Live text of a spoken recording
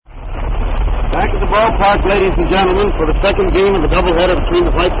Back at the ballpark, ladies and gentlemen, for the second game of the doubleheader between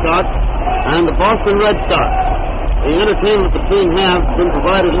the White Sox and the Boston Red Sox. The entertainment between halves has been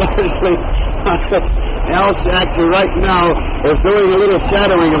provided largely. Al Schachter right now is doing a little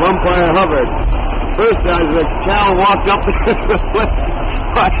shadowing of umpire Hubbard. First, as Cal walked up to the plate,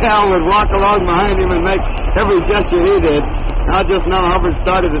 Al would walk along behind him and make every gesture he did. Now Hubbard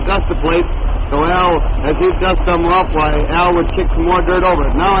started to dust the plate. So Al, as he dusted them off, Al would kick some more dirt over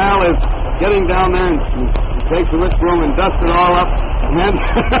it. Now Al is getting down there and takes the whisk broom and dusts it all up. And then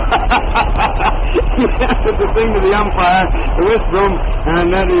he handed the thing to the umpire, the whisk broom,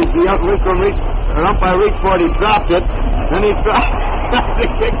 and then the whisk broom umpire reached for it, he dropped it, and he dropped to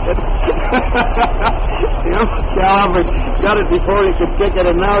kick it. Cal Hubbard got it before he could kick it,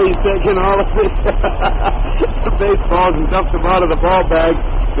 and now he's taking all of the baseballs and dumped them out of the ball bag.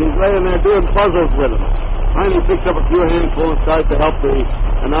 He's laying there doing puzzles with them. Finally picks up a few handfuls and starts to help the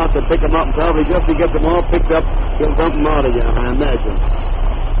announcer pick them up, and probably just to get them all picked up, he'll dump them out again, I imagine.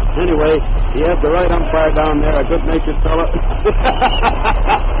 Anyway, he had the right umpire down there, a good-natured fellow.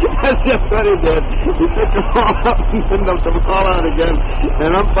 That's just what he did. He picked them all up and then dumped them all out again.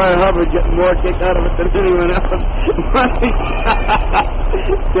 And umpire Hubbard getting more kick out of it than anyone else.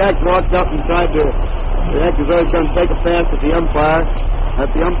 Jack walked up and tried to... Jack was always going to take a pass at the umpire.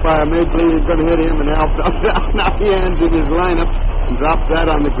 The umpire made believe he was going to hit him, and Al fell down. Now he ends in his lineup and drops that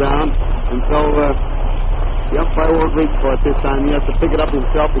on the ground. And so... the umpire won't reach for it this time. He has to pick it up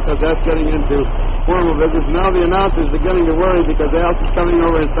himself because that's getting into formal business. Now the announcer's beginning to worry because Al's is coming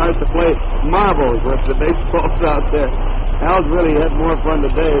over and starts to play marbles with the baseballs out there. Al's really had more fun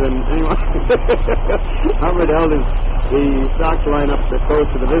today than anyone. Hubbard held the Sox lineup that goes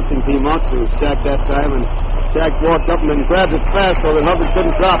to the visiting team out to Shaq that time, and Shaq walked up and then grabbed it fast so that Hubbard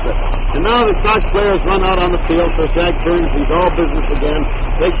couldn't drop it. And now the Sox players run out on the field, so Shaq turns. He's all business again,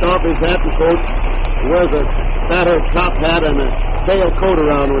 takes off his hat and coat, wears a fatter top hat and a tail coat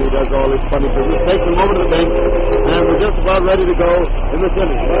around when he does all this funny business. Takes him over to the bench, and we're just about ready to go in the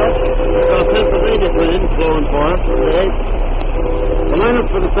inning. Well, Pennsylvania playing, flowing for us today. The lineup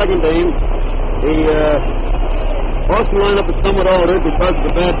for the second game, the Boston lineup is somewhat altered because of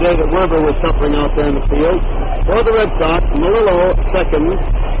the bad day that Werber was suffering out there in the field. For the Red Sox, Melillo second,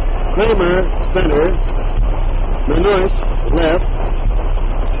 Kramer center, Manush left,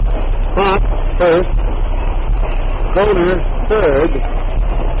 Fox first, Kroner third,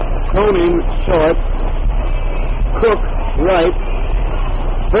 Cronin short, Cook right,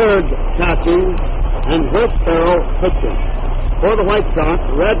 Berg catching, and Westboro pitching. For the White Sox,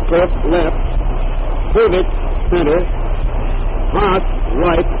 Radcliffe left, Pivot center, Haas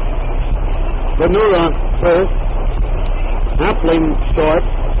right, Venura first, Appling short,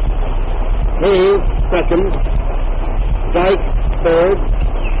 Hayes second, Dyke third,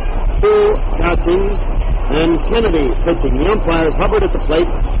 Hill catching, and Kennedy pitching. The umpires, Hubbard at the plate,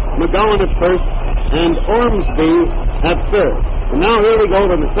 McGowan at first, and Ormsby at third. And now here we go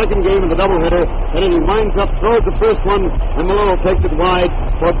to the second game of the doubleheader. Kennedy winds up, throws the first one, and Melillo takes it wide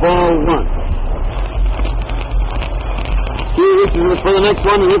for ball one. He reaches for the next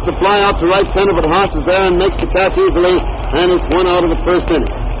one and hits a fly out to right center, but Haas is there and makes the catch easily, and it's one out of the first inning.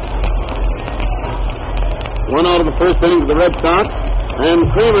 One out of the first inning for the Red Sox, and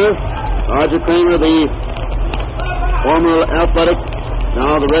Kramer, Roger Kramer, the former athletic,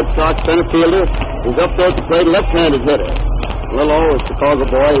 now the Red Sox center fielder, is up there at the plate, left-handed hitter. Melillo, a Chicago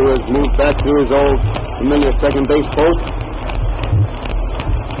boy who has moved back to his old familiar second base post.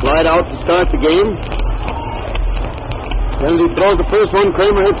 Slide out to start the game. Kennedy throws the first one.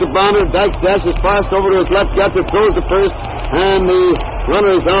 Kramer hits a bomber. Dykes dashes fast over to his left, gets it, throws the first, and the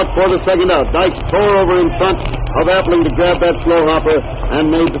runner is out for the second out. Dykes tore over in front of Appling to grab that slow hopper and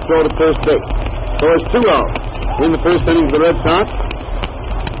made the throw to first base. So it's 2 out in the first inning for the Red Sox.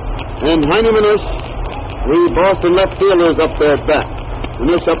 And Heine Manush, the Boston left fielder, is up there at bat.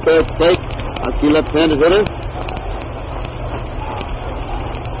 Manush up there at the plate. That's the left-handed hitter.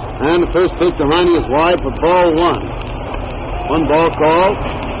 And the first pitch to Heine is wide for ball one. 1 ball call.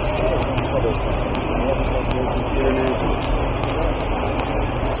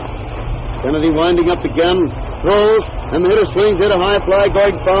 Kennedy winding up again, throws, and the hitter swings, hit a high fly,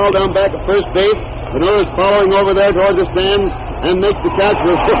 going foul down back at first base. Venura's following over there towards the stands and makes the catch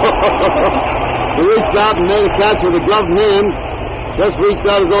with he reached out and made a catch with a gloved hand. Just reached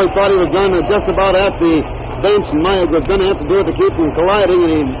out as though he thought he was going to just about at the bench, and Maya was going to have to do it to keep from colliding,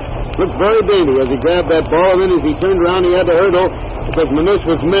 and he looked very dainty as he grabbed that ball, and then as he turned around he had to hurdle because Manush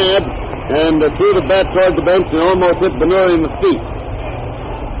was mad and threw the bat towards the bench and almost hit Venura in the feet.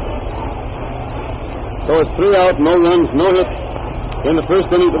 So it's 3 out, no runs, no hits in the first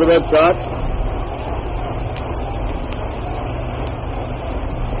inning for the Red Sox.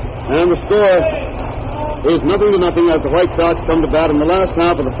 And the score is 0-0 as the White Sox come to bat in the last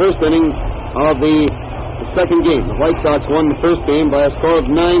half of the first inning of the second game. The White Sox won the first game by a score of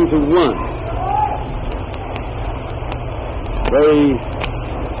 9-1. Very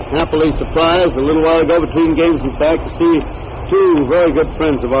happily surprised a little while ago between games, in fact, to see two very good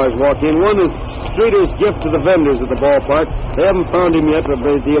friends of ours walk in. One is Streeter's gift to the vendors at the ballpark. They haven't found him yet, but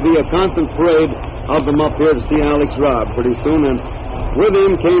there'll be a constant parade of them up here to see Alex Robb pretty soon. And with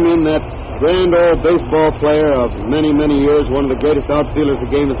him came in that grand old baseball player of many, many years, one of the greatest outfielders the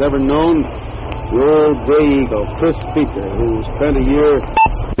game has ever known, the old Gray Eagle, Chris Speaker, who spent a year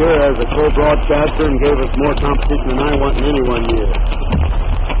here as a co-broadcaster and gave us more competition than I want in any one year.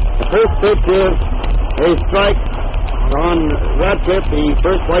 The first pitch is a strike on Radcliffe, the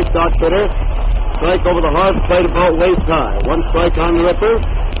first White Sox hitter. Strike over the hard plate about waist high. One strike on the Ripper.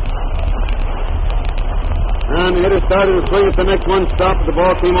 And the hitter started to swing at the next one, stopped. The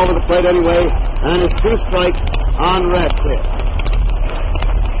ball came over the plate anyway, and it's 2 strikes on Radcliffe.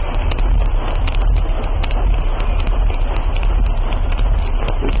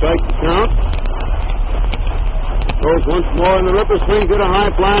 Strike to count. Goes once more, and the Ripper swings it a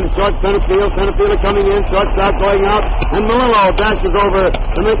high fly to short center field. Center fielder coming in, shortstop going out, and Malillo dashes over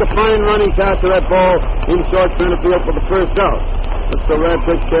to make a fine running catch of that ball in short center field for the first out. But the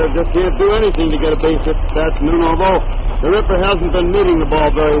Radcliffe just can't do anything to get a base hit this afternoon, although the Ripper hasn't been meeting the ball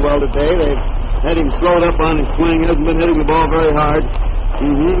very well today. They've had him slowed up on his swing, hasn't been hitting the ball very hard.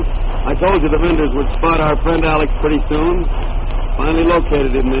 I told you the vendors would spot our friend Alex pretty soon. Finally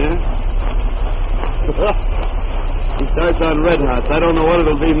located him there. He starts on red hot. I don't know what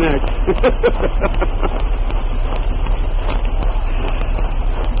it'll be next.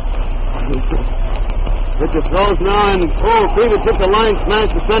 Pitcher throws now, and Kramer took the line smash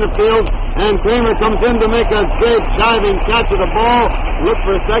to center field, and Kramer comes in to make a great diving catch of the ball. Looked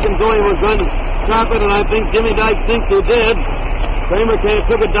for a second, though he was going to stop it, and I think Jimmy Dykes thinks he did. Kramer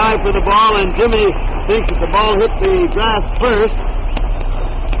took a dive for the ball, and Jimmy thinks that the ball hit the grass first.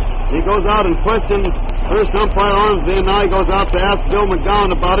 He goes out and questions first umpire Ormsby, and now he goes out to ask Bill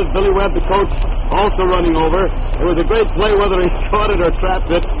McGowan about it. Billy Webb, the coach, also running over. It was a great play whether he caught it or trapped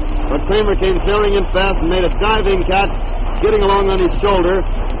it, but Kramer came sailing in fast and made a diving catch, getting along on his shoulder.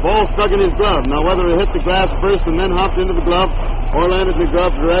 The ball stuck in his glove. Now, whether it hit the grass first and then hopped into the glove or landed in the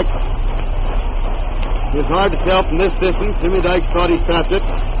glove direct, it's hard to tell from this distance. Jimmy Dykes thought he trapped it,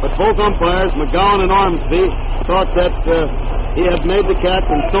 but both umpires, McGowan and Ormsby, thought that he had made the catch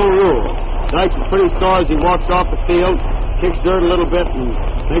and so ruled. Dykes is pretty sore as he walks off the field, kicks dirt a little bit, and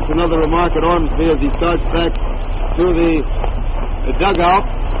makes another remark at Ormsby as he starts back to the dugout.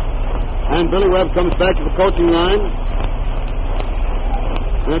 And Billy Webb comes back to the coaching line.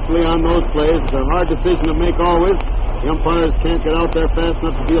 Naturally, on those plays, it's a hard decision to make always. The umpires can't get out there fast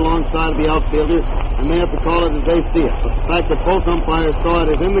enough to be alongside of the outfielder, and they have to call it as they see it. But the fact that both umpires saw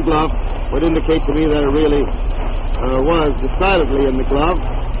it as in the glove would indicate to me that it really was decidedly in the glove.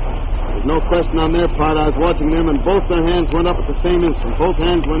 There's no question on their part. I was watching them, and both their hands went up at the same instant. Both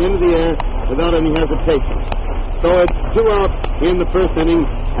hands went into the air without any hesitation. So it's 2 out in the first inning,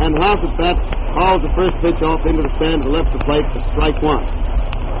 and Haas at bat hauls the first pitch off into the stand to left the plate for strike 1.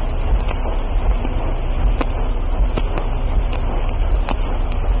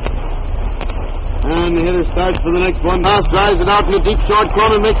 And the hitter starts for the next one. Haas drives it out in the deep short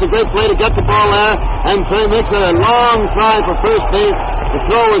corner, makes a great play to get the ball there, and Trey makes a long try for first base. The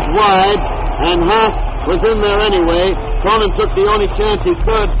throw is wide, and Haas was in there anyway. Cronin took the only chance he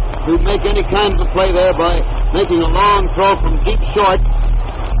could to make any kind of a play there by making a long throw from deep short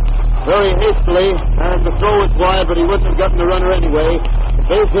very hastily, and the throw was wide, but he wouldn't have gotten the runner anyway. The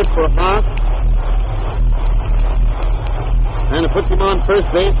base hit for Haas. And it puts him on first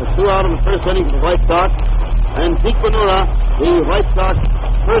base. It's 2 out in the first inning for the White Sox. And Zeke Bonura, the White Sox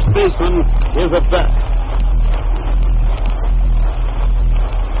first baseman, is at bat.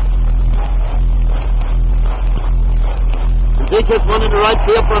 Zeke hits one into right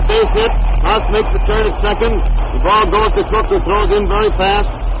field for a base hit. Haas makes the turn at second. The ball goes to Cook, who throws in very fast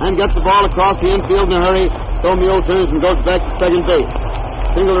and gets the ball across the infield in a hurry. Romeo turns and goes back to second base.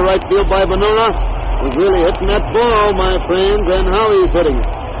 Single to right field by Bonura. He's really hitting that ball, my friends, and how he's hitting it.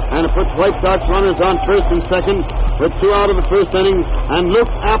 And it puts White Sox runners on first and second with 2 out of the first inning, and Luke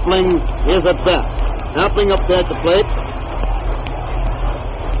Appling is at bat. Appling up there at the plate.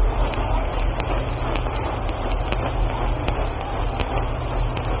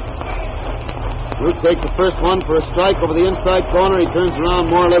 Luke takes the first one for a strike over the inside corner. He turns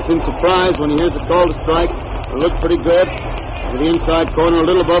around more or less in surprise when he hears the call to strike. It looks pretty good. To the inside corner, a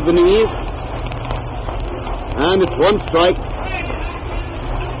little above the knees. And it's 1 strike.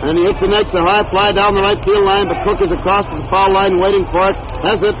 And he hits the next, a high fly down the right field line, but Cook is across to the foul line waiting for it.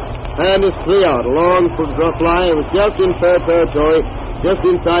 Has it, and it's 3 out. A long fly. It was just in fair territory, just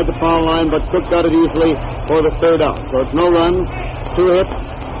inside the foul line, but Cook got it easily for the 3rd out. So it's no runs, 2 hits,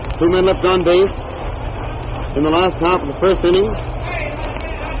 2 men left on base in the last half of the 1st inning.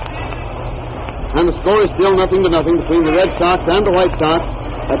 And the score is still 0-0 between the Red Sox and the White Sox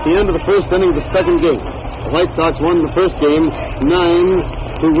at the end of the 1st inning of the 2nd game. The White Sox won the 1st game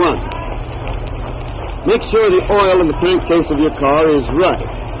 9-1. Make sure the oil in the crankcase of your car is right.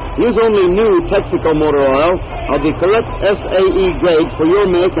 Use only new Texaco motor oil of the correct SAE grade for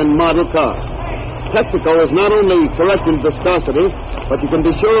your make and model car. Texaco is not only correct in viscosity, but you can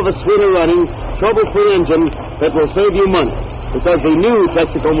be sure of a sweeter running, trouble-free engine that will save you money, because the new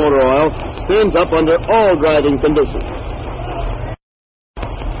Texaco motor oil stands up under all driving conditions.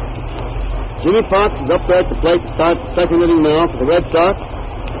 Jimmy Fox is up there at the plate to start the 2nd inning now for the Red Sox.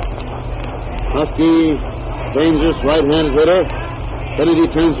 Husky, dangerous right-handed hitter. Kennedy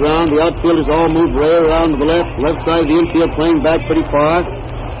turns around. The outfielders all move way around to the left side of the infield, playing back pretty far.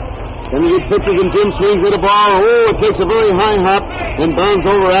 Kennedy pitches and Jim swings at the ball. Oh, it takes a very high hop and bounds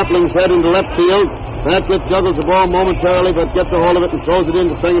over Appling's head into left field. Ratcliffe juggles the ball momentarily, but gets a hold of it and throws it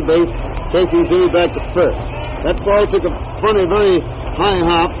into second base, chasing Jimmy back to first. That ball took a funny, very high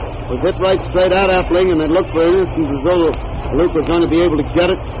hop. Was hit right straight at Appling, and it looked for an instant as though Luke was going to be able to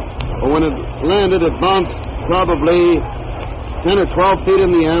get it. But when it landed, it bounced probably 10 or 12 feet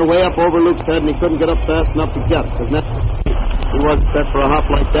in the air, way up over Luke's head, and he couldn't get up fast enough to get it. He wasn't set for a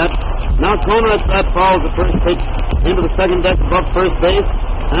hop like that. Now Conrad Pratt fouls the first pitch into the second deck above first base,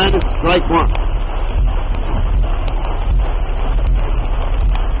 and it's strike 1.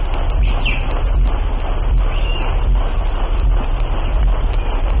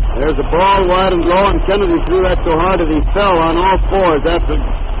 There's a ball wide and low, and Kennedy threw that so hard that he fell on all fours after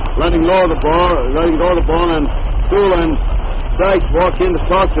letting go of the ball, and Sewell and Sykes walk in to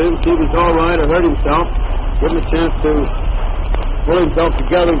talk to him, see if he's all right or hurt himself, give him a chance to pull himself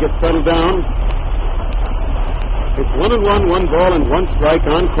together and get settled down. It's 1-1, 1 ball and 1 strike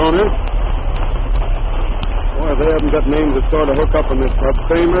on Kroner. Boy, they haven't got names that sort of hook up in this club.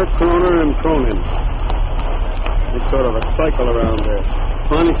 Kramer, Kroner, and Cronin. It's sort of a cycle around there.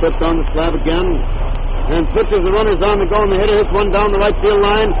 Finally slips on the slab again and pitches. The runner's on the go, and the hitter hits one down the right field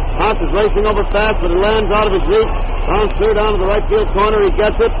line. Haas is racing over fast, but it lands out of his reach. Bounds clear down to the right field corner. He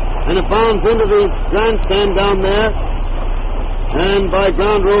gets it, and it bounds into the grandstand down there. And by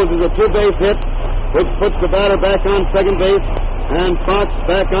ground rules is a 2-base hit, which puts the batter back on second base and Fox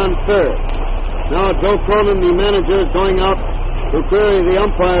back on third. Now Joe Cronin, the manager, is going out to query the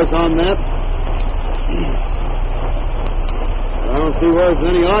umpires on that. I don't see where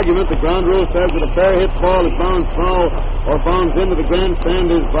there's any argument. The ground rule says that a fair hit ball is bounds foul or bounds into the grandstand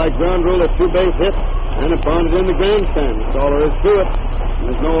is by ground rule a 2-base hit, and it bounded in the grandstand. That's all there is to it.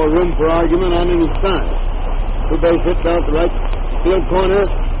 There's no room for argument on any side. 2-base hit out the right field corner,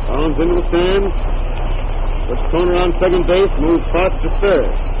 bounds into the stand, puts Kroner on second base, moves Fox to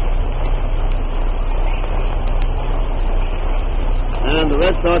third. And the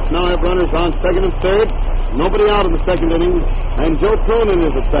Red Sox now have runners on second and third. Nobody out in the second inning, and Joe Cronin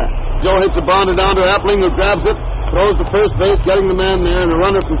is at bat. Joe hits a bounder down to Appling, who grabs it, throws to first base, getting the man there, and a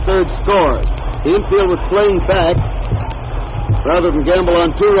runner from third scores. The infield was playing back rather than gamble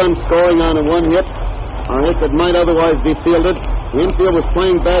on 2 runs scoring on a 1 hit, a hit that might otherwise be fielded. The infield was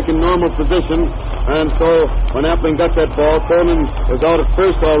playing back in normal position, and so when Appling got that ball, Cronin was out at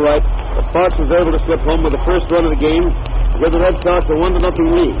first all right, but Fox was able to slip home with the first run of the game, give the Red Sox a 1-0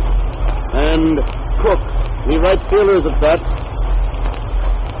 lead. And Cook, the right fielder, is at bat,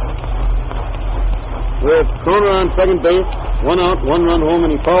 with Kroner on second base, 1 out, 1 run home,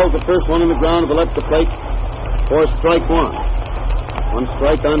 and he fouls the first one in the ground to the left of the plate for strike 1. 1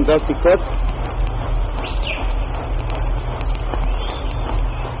 strike on Dusty Cook.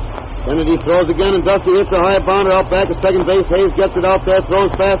 Kennedy throws again, and Dusty hits a high bounder out back at second base. Hayes gets it out there,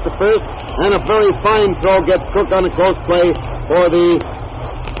 throws past the first, and a very fine throw gets Cook on a close play for the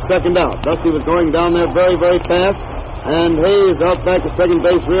second out. Dusty was going down there very, very fast, and Hayes out back at second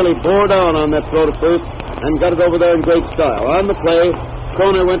base really bore down on that throw to first and got it over there in great style. On the play,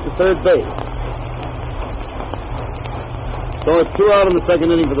 Kroner went to third base. So it's 2 out in the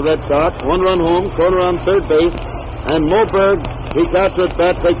second inning for the Red Sox. 1 run home, Kroner on third base, and Moberg, he got to at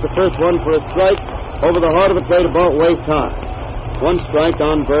bat, takes the first one for a strike over the heart of the plate about waist high. 1 strike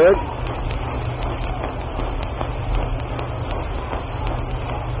on Berg.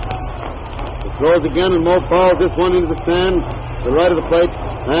 Throws again, and Mo fouls this one into the stand, the right of the plate,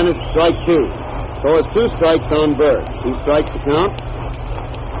 and it's strike 2. So it's 2 strikes on Berg. He strikes the count.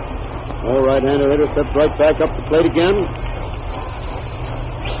 All right-hander hitter steps right back up the plate again.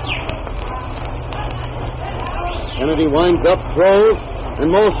 Kennedy winds up, throws,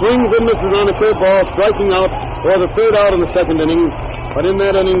 and Moe swings and misses on a curveball, striking out for the third out in the second inning. But in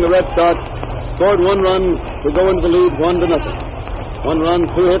that inning, the Red Sox scored 1 run to go into the lead 1-0. 1 run,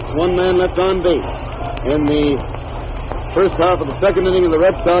 2 hits, 1 man left on base. In the first half of the second inning, the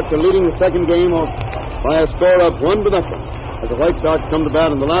Red Sox are leading the second game by a score of 1-0. As the White Sox come to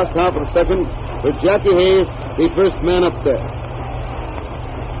bat in the last half of the second with Jackie Hayes, the first man up there.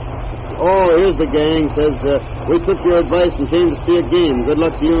 Oh, here's the gang. Says, we took your advice and came to see a game. Good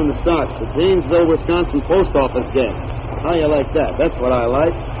luck to you and the Sox. The Janesville, Wisconsin Post Office game. How you like that? That's what I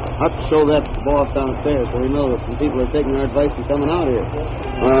like. I'll have to show that to the boss downstairs so we know that some people are taking our advice and coming out here.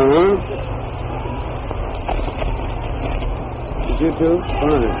 Uh-huh. Did you too?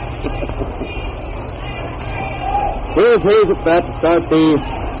 Fine. Here's Hayes at bat to start the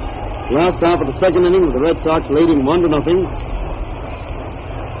last half of the second inning with the Red Sox leading 1-0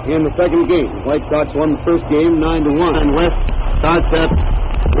 in the second game. White Sox won the first game 9-1. And West starts that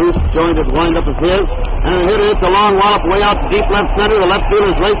loose jointed windup of his. And a hitter hits a long wallop way out to deep left center. The left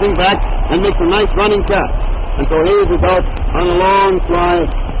fielder is racing back and makes a nice running catch. And so Hayes is out on a long fly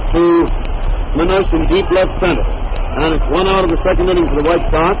to Minush in deep left center. And it's 1 out of the second inning for the White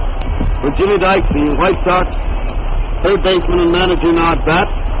Sox. With Jimmy Dykes, the White Sox third baseman and manager, now at bat.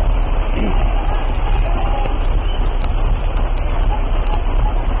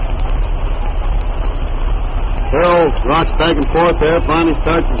 Farrell rocks back and forth there, finally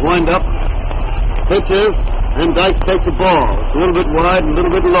starts his wind-up, pitches, and Dykes takes the ball. It's a little bit wide and a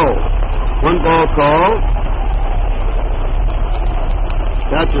little bit low. 1 ball call.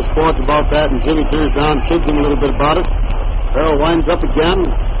 Catcher sports about that, and Jimmy turns down, thinking a little bit about it. Farrell winds up again,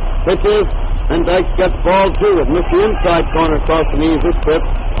 pitches, and Dykes gets ball too. It missed the inside corner across the knees this trip,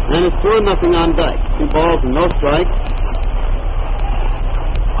 and it's 2-0 on Dykes. 2 balls and no strikes.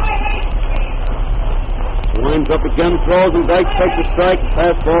 Winds up again, throws, and Dykes takes a strike.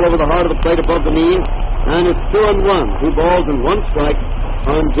 Pass ball over the heart of the plate above the knees, and it's 2-1. 2 balls and 1 strike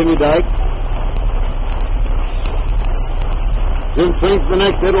on Jimmy Dykes. Jim swings the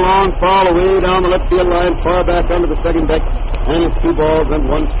next hit, a long foul away down the left field line, far back under the second deck, and it's 2 balls and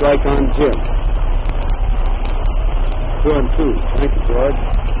 1 strike on Jim. 2-2. Thank you, George.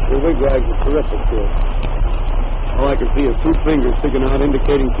 Your wig-wags are terrific here. All I can see is 2 fingers sticking out,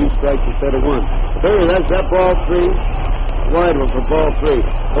 indicating 2 strikes instead of 1. There, that's that ball 3. Wide one for ball 3.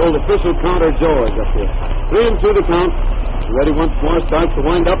 Old official counter Joe is up here. 3-2 to count. Ready once more, starts to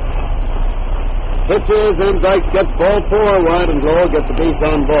wind up. Pitches, and Dykes gets ball 4 wide and low, gets the base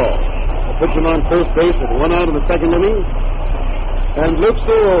on ball. A pitcher on first base with 1 out in the second inning. And Luke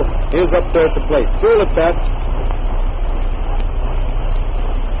Sewell is up there at the plate. Sewell at bat.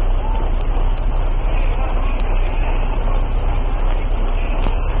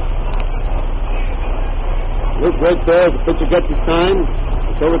 Luke right there as the pitcher gets his time.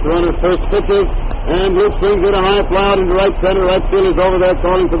 So with the runner first pitches, and Luke swings it a high fly out into right center. Right field is over there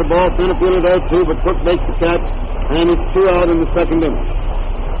calling for the ball. Center fielder there too, but Cook makes the catch, and it's 2 out in the second inning.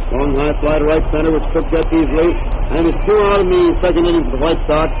 Long high fly to right center, which Cook gets easily, and it's 2 out in the second inning for the White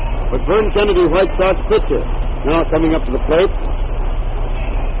Sox. But Vern Kennedy, White Sox pitcher, now coming up to the plate.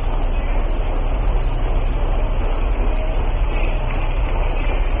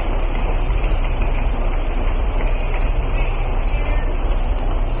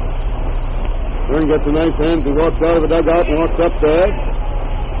 Vern gets a nice hand. He walks out of the dugout and walks up there.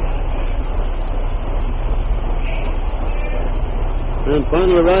 And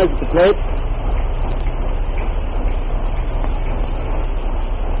finally arrives at the plate.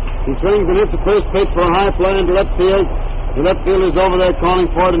 He swings and hits the first pitch for a high fly into left field. The left fielder is over there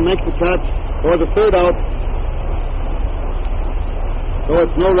calling for it and makes the catch for the third out. So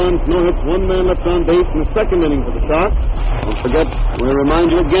it's no runs, no hits, 1 man left on base in the second inning for the Sox. Don't forget, we'll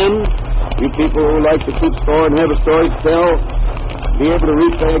remind you again, you people who like to keep score and have a story to tell, be able to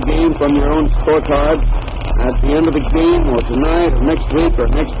replay a game from your own scorecard at the end of the game, or tonight, or next week, or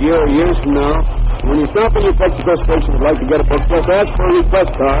next year, or years from now. When you stop in your Texaco station and would like to get a book, just ask for a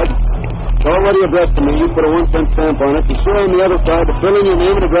request card. It's already addressed to me. You put a 1-cent stamp on it. Be sure on the other side to fill in your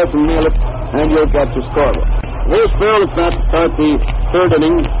name and address and mail it, and you'll get your scorebook. Here's Farrell at bat to start the third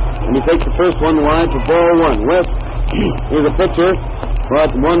inning, and he takes the first one wide for ball 1. West is a pitcher, but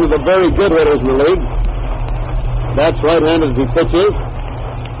one of the very good hitters in the league. That's right-handed as he pitches.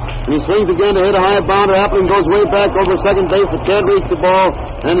 And he swings again to hit a high bounder. Appling goes way back over second base, but can't reach the ball,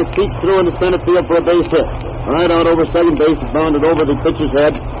 and it peeks through into center field for a base hit. Right out over second base, it's bounded over the pitcher's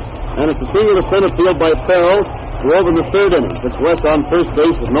head, and it's a single to center field by Farrell, who over in the third inning. It's West on first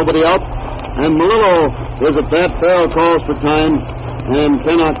base with nobody out. And Melillo is at bat. Farrell calls for time, and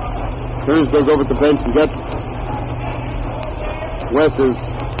Pennock goes over to the bench and gets Wes's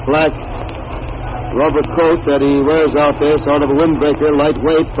black rubber coat that he wears out there, sort of a windbreaker,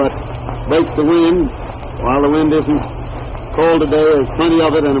 lightweight, but breaks the wind. While the wind isn't cold today, there's plenty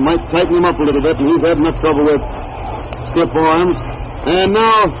of it, and it might tighten him up a little bit, and he's had enough trouble with stiff arms. And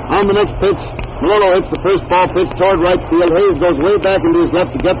now, on the next pitch, Melillo hits the first ball pitch toward right field. Hayes goes way back into his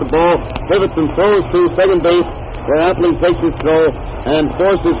left to get the ball, pivots and throws to second base, where Appling takes his throw and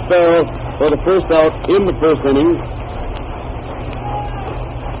forces Farrell for the first out in the first inning,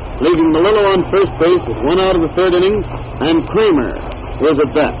 leaving Melillo on first base with 1 out of the third inning, and Kramer is at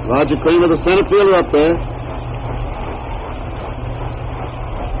bat. Roger Kramer, the center fielder, up there.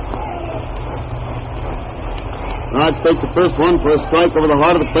 Raj takes the first one for a strike over the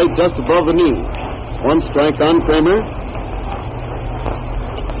heart of the plate just above the knee. 1 strike on Kramer.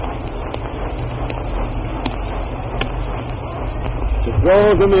 The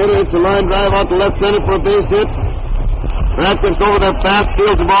throws in the hitter. It's a line drive out to left center for a base hit. Pratt gets over there fast,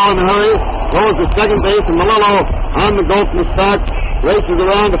 steals the ball in a hurry, goes to second base, and Melillo on the go from the start, races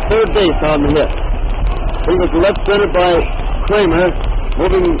around to third base on the hit. He was left center by Kramer,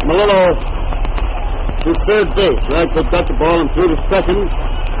 moving Melillo to third base. Radcliffe got the ball and threw to second,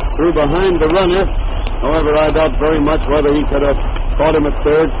 threw behind the runner. However, I doubt very much whether he could have caught him at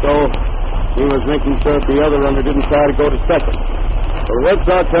third, so he was making sure the other runner didn't try to go to second. The Red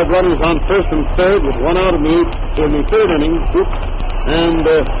Sox have runners on first and third with 1 out in the third inning. And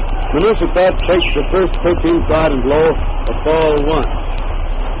Manushipat takes the first pitch inside and low, a ball 1.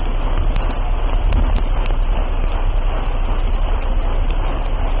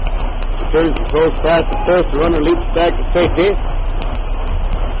 He turns and throws fast at first. The runner leaps back to safety.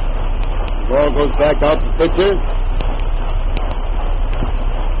 The ball goes back out to the pitcher.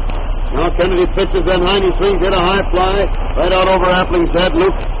 Now Kennedy pitches, then Heine swings, hit a high fly right out over Appling's head.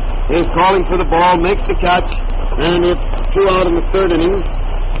 Luke is calling for the ball, makes the catch, and it's 2 out in the third inning.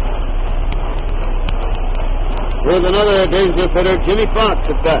 With another dangerous hitter, Jimmy Fox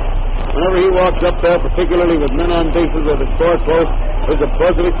at that. Whenever he walks up there, particularly with men on bases with the score close, there's a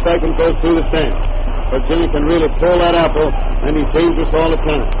buzz of excitement goes through the stand. But Jimmy can really pull that apple, and he's dangerous all the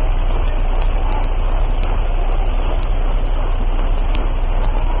time.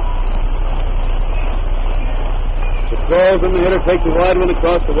 Throws and the hitter takes a wide one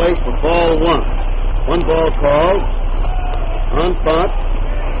across the waist for ball 1. 1 ball called on Fox.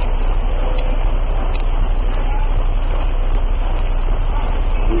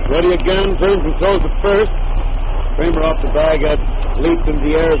 He's ready again, turns and throws at first. Kramer off the bag had leaped in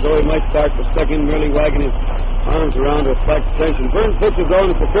the air as though he might start for second, merely wagging his arms around to attract attention. Burns pitches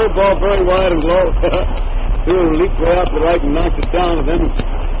on, it's a third ball very wide and low. Two leaped way out to the right and knocked it down, and then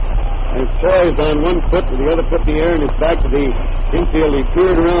and poised on 1 foot with the other foot in the air and his back to the infield. He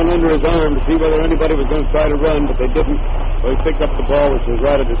peered around under his arm to see whether anybody was going to try to run, but they didn't. So he picked up the ball, which was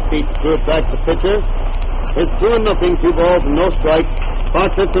right at his feet, threw it back to the pitcher. It's 2-0, 2 balls and no strikes.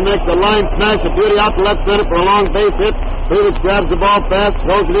 Fox hits the next, a line smash, a beauty out to left center for a long base hit. Felix grabs the ball fast,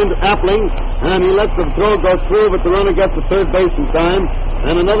 throws it into Appling, and he lets the throw go through, but the runner gets to third base in time,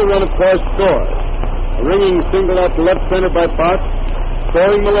 and another run, of course, scores. A ringing single out to left center by Fox.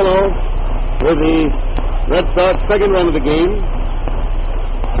 Scoring Melillo with the Red Sox second run of the game,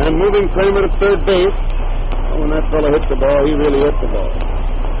 and moving Kramer to third base. Oh, when that fellow hit the ball, he really hit the ball.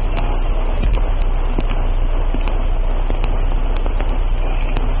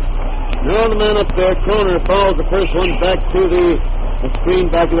 Now the man up there, Kroner, fouls the first one back to the screen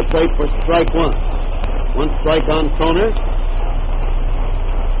back of the plate for strike 1. 1 strike on Kroner.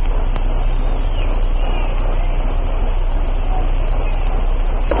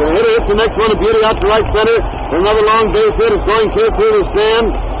 The hitter hits the next one, a beauty out to right center. Another long base hit is going clear through the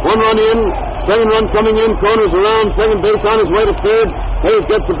stand. 1 run in, 2nd run coming in. Kroner's around second base on his way to third. Hayes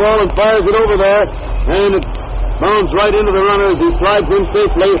gets the ball and fires it over there, and it bounds right into the runner as he slides in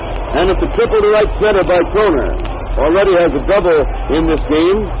safely. And it's a triple to right center by Kroner. Already has a double in this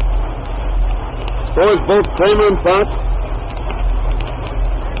game. Scores both Kramer and Fox.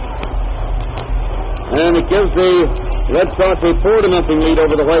 And it gives the Red Sox a 4-0 lead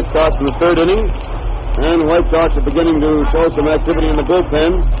over the White Sox in the third inning, and the White Sox are beginning to show some activity in the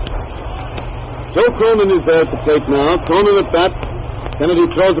bullpen. Joe Cronin is there at the plate now. Cronin at bat. Kennedy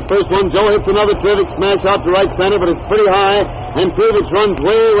throws the first one. Joe hits another terrific smash out to right center, but it's pretty high, and Krivich runs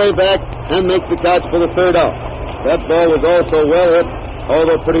way back and makes the catch for the third out. That ball was also well hit,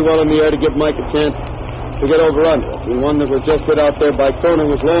 although pretty well in the air to give Mike a chance to get over under. The one that was just hit out there by Cronin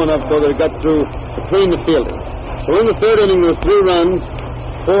was low enough so that it got through between the fielders. So in the third inning, there was 3 runs,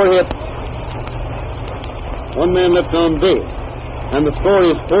 4 hits, one man left on base. And the score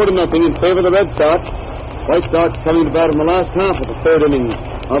is 4-0 in favor of the Red Sox. White Sox coming to bat in the last half of the third inning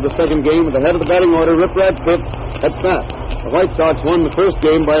of the second game with the head of the batting order, Rip Radcliffe, at bat. The White Sox won the first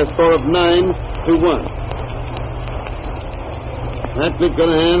game by a score of 9-1. Radcliffe got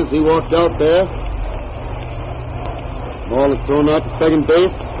a hand as he walked out there. Ball is thrown out to second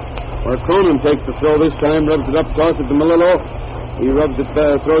base, where Cronin takes the throw this time, rubs it up, tosses it to Melillo. He rubs it,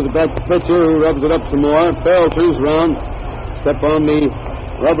 throws it back to pitcher, who rubs it up some more. Farrell turns around, step on the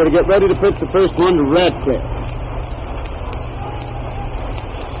rubber to get ready to pitch the first one to Radcliffe.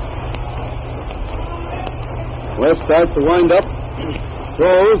 West starts to wind up,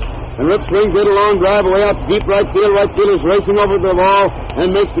 throws, and Rip swings it a long drive away out to deep right field. Right fielder's racing over the ball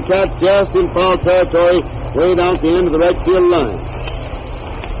and makes the catch just in foul territory, way down at the end of the right field line.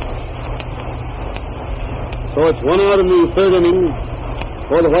 So it's 1 out in the third inning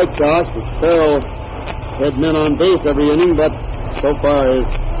for the White Sox. Farrell had men on base every inning, but so far has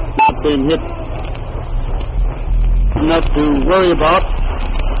not been hit enough to worry about.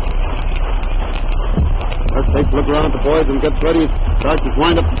 Let's take a look around at the boys and gets ready. Starts to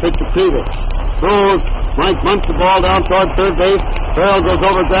wind up the pitch to Cleaver. Throws. Mike bunts the ball down toward third base. Farrell goes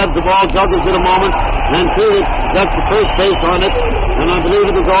over, grabs the ball, juggles it a moment, and Cleaver gets the first base on it, and I believe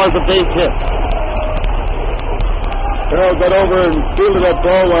it was always a base hit. Farrell got over and fielded that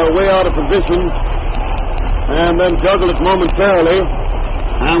ball while way out of position, and then juggled it momentarily.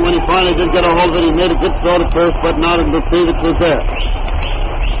 And when he finally did get a hold of it, he made a good throw to first, but not until Stevens was there.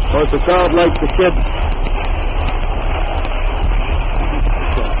 Of course, the crowd likes the kid.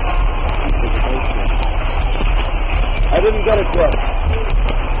 I didn't get it yet.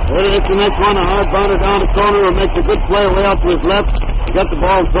 Ready to hit the next one, a hard bounder down the corner, and makes a good play way out to his left. Get the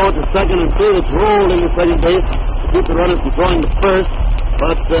ball and throw it to second, and Stevens rolled into second base. Keep the runners from throwing to first,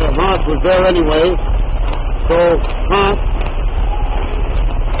 but Haas was there anyway. So Haas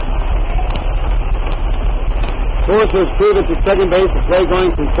forces Stevens to second base, the play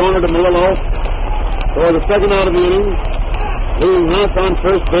going from corner to Melillo for the second out of the inning, leaving Haas on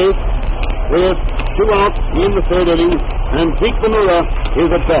first base with 2 outs in the third inning, and Zeke Ventura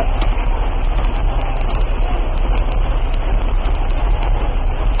is at bat.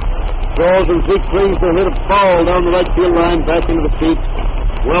 Throws and Zeke swings to hit a foul down the right field line, back into the seat,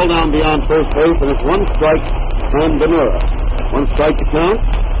 well down beyond first base, and it's 1 strike on Ventura. 1 strike to count.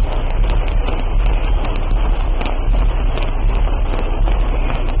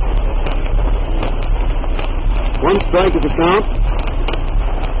 One strike is the count.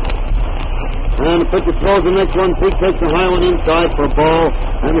 And the pitcher throws the next one. Zeke takes the high one inside for a ball,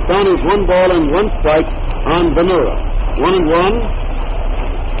 and the count is 1 ball and 1 strike on Ventura. 1-1.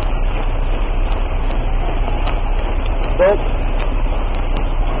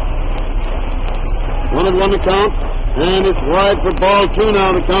 1-1 the count, and it's wide for ball 2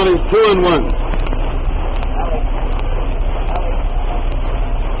 now. The count is 2-1.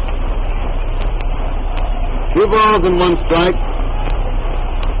 Two balls and 1 strike.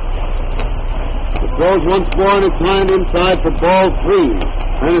 It throws once more and it's lined inside for ball 3.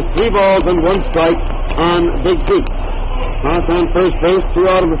 And it's 3 balls and 1 strike on Big Zeke. Haas on first base, 2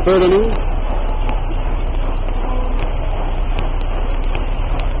 out of the third inning.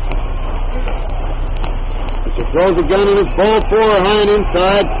 Throws again, and it's ball 4 high and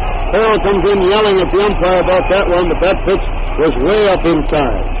inside. Farrell comes in yelling at the umpire about that one, but that pitch was way up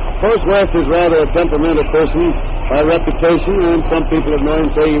inside. Of course, West is rather a temperamental person by reputation, and some people that know him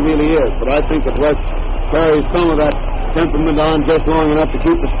say he really is. But I think that West carries some of that temperament on just long enough to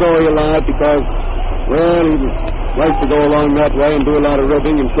keep the story alive because, well, he likes to go along that way and do a lot of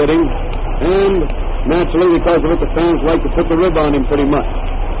ribbing and kidding. And naturally, because of it, the fans like to put the rib on him pretty much.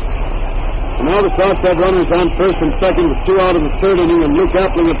 And now the Sox have runners on first and second with 2 out of the third inning, and Luke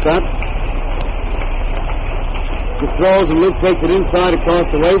Appling at bat. He throws, and Luke takes it inside across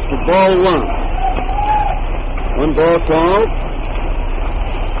the waist for ball 1. 1 ball called.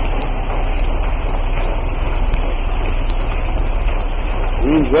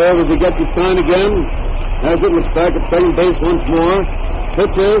 Means where does he get the sign again? Has it, looks back at second base once more.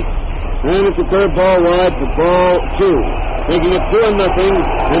 Pitches, and it's a third ball wide for ball 2. Making it 2-0,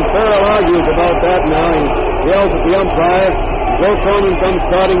 and Farrell argues about that now. He yells at the umpire. Joe Cronin comes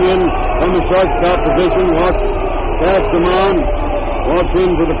starting in from the shortstop position, walks past the mound, walks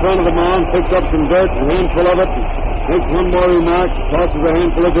into the front of the mound, picks up some dirt, a handful of it, makes one more remark, tosses a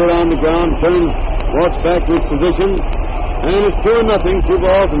handful of dirt on the ground, turns, walks back to his position, and it's 2-0, 2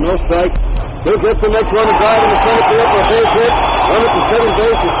 balls and no strikes. He'll get the next one to drive in the center field for a base hit. Run at the second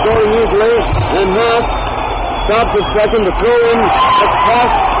base is scoring easily, and Haas stops at second to throw in the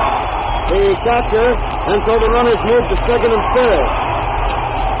toss the catcher, and so the runners move to second and third.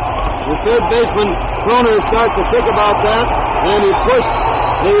 The third baseman, Kroner, starts to think about that, and he pushed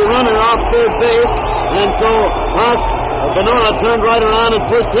the runner off third base, and so Benora turned right around and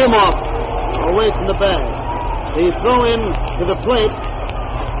pushed him off, away from the bag. The throw in to the plate,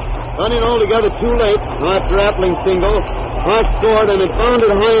 got in altogether too late after Appling single. Hart scored, and it bounded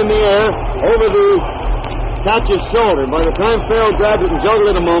high in the air over the catcher's shoulder. By the time Farrell grabbed it and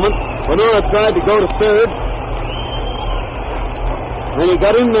juggled it a moment, Benora tried to go to third, and he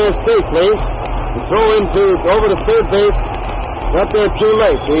got in there safely. The throw over to third base, got there too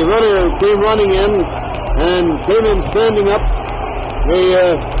late. The runner came running in and came in standing up.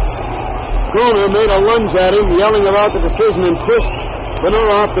 The Kroner made a lunge at him, yelling about the decision, and pushed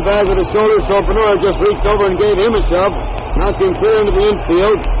Benora off the bag with his shoulder, so Benora just reached over and gave him a shove, knocked him clear into the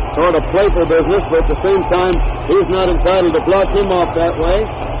infield. Sort of playful business, but at the same time, he's not entitled to block him off that way.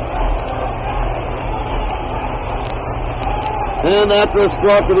 And after a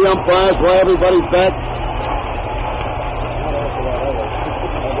squawk to the umpires, while everybody's back,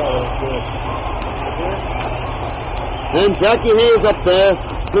 and Jackie Hayes up there.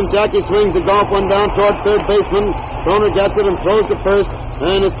 Then Jackie swings the golf one down toward third baseman. Kroner gets it and throws to first,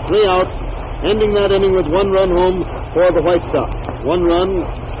 and it's 3 outs, ending that inning with 1 run home for the White Sox. 1 run,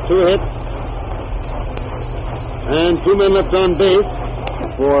 2 hits, and 2 men left on base.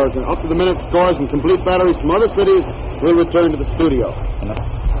 For up to the minute scores and complete batteries from other cities, we'll return to the studio. In the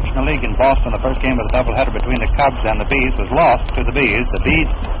National League in Boston, the first game of the doubleheader between the Cubs and the Bees was lost to the Bees.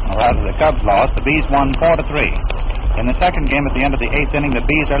 The Cubs lost. The Bees won 4-3. In the second game, at the end of the 8th inning, the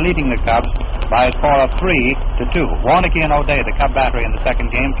Bees are leading the Cubs by a score of 3-2. Warnicki and O'Day, the Cub battery in the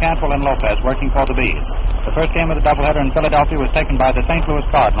second game. Cantwell and Lopez working for the Bees. The first game of the doubleheader in Philadelphia was taken by the St. Louis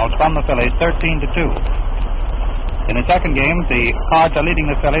Cardinals from the Phillies, 13-2. In the second game, the Cards are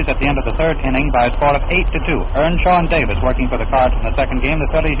leading the Phillies at the end of the third inning by a score of 8-2. Earnshaw and Davis working for the Cards in the second game. The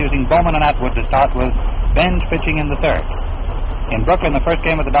Phillies using Bowman and Atwood to start, with Benz pitching in the third. In Brooklyn, the first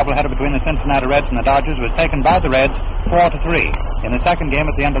game of the doubleheader between the Cincinnati Reds and the Dodgers was taken by the Reds 4-3. In the second game,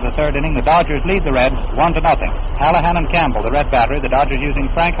 at the end of the third inning, the Dodgers lead the Reds 1-0. Hallahan and Campbell, the Red battery, the Dodgers using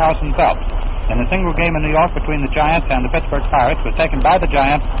Frank House and Phelps. In the single game in New York between the Giants and the Pittsburgh Pirates was taken by the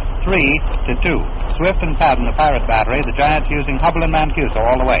Giants 3-2. Swift and Patton, the Pirate battery, the Giants using Hubble and Mancuso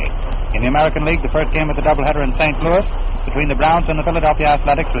all the way. In the American League, the first game of the doubleheader in St. Louis between the Browns and the Philadelphia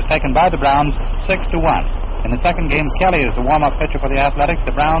Athletics was taken by the Browns 6-1. In the second game, Kelly is the warm-up pitcher for the Athletics,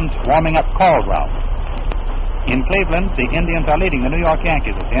 the Browns warming up Caldwell. In Cleveland, the Indians are leading the New York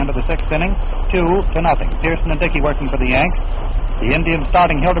Yankees at the end of the 6th inning, 2-0. Pearson and Dickey working for the Yanks. The Indians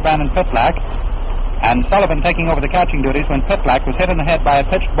starting Hildebrand and Pitlack, and Sullivan taking over the catching duties when Pitlack was hit in the head by a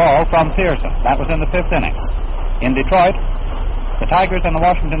pitched ball from Pearson. That was in the 5th inning. In Detroit, the Tigers and the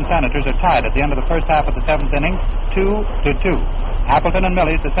Washington Senators are tied at the end of the first half of the 7th inning, 2-2. Appleton and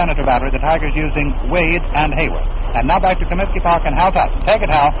Millie's the Senator battery, the Tigers using Wade and Hayward. And now back to Comiskey Park and Hal Thompson. Take it,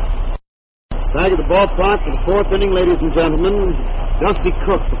 Hal. Back at the ballpark for the 4th inning, ladies and gentlemen. Dusty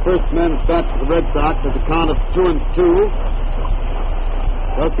Cook, the first man to start for the Red Sox, at the count of 2-2.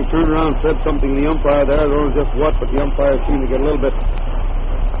 Dusty turned around and said something to the umpire there. I don't know just what, but the umpire seemed to get a little bit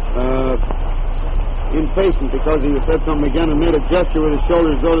impatient because he said something again and made a gesture with his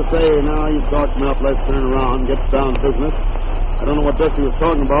shoulders as though to say, now you've talked enough, let's turn around and get down to business. I don't know what Dusty was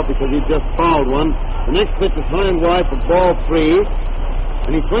talking about because he just fouled one. The next pitch is high and wide for ball 3.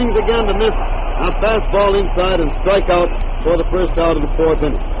 And he swings again to miss a fastball inside and strike out for the first out of the 4th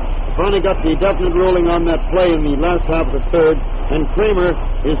inning. He finally got the definite ruling on that play in the last half of the 3rd, and Kramer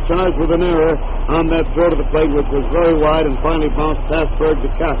is charged with an error on that throw to the plate, which was very wide and finally bounced past Berg to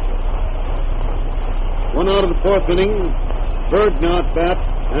Castro. 1 out of the 4th inning. Berg now at bat,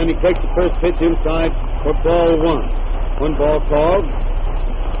 and he takes the first pitch inside for ball 1. 1 ball called.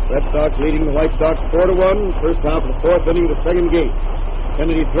 Red Sox leading the White Sox 4-1. First half of the 4th inning, the second game.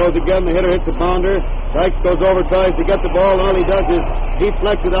 Kennedy throws again. The hitter hits a bounder. Dykes goes over, tries to get the ball. All he does is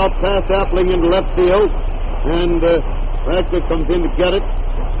deflect it out past Appling into left field. And Radcliffe comes in to get it.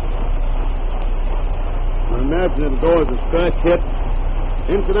 I imagine it'll go as a scratch hit.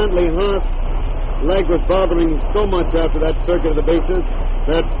 Incidentally, Haas' leg was bothering so much after that circuit of the bases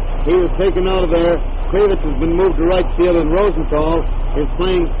that he was taken out of there. Kravitz has been moved to right field, and Rosenthal is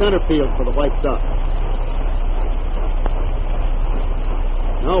playing center field for the White Sox.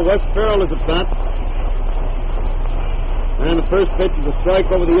 Now Wes Farrell is at bat. And the first pitch is a strike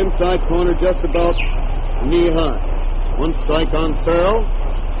over the inside corner, just about knee high. 1 strike on Farrell.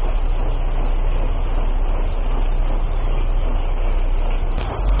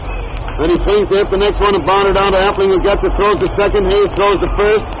 And he swings to hit the next one and bounded down to Appling, who gets it, throws to second. Hayes throws to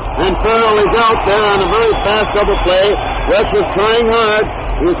first. And Farrell is out there on a very fast double play. West was trying hard.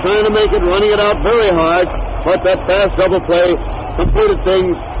 He was trying to make it, running it out very hard. But that fast double play completed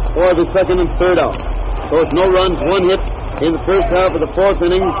things for the second and third out. So it's no runs, one hit in the first half of the fourth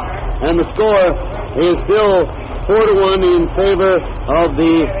inning. And the score is still 4-1 in favor of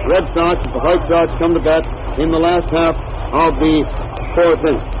the Red Sox as the White Sox come to bat in the last half of the fourth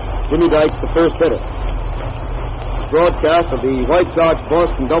inning. Jimmy Dykes, the first hitter. The broadcast of the White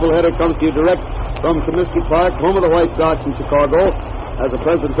Sox-Boston doubleheader comes to you direct from Comiskey Park, home of the White Sox in Chicago, as a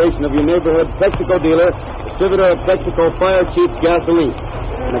presentation of your neighborhood Texaco dealer, distributor of Texaco Fire Chief Gasoline.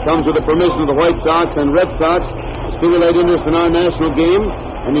 And it comes with the permission of the White Sox and Red Sox to stimulate interest in our national game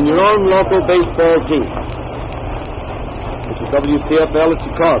and in your own local baseball team. This is WCFL at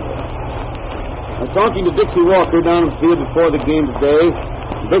Chicago. I was talking to Dixie Walker down in the field before the game today.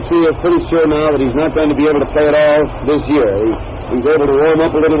 Dixie is pretty sure now that he's not going to be able to play at all this year. He's able to warm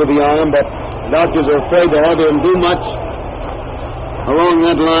up a little with the arm, but doctors are afraid to have him do much along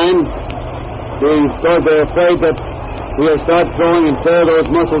that line because they're afraid that he'll start throwing and tear those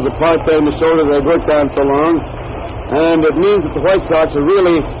muscles apart there in the shoulder they've worked on so long. And it means that the White Sox are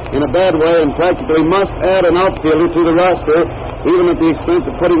really in a bad way and practically must add an outfielder to the roster, even at the expense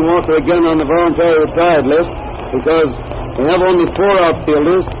of putting Walker again on the voluntary retired list, because they have only 4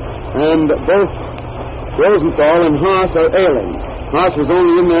 outfielders, and both Rosenthal and Haas are ailing. Haas was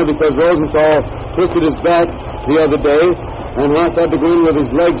only in there because Rosenthal twisted his back the other day, and Haas had to go in with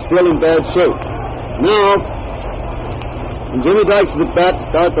his legs still in bad shape. Now, Jimmy Dykes is at bat to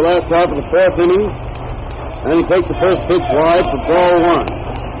start the last half of the fourth inning, and he takes the first pitch wide for ball 1.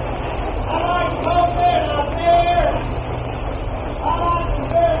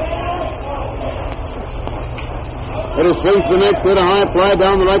 Hitter swings the next hit, a high fly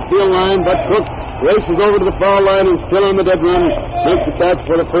down the right field line, but Cook races over to the foul line and still on the dead run, makes the catch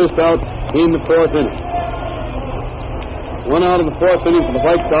for the first out in the fourth inning. 1 out of the fourth inning for the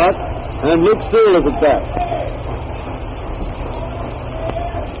White Sox, and Luke Sewell is at bat.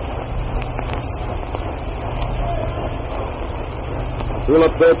 Sewell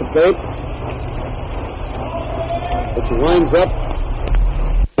up there at the plate. But she winds up.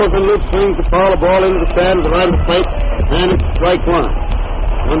 And Luke swings the foul ball into the stand to the right of the plate, and it's strike 1.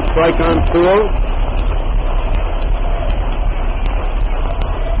 1 strike on Sewell.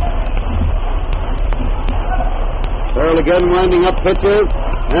 Farrell again winding up pitches,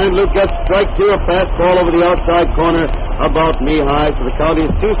 and Luke gets strike 2, a fastball over the outside corner about knee-high, so the count is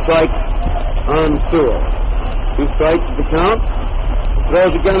 2 strikes on Sewell. 2 strikes is the count.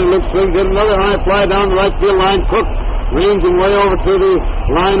 Throws again, and Luke swings in another high fly down the right field line. Cook ranging way over to the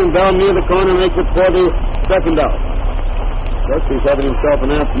line and down near the corner, makes it for the second out. He's having himself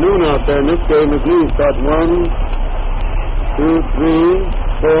an afternoon out there in this game. His knees start 1, 2, 3,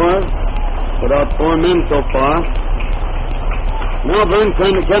 4. Put out 4 men so far. Now Vern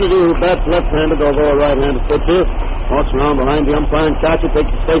Kennedy, who bats left-handed, although a right-handed pitcher, walks around behind the umpire and catcher,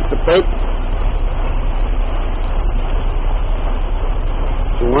 takes the face to plate.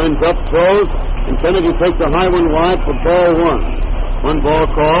 He winds up, throws, and Kennedy takes a high one wide for ball 1. 1 ball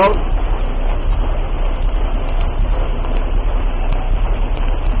called.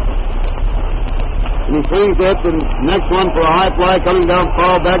 And he swings it, and next one for a high fly coming down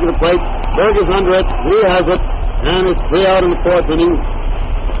foul back of the plate. Berg is under it. He has it, and it's 3 out in the fourth inning.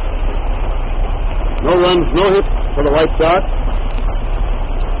 No runs, no hits for the White Sox.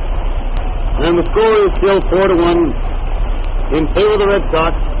 And the score is still 4-1 in favor of the Red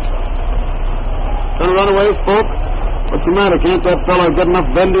Sox. Gonna run away, Spoke? What's the matter? Can't that fellow get enough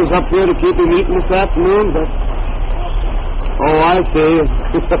vendors up here to keep him eating this afternoon? Oh, I see.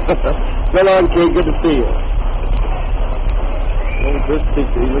 Well on, kid. Good to see you. Oh, this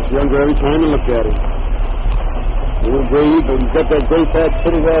picture. He looks younger every time I look at him. A little gray, but he's got that gray patch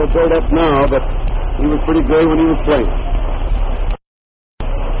pretty well built up now, but he was pretty gray when he was playing.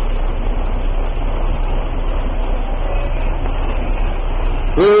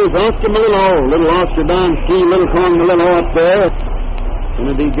 Here's Oscar Melillo, little Oscar Donski, little Con Melillo up there.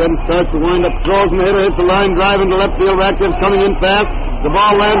 Kennedy again starts to wind up, throws, and the hitter hits the line drive into left field. Ratcliffe's coming in fast. The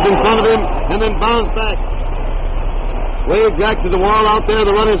ball lands in front of him and then bounds back. Wade Jack to the wall out there.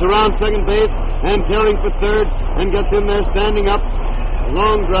 The runner's around second base and tearing for third and gets in there standing up.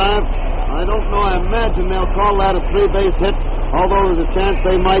 Long drive. I don't know. I imagine they'll call that a 3-base hit, although there's a chance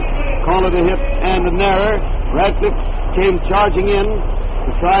they might call it a hit and an error. Ratcliffe came charging in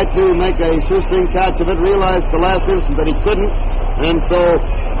to try to make a shoestring catch of it, realized the last instant that he couldn't, and so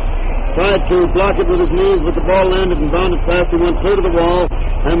tried to block it with his knees, but the ball landed and bounded past him, went clear to the wall,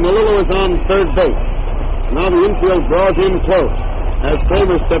 and Melillo is on third base. Now the infield draws in close as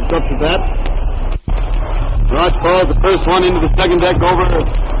Kramer steps up to bat. Roch falls the first one into the second deck over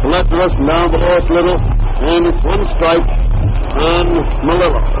the left of us and down below us a little, and it's one strike on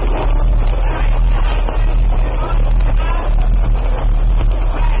Melillo.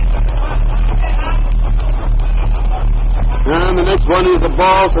 And the next one is a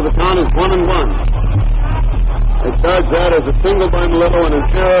ball, so the count is 1-1. They charge that as a single by Melillo and an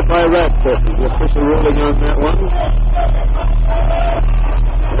error by Radcliffe. The official ruling on that one.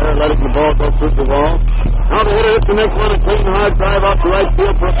 They're letting the ball go through the wall. Now the hitter hits the next one, a clean hard drive out to right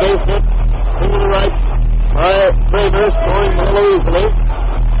field for a base hit. Swing to the right by Kramer, scoring Melillo easily.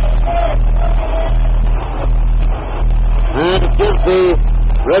 And it gives the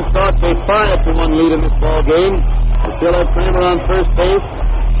Red Sox a 5-1 lead in this ball game. They still have Kramer on first base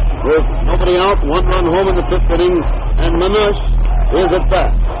with nobody out, one run home in the fifth inning, and Manush is at bat.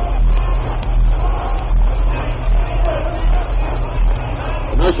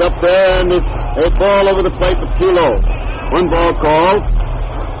 Manush up there, and it's a ball over the plate but too low. One ball called.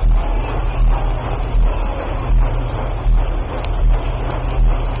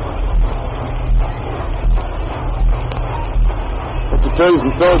 He turns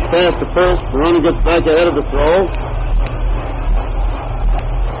and throws past the first. The runner gets back ahead of the throw.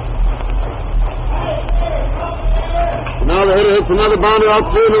 Now the hitter hits another bounder out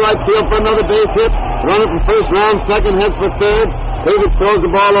through the right field for another base hit. Runner from first round, second, heads for third. Davis throws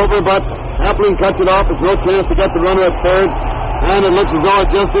the ball over, but Appling cuts it off. There's no chance to get the runner at third. And it looks as though it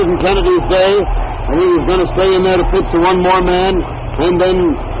just isn't Kennedy's day. I think he's going to stay in there to pitch to one more man. And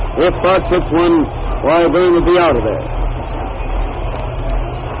then if Fox hits one, why, Verne will be out of there.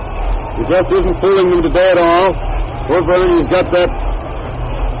 He just isn't fooling them today at all. Poor Verne, he's got that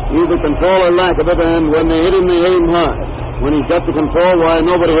either control or lack of it, and when they hit him hard. When he's got the control, why,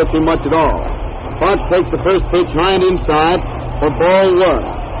 nobody hits him much at all. Fox takes the first pitch high and inside for ball one.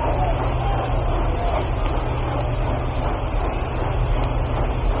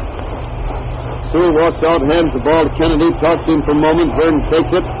 Sewell walks out, hands the ball to Kennedy, talks to him for a moment. Verne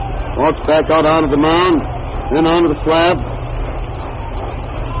takes it, walks back out onto the mound, then onto the slab.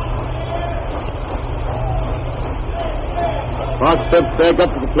 Fox steps back up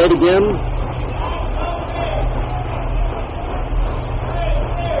to the plate again.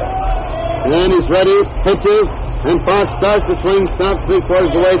 And he's ready, pitches, and Fox starts to swing, stops 3/4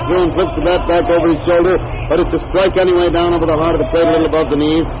 of the way through and flips the bat back over his shoulder, but it's a strike anyway down over the heart of the plate a little above the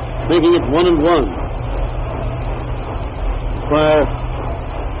knees, making it 1-1.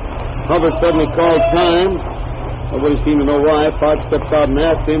 Hubbard suddenly called time. Nobody seemed to know why. Fox stepped out and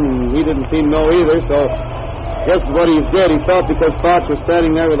asked him, and he didn't seem to know either, so guess what he did. He thought because Fox was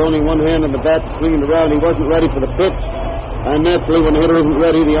standing there with only one hand on the bat swinging around, he wasn't ready for the pitch. And naturally, when the hitter isn't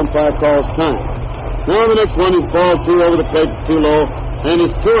ready, the umpire calls time. Now the next one is ball two over the plate, too low, and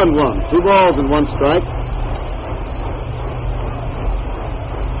it's 2-1. 2 balls and 1 strike.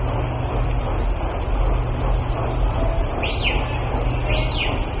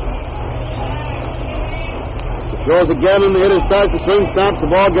 Throws again, and the hitter starts to swing, stops. The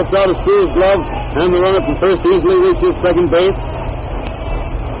ball gets out of Sewell's glove, and the runner from first easily reaches second base.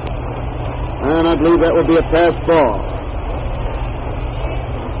 And I believe that will be a pass ball.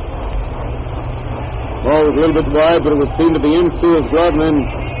 Ball was a little bit wide, but it would seem to be in Sewell's glove, and then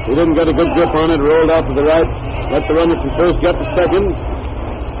he didn't get a good grip on it. Rolled out to the right. Let the runner from first get to second.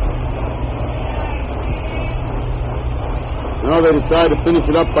 Now they decide to finish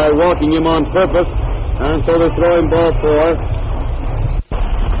it up by walking him on purpose. And so they throw him ball 4.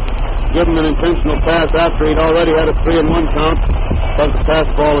 Give him an intentional pass after he'd already had a 3-1 count. Because the pass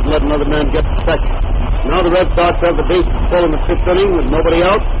ball had let another man get to second. Now the Red Sox have the bases full in the 5th inning with nobody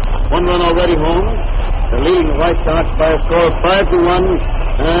out. 1 run already home. They're leading the White Sox by a score of 5-1.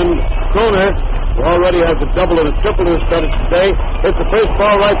 And Kroner, who already has a double and a triple to his credit today, hits the first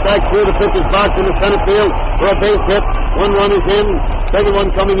ball right back through the pitcher's box in the center field for a base hit. 1 run is in. Second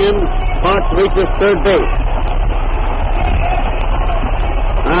one coming in. Fox reaches third base.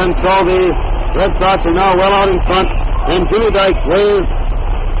 And so the Red Sox are now well out in front. And Jimmy Dike waves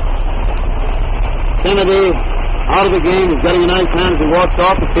Kennedy out of the game. He's getting a nice hand as he walks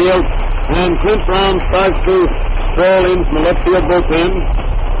off the field. And Clint Brown starts to stroll in from the left field bullpen.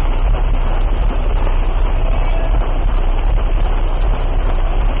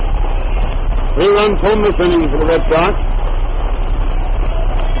 Three runs home this inning for the Red Sox.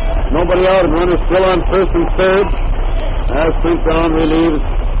 Nobody out, and runners still on first and third as Clint Brown relieves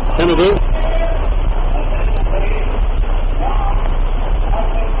Kennedy.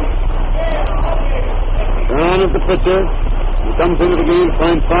 Brown is the pitcher. He comes into the game to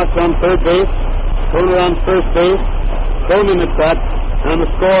find Fox on third base, Toner on first base, Cronin at bat, and the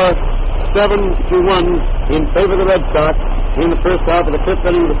score 7-1 in favor of the Red Sox in the first half of the fifth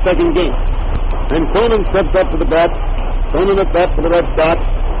inning of the second game. And Cronin steps up to the bat. Cronin at bat for the Red Sox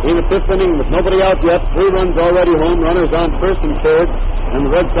in the fifth inning with nobody out yet. 3 runs already home. Runners on first and third. And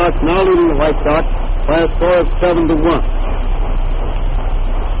the Red Sox now leading the White Sox by a score of 7-1.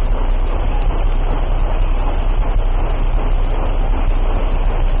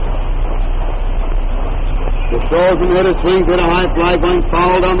 The frozen hitter swings in a high fly going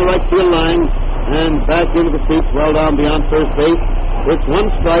foul down the right field line and back into the seats well down beyond first base. It's 1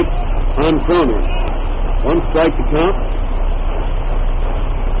 strike on Cronin. 1 strike to count.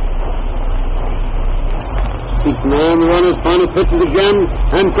 Keeps an eye on the runners, finally pitches again,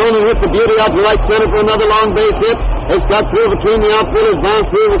 and Cronin hits the beauty out to right center for another long base hit. It's got through between the outfielders, bounced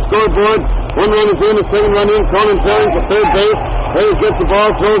through the scoreboard. 1 run is in, the second run in. Cronin throwing for third base. Hayes gets the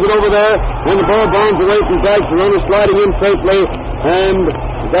ball, throws it over there, and the ball bounds away from Dykes. The runner sliding in safely, and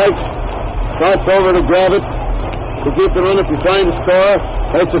Dykes starts over to grab it to keep the runner from trying to score.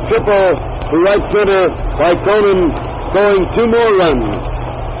 It's a triple to right center by Cronin, scoring 2 more runs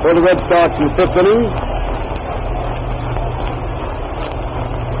for the Red Sox in the fifth inning.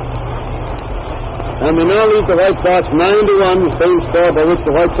 And they now lead the White Sox 9-1, the same score by which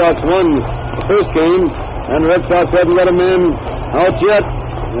the White Sox won the first game. And the Red Sox haven't got a man out yet.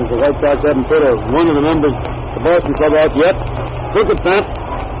 And the White Sox haven't put one of the members of the Boston Club out yet. Look at that.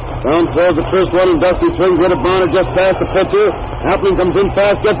 Brown throws the first one, and Dusty swings with it. Bonner just past the pitcher. Appling comes in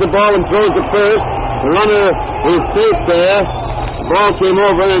fast, gets the ball, and throws it first. The runner is safe there. The ball came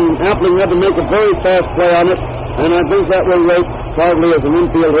over, and Appling had to make a very fast play on it. And I think that will rate probably as an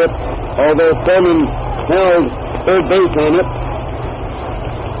infield hit, although Cronin held third base on it.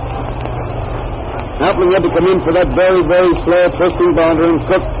 Appling had to come in for that very, very slow twisting bounder, and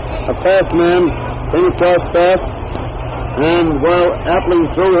Cook, a fast man, came across fast. And while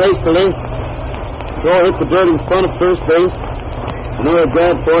Appling threw hastily, Shaw hit the dirt in front of first base. Another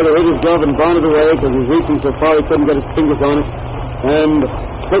grab for it, hit his glove and bounded away because he was reaching so far he couldn't get his fingers on it. And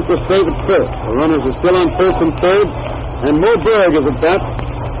Cook was safe at first. The runners are still on first and third. And Mo Berg is at bat.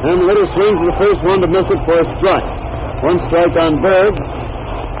 And the hitter swings the first one to miss it for a strike. 1 strike on Berg.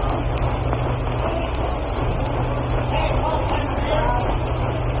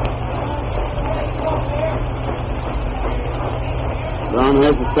 Brown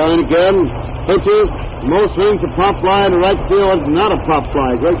has the sign again. Pitches. Mo swings a pop fly in the right field. It's not a pop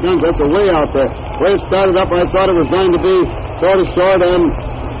fly. Great guns, that's a way out there. Where it started up, I thought it was going to be sort of short, and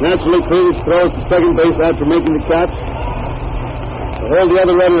naturally Cleavage throws to second base after making the catch. Hold the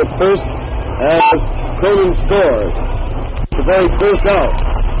other runner at first as Cronin scores. The very first out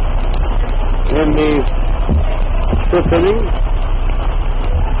in the fifth inning.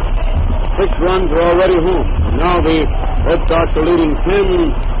 6 runs are already home. Now the Red Sox are leading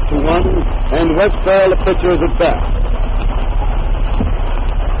 10-1, and Westphal, the pitcher, is at bat.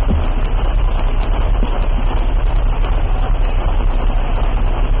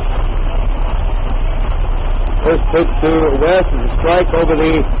 First pitch to West is a strike over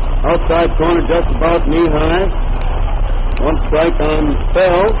the outside corner, just about knee-high. 1 strike on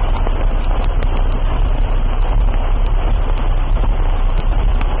Fell.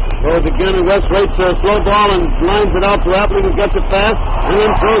 Throws again, and West waits a slow ball and lines it out to Appling, who gets it fast, and then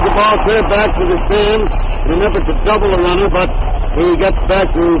throws the ball clear back to the stand in an effort to double the runner, but he gets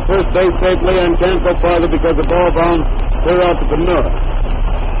back to first base safely and can't go farther because the ball bounds clear out to the north.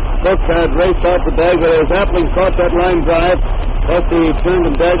 Cook had raced out the bag, but as Appling caught that line drive, plus he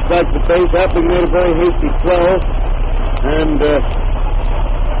turned and dashed back to base. Appling made a very hasty throw, and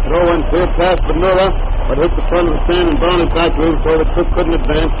throw went clear past the Miller, but hit the front of the stand and bounded back to him, so that Cook couldn't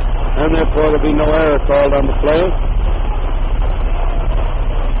advance, and therefore there'll be no error called on the play.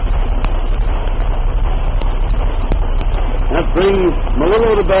 That brings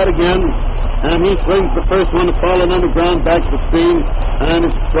Melillo to bat again, and he swings the first one to fall on the ground back to the screen, and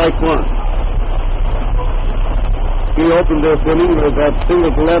it's strike 1. He opened this inning with that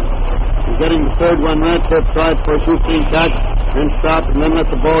single to left, getting the third one right, Cook tried for a shoestring catch and stopped, and then let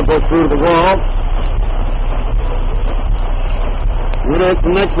the ball go through the wall. When it's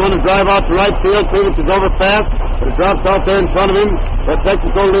the next one to drive out to right field, Cleavage is over fast, but it drops out there in front of him. The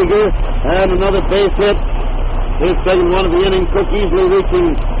technical leaguer, and another base hit. His second one of the inning. Cook easily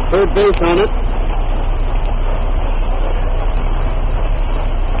reaching third base on it.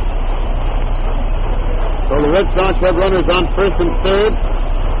 So the Red Sox have runners on first and third.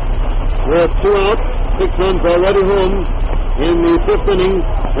 With 2 outs, 6 runs already home in the fifth inning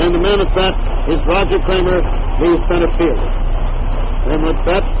And the man at bat is Roger Kramer, the center fielder. Kramer at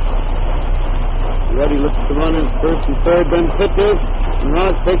bat. Ready looks to run in first and third, then pitches. And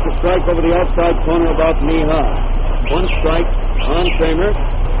Rod takes a strike over the outside corner about knee high. One strike on Kramer.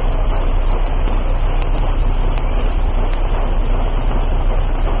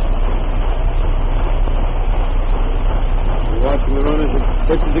 Watching the runner,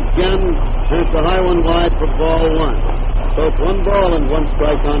 pitches again, and it's a high one wide for ball one. So it's 1 ball and 1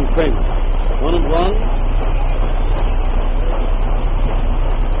 strike on Kramer. 1-1.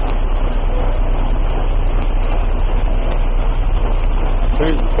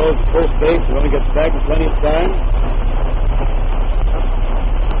 Turns and throws to first base. The runner gets back in plenty of time.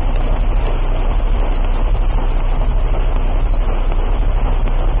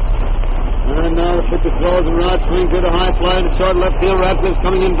 And now the pitcher throws and Rod swings it a high fly to short left field. Radcliffe's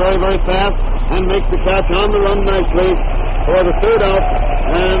coming in very, very fast and makes the catch on the run nicely for the third out,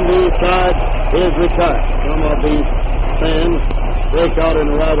 and the side is retired. Some of the fans break out in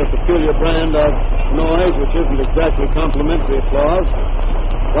a rather peculiar brand of noise, which isn't exactly complimentary applause,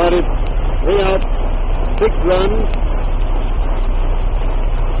 but it's 3 outs, 6 runs,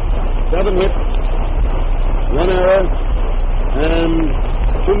 7 hits, 1 error, and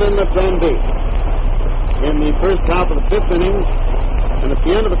 2 men left on base. In the first half of the 5th inning, and at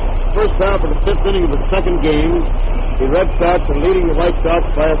the end of the first half of the 5th inning of the second game, the Red Sox are leading the White Sox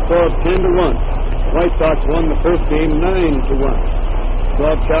by a score of 10-1. The White Sox won the first game 9-1.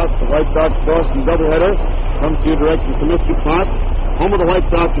 Broadcast the White Sox-Boston doubleheader comes to you direct from Comiskey Park, home of the White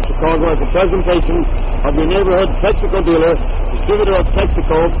Sox in Chicago, as a presentation of your neighborhood Texaco dealer, distributor of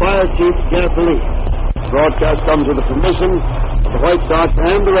Texaco, Fire Chief Gasoline. Broadcast comes with the permission of the White Sox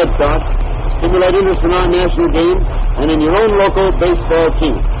and the Red Sox. Stimulate interest in our national game and in your own local baseball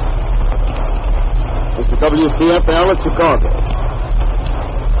team. It's the WCFL at Chicago.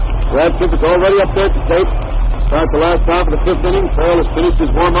 Radcliffe is already up there to tape. Start the last half of the 5th inning. Paul has finished his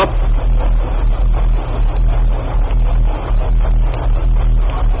warm-up.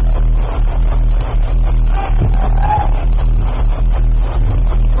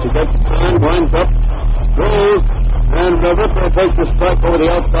 He gets the time, winds up, goes, and Ripper takes a strike over the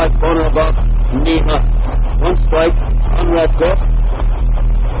outside corner about knee high. 1 strike on Radcliffe.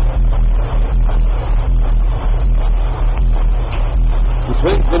 He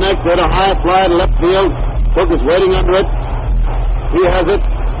swings the next, hit a high fly to left field. Cook is waiting under it. He has it,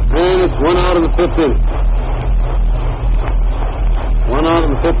 and it's 1 out in the 5th inning. 1 out in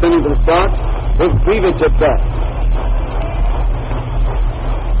the 5th inning for the Sox. Here's Krivich at bat.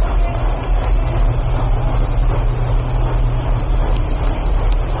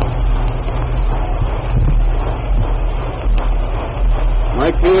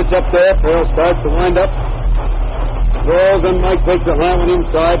 Mike Krivich up there. Paul starts to wind up. Rolls, and Mike takes a high one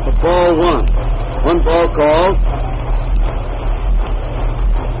inside for ball 1. 1 ball called.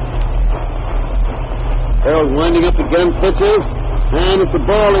 Harold winding up again, pitches, and it's a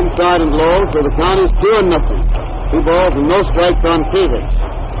ball inside and low, so the count is 2-0. 2 balls and no strikes on Krivich.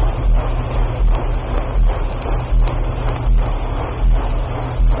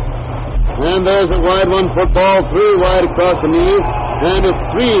 And there's a wide 1-foot ball, 3 wide across the knees, and it's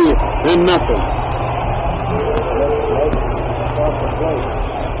 3-0.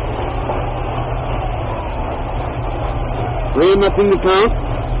 3-0 the count.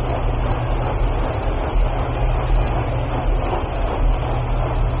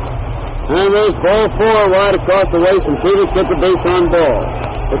 And there's ball 4 wide across the waist, and Krivich gets the base on ball.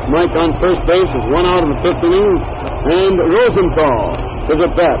 It's Mike on first base. It's 1 out in the 5th inning, and Rosenthal is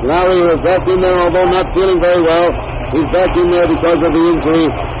at bat. Larry is back in there, although not feeling very well. He's back in there because of the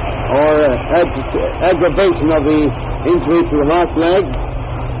injury, or aggravation of the injury to Hart's leg.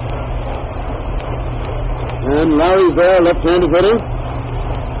 And Larry's there, left-handed hitter.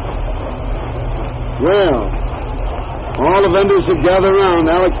 Well, all the vendors should gather around.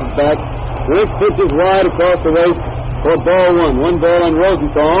 Alex is back. Rick pitches wide across the waist for ball 1. 1 ball on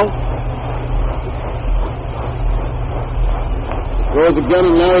Rosenthal. Throws again,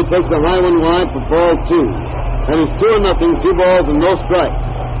 and Larry takes the high one wide for ball 2. And it's 2-0, 2 balls and no strikes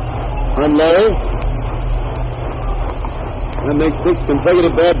on Larry. That makes 6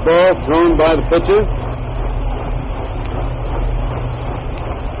 consecutive bad balls thrown by the pitcher.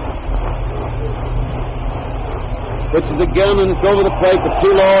 Pitches again, and it's over the plate for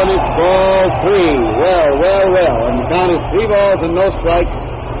too low, and it's ball 3. Well. And the count is 3 balls and no strikes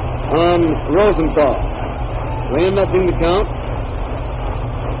on Rosenthal. 3-0 the count.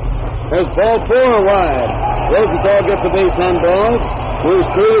 There's ball 4 wide. Rosenthal gets the base on ball.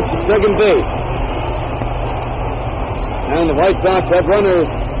 Moves through to second base. And the White Sox have runners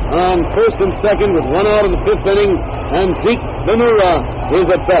on first and second with one out in the fifth inning, and Zeke Ventura is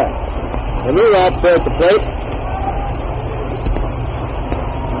at bat. Ventura up there at the plate.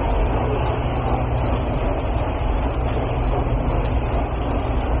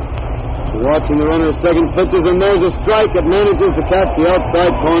 Watching the runner, second pitches, and there's a strike that manages to catch the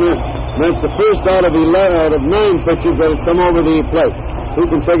outside corner. That's the first out of 9 pitches that has come over the plate. 2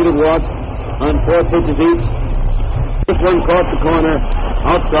 consecutive walks on 4 pitches each. This one caught the corner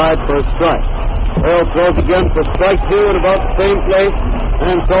outside for a strike. Earl throws again for strike 2 in about the same place,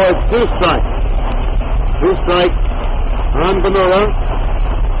 and so it's 2 strikes. 2 strikes on Ventura.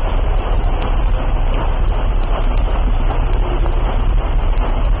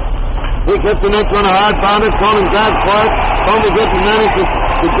 He gets the next one, a hard bounder. Coleman grabs for it. Fumbles it and manages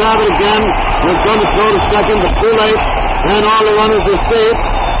to grab it again. He's going to throw to second, but too late. And all the runners are safe.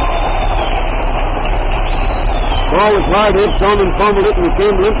 Ball was hard hit. Coleman fumbled it and he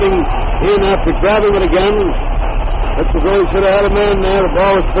came limping in after grabbing it again. That's as though he should have had a man there. The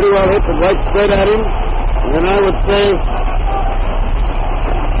ball was pretty well hit, but right straight at him. And I would say...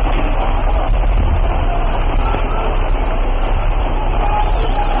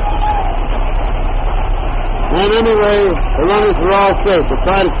 And anyway, the runners were all safe. We'll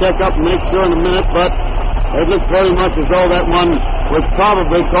try to check up and make sure in a minute, but it looks very much as though that one was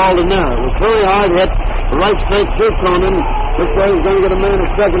probably called an error. It was very hard hit. The right straight through Cronin. Looks like he's going to get a man a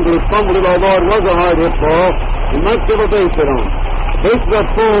second, but he fumbled it, although it was a hard hit ball. He might give a base hit on. Bases are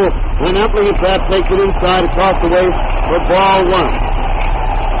full, and Epling at that takes it inside across the waist for ball 1.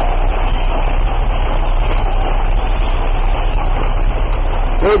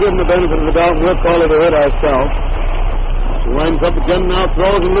 We'll give him the benefit of the doubt, and we'll call it a hit ourselves. He winds up again now,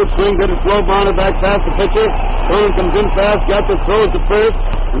 throws and loose swing, gets a slow bounder back past the pitcher. Cronin comes in fast, got the throws to first,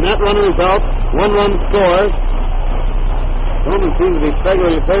 and that runner is out. 1 run scores. Cronin seems to be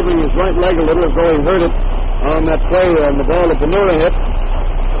favoring his right leg a little, as though he hurt it on that play on the ball that Ventura hit.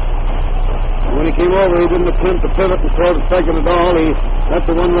 And when he came over, he didn't attempt to pivot and throw to second at all. He got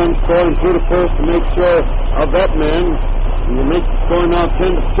the 1 run score and threw to first to make sure of that man. And you make the score now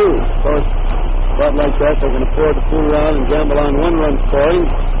 10-2. Of course, spot like that, they can afford to fool around and gamble on 1 run scoring,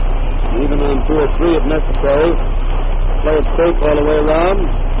 even on 2 or 3 if necessary. Play it safe all the way around.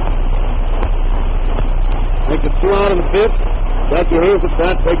 Make it 2 out in the 5th. Jackie Hayes at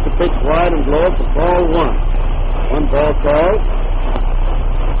that, takes the pitch wide and blows for ball 1. 1 ball called.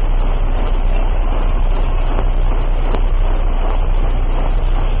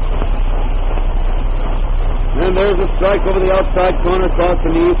 And there's a strike over the outside corner across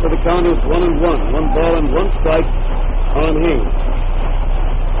the knees, so the count is 1-1. 1 ball and 1 strike on Hayes.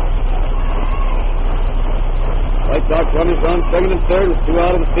 White Sox runners on second and third. It's 2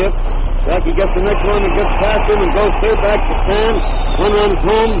 out in the 5th. Jackie gets the next one and gets past him and goes third back to Stan. 1 runs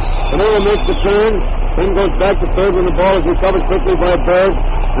home. Vanilla makes the turn. Then goes back to third when the ball is recovered quickly by Berg.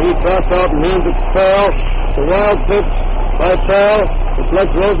 And he crosses out and hands it to Farrell. It's a wild pitch by Farrell. It lets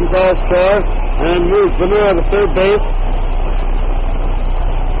Rosenthal score and moves Ventura to third base.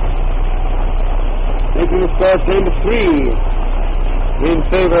 Making the score 10-3 in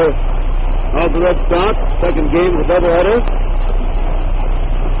favor of the Red Sox. Second game of the doubleheader.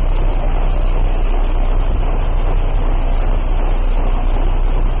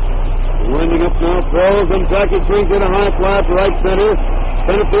 Winding up now, throws, and Jackie swings in a high fly to right center.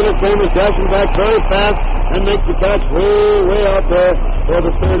 Center fielder Kramer dashing back very fast and makes the catch way out there for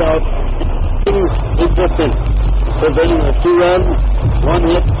the third out. He's just in. Third inning, 2 runs, 1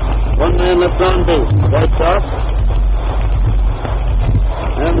 hit, 1 man left on base. White Sox.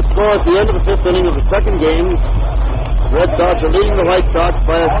 And the score at the end of the 5th inning of the second game, Red Sox are leading the White Sox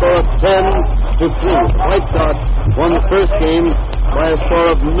by a score of 10-3. The White Sox won the first game by a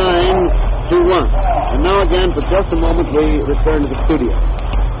score of 9-1. And now again, for just a moment, we return to the studio.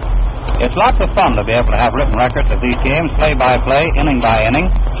 It's lots of fun to be able to have written records of these games, play-by-play, inning-by-inning,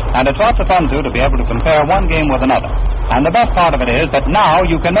 and it's lots of fun, too, to be able to compare one game with another. And the best part of it is that now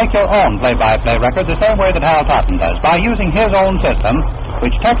you can make your own play-by-play record the same way that Hal Totten does, by using his own system,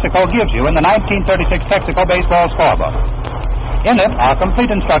 which Texaco gives you in the 1936 Texaco Baseball Scorebook. In it are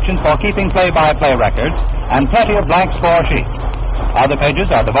complete instructions for keeping play-by-play records and plenty of blank score sheets. Other pages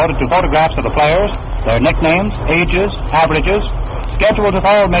are devoted to photographs of the players, their nicknames, ages, averages, schedules of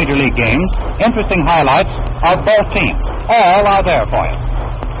all major league games, interesting highlights of both teams. All are there for you.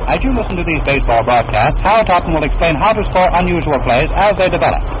 As you listen to these baseball broadcasts, Hal Totten will explain how to score unusual plays as they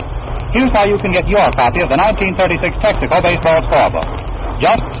develop. Here's how you can get your copy of the 1936 Texaco Baseball Scorebook.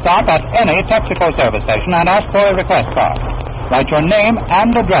 Just stop at any Texaco service station and ask for a request card. Write your name and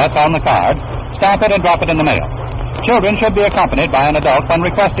address on the card, stamp it and drop it in the mail. Children should be accompanied by an adult when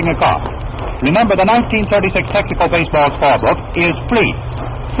requesting a card. Remember, the 1936 Technical Baseball Scorebook is free.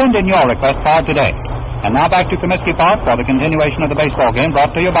 Send in your request card today. And now back to Comiskey Park for the continuation of the baseball game,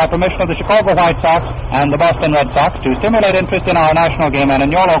 brought to you by permission of the Chicago White Sox and the Boston Red Sox to stimulate interest in our national game and in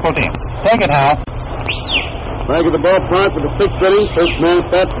your local team. Take it, Hal. Back at the ballpark for the sixth inning. First man at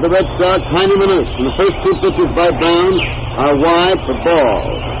bat for the Red Sox, Jaime Munoz. And the first two pitches by Brown are wide for ball.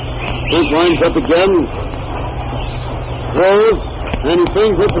 First winds up again. Throws, and he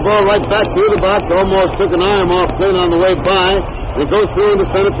swings, hits the ball right back through the box. Almost took an arm off clean on the way by. And it goes through into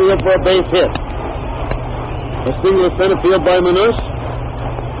center field for a base hit. A single to center field by Munoz.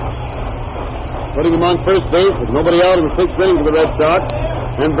 Putting him on first base with nobody out in the sixth inning for the Red Sox.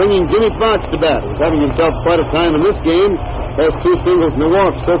 And bringing Jimmy Fox to bat. He's having himself quite a time in this game. Has two singles and a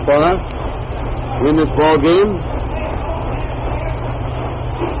walk so far in this ball game.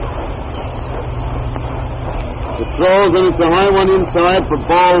 The throws, and it's a high one inside for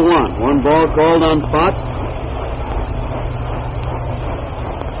ball one. One ball called on Fox.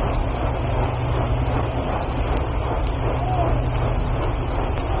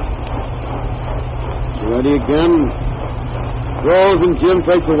 Ready again. Throws, and Jim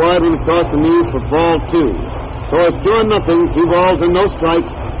takes a wide one across the knees for ball two. So it's 2-0. 2 balls and no strikes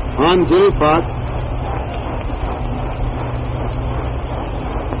on Jimmy Fox.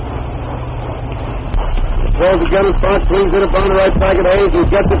 Throws again, and Fox swings it up on the right back at Hayes. He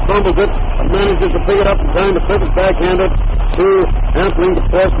gets it, fumbles it, manages to pick it up in time to flip it backhanded to Ampling to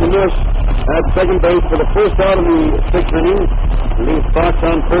force Munoz at second base for the first out of the sixth inning. Leaves Fox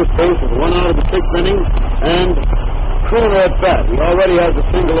on first base with one out of the sixth inning, and Kroner at bat. He already has a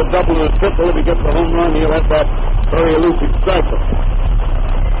single, a double, and a triple. If he gets a home run, he'll have that very elusive cycle.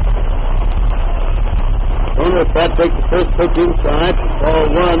 Kroner at bat takes the first pitch inside, ball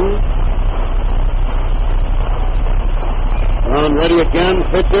one. On ready again,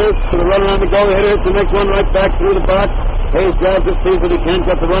 pitches to the runner on the go. The hitter hits the next one right back through the box. Hayes grabs it, sees that he can't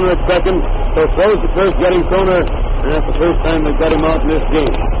get the runner at second, so throws the first, getting Kroner. And that's the first time they've got him out in this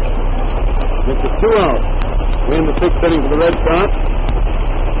game. It's a 2 out in the sixth inning for the Red Sox.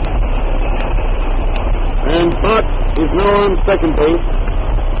 And Fox is now on second base.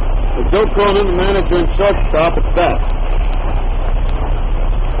 With Joe Cronin, the manager and shortstop, at bat.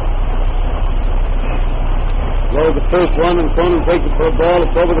 Low the first one, and Cronin takes it for a ball.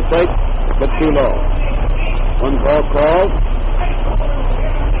 It's over the plate, but too low. One ball called.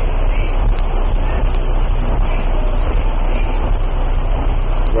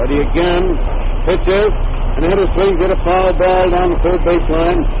 Ready again. Pitches. And the hitter swings it, a foul ball down the third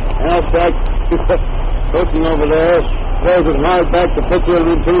baseline. Al Sack coaching over there. Throws it hard back to pitcher, and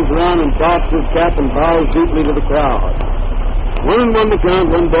then turns around and drops his cap and bows deeply to the crowd. 1-1 to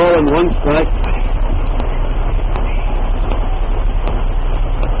count. 1 ball and 1 strike.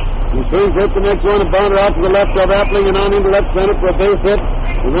 He swings hit the next one, a bounder out to the left of Appling and on into left center for a base hit.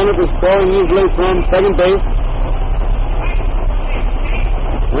 The runner is scoring easily from second base.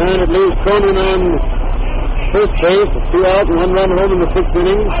 And it leaves Cronin on first base with 2 out and 1 run home in the sixth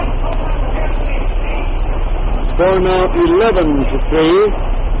inning. Score now 11-3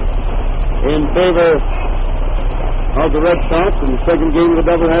 in favor of the Red Sox in the second game of the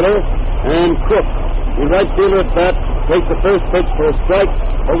doubleheader. And Cook, the right fielder at bat, takes the first pitch for a strike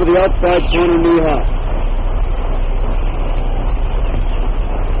over the outside corner knee high.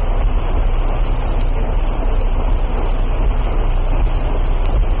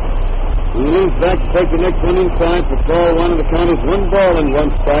 He leans back to take the next one inside for ball one, and the count is 1 ball and 1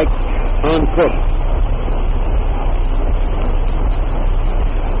 strike on Cook.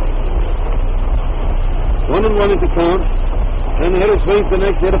 One and one is the count. And the hitter swings the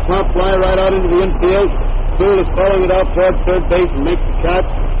next hit, a pop fly right out into the infield. Sewell is following it out towards third base and makes the catch.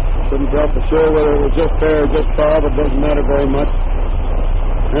 Couldn't tell for sure whether it was just fair or just foul, but it doesn't matter very much.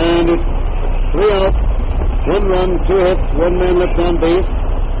 And it's 3 out, 1 run, 2 hits, 1 man left on base.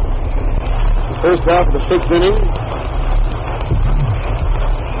 First half of the sixth inning.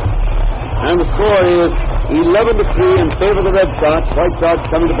 And the score is 11-3 in favor of the Red Sox. White Sox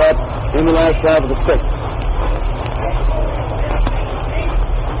coming to bat in the last half of the sixth.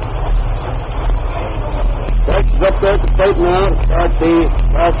 Fox is up there at the plate now to start the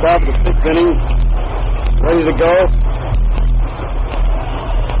last half of the sixth inning. Ready to go.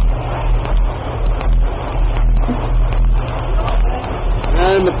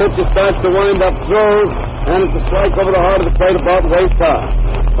 And the pitcher starts to wind up through, and it's a strike over the heart of the plate about waist high.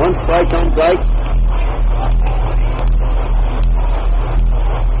 1 strike on Dyke.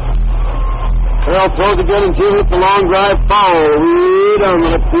 Farrell throws again, and Jim hits the long drive foul. Way down the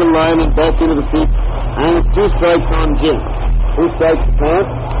left field line and back into the seat And it's 2 strikes on Jim. 2 strikes to count.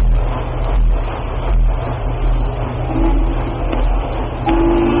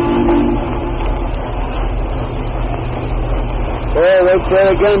 Right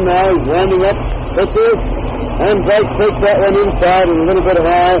there again now. He's winding up. Pitches. And Drake takes that one inside and a little bit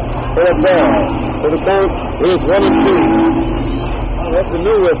high for a ball. So the count is 1-2. Oh, that's a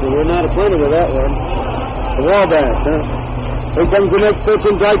new whistle. We're not acquainted with that one. The Wabash, huh? Here comes the next pitch,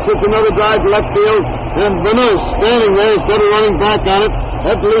 and Drake puts another drive to left field. And Vanous standing there instead of running back on it.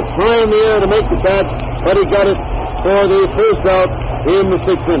 Had to leap high in the air to make the catch, but he got it for the first out in the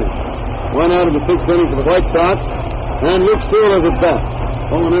 6th inning. 1 out of the 6th inning for the White Sox. And Luke Sewell is at bat.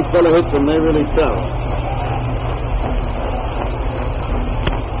 Oh, when that fellow hits them, they really tell.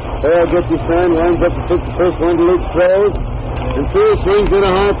 Farrell gets his sign, winds up to pitch the first one to Luke throws. And Sewell swings in a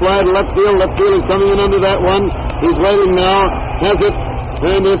high fly to left field. Left field is coming in under that one. He's waiting now, has it,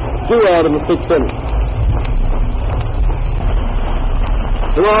 and it's 2 out in the 6th inning.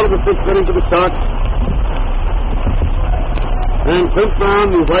 2 out of the 6th inning for the Sox. And Clint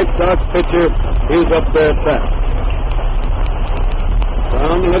Brown, the White Sox pitcher, is up there fast.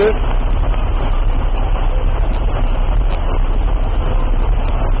 Brown the hitter.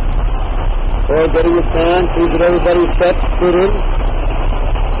 Boy getting his time, sees that everybody's set, put in.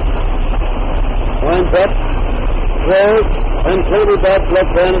 Winds up, throws, and clearly bats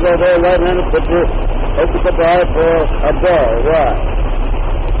left-handed, although a right-handed pitcher opens the bar for a ball. Wide.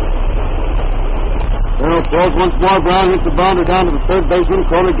 Well, throws once more. Brown hits the bounder down to the third baseman.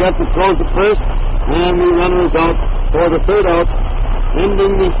 Kohler gets it, throws the first, and the runner is out for the third out,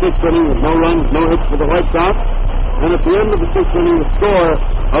 ending the 6th inning with no runs, no hits for the White Sox. And at the end of the 6th inning, the score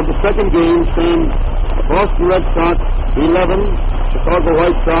of the second game stands Boston Red Sox 11, Chicago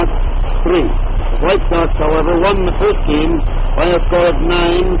White Sox 3. The White Sox, however, won the first game by a score of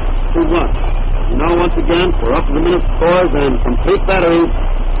 9-1. And now once again, for up-to-the-minute scores and complete batteries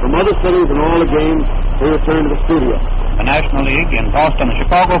from other cities and all the games, we return to the studio. The National League in Boston, the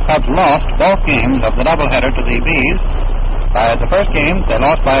Chicago Cubs lost both games of the doubleheader to the Bees. By the first game, they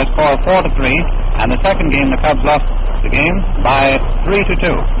lost by a score of 4-3, and the second game, the Cubs lost the game by 3-2.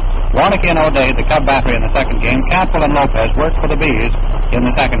 Warnke and O'Day, the Cub battery in the second game. Campbell and Lopez worked for the Bees in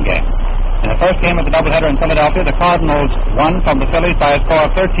the second game. In the first game of the doubleheader in Philadelphia, the Cardinals won from the Phillies by a score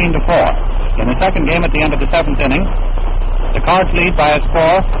of 13-4. In the second game at the end of the 7th inning, the Cards lead by a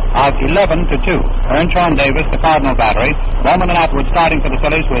score of 11-2. Earnshaw and Davis, the Cardinal battery. Bowman and Atwood starting for the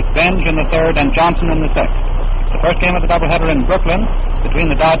Phillies with Benge in the third and Johnson in the 6th. The first game of the doubleheader in Brooklyn between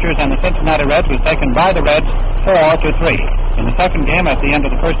the Dodgers and the Cincinnati Reds was taken by the Reds 4-3. In the second game, at the end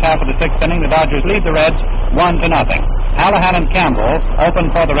of the first half of the 6th inning, the Dodgers lead the Reds 1-0. Hallahan and Campbell opened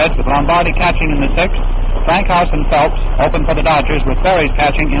for the Reds with Lombardi catching in the 6th. Frankhouse and Phelps opened for the Dodgers with Berries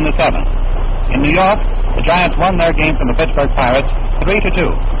catching in the 7th. In New York, the Giants won their game from the Pittsburgh Pirates 3-2.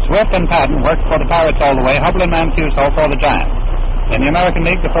 Swift and Patton worked for the Pirates all the way. Hubble and Mancuso for the Giants. In the American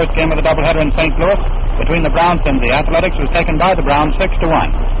League, the first game of the doubleheader in St. Louis between the Browns and the Athletics was taken by the Browns 6-1.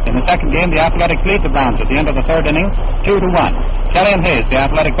 In the second game, the Athletics lead the Browns at the end of the third inning 2-1. Kelly and Hayes, the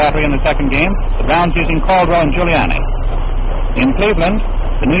Athletic battery in the second game, the Browns using Caldwell and Giuliani. In Cleveland,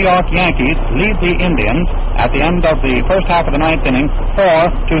 the New York Yankees lead the Indians at the end of the first half of the 9th inning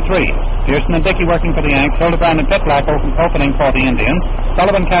 4-3. Pearson and Dickey working for the Yanks, Hildebrand and Pitlack opening for the Indians,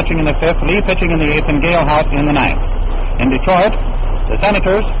 Sullivan catching in the 5th, Lee pitching in the 8th, and Gale House in the 9th. In Detroit, the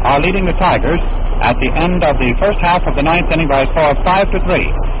Senators are leading the Tigers at the end of the first half of the 9th inning by a score of 5-3.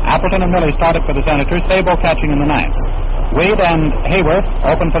 Appleton and Millie started for the Senators, Sabo catching in the 9th. Wade and Hayworth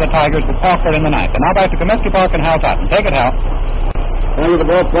open for the Tigers with Parker in the 9th. And now back to Comiskey Park and Hal Totten. Take it, Hal. Under the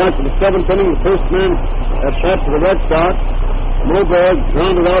ball flash for the 7th inning, the first man at bat for the Red Sox. Moberg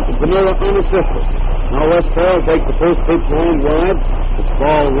grounded out to Vanilla unassisted. Now West Farrell takes the first pitch home wide. It's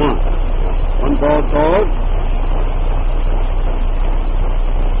ball 1. 1 ball called.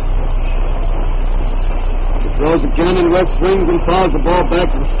 Throws again, and West swings and fouls the ball back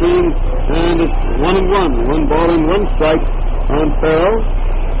to the screen, and it's 1-1. 1 ball and 1 strike on Farrell.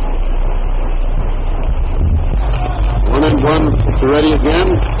 1-1. It's ready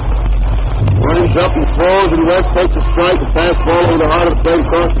again. Winds up and throws, and West takes a strike. A fastball over the heart of the plate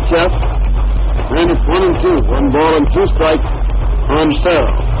across the chest, and it's 1-2. 1 ball and 2 strikes on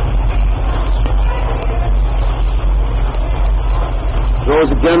Farrell.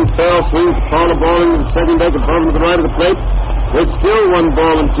 Throws again, Farrell swings the foul ball into the second deck above to the right of the plate. It's still 1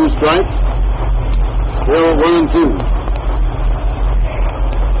 ball and 2 strikes. Still 1-2.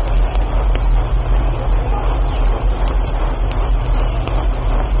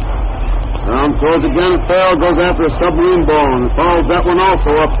 Brown throws again, Farrell goes after a submarine ball and fouls that one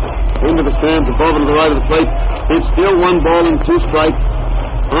also up into the stands above and to the right of the plate. It's still 1 ball and 2 strikes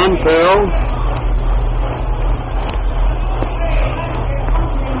on Farrell.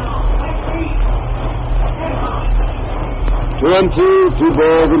 Two and two, 2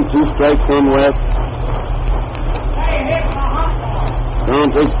 balls and 2 strikes on West. Down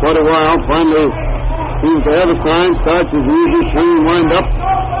takes quite a while. Finally, seems to have a sign. Starts his easy swing, wind up.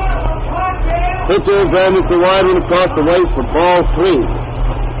 Pitches, and it's a wide one across the waist for ball 3.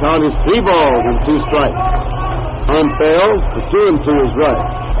 Count is 3 balls and 2 strikes. On Farrell, the 2 and 2 is right.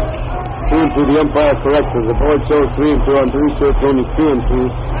 2 and 2, the umpire corrects us. The board shows 3 and 2 on 3, so it's only 2 and 2.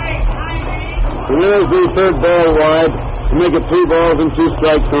 And there's the 3rd ball wide to make it 3 balls and 2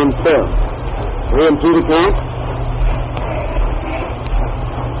 strikes on Farrell. 3 and 2 to count.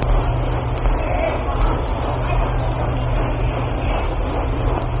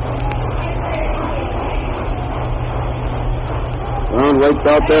 Brown waits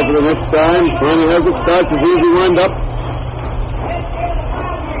out there for the next time. Finally has it, starts his easy wind up.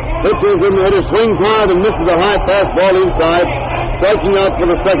 Pitches in the hitter, swings hard and misses a high fastball inside, striking out for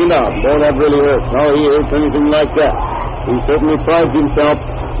the 2nd out. Boy, that really hurts. How he hurts anything like that. He certainly prides himself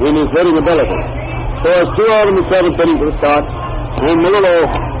in his hitting ability. So it's 2 out in the 7th inning for the Sox, and Melillo,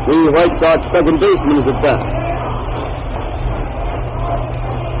 the White Sox second baseman, is at bat.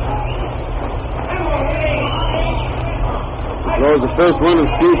 Throws the first one of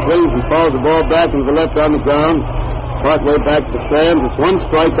Steve swings and falls the ball back into the left on the ground. Partway back to the stands. It's 1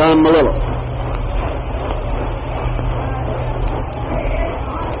 strike on Melillo.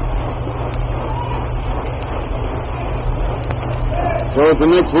 Throws the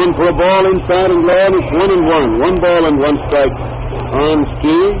next one for a ball inside and low, and it's 1 and 1. 1 ball and 1 strike on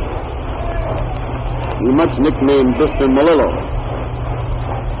Ski. He much nicknamed Mr. Melillo.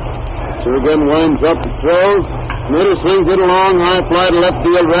 So again winds up and throws. Hitter swings it along, high fly to left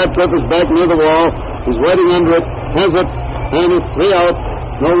field. Radcliffe is back near the wall. He's waiting under it, has it, and it's 3 out.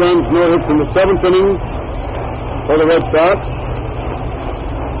 No runs, no hits in the 7th inning for the Red Sox.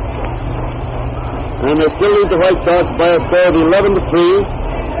 And they still lead the White Sox by a score of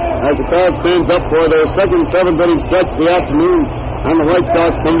 11-3 as the crowd stands up for their 2nd 7th inning stretch of the afternoon, and the White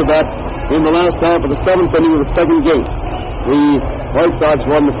Sox come to bat in the last half of the 7th inning of the 2nd game. The White Sox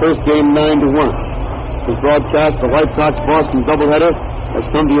won the first game 9-1. This broadcast, the White Sox-Boston doubleheader, has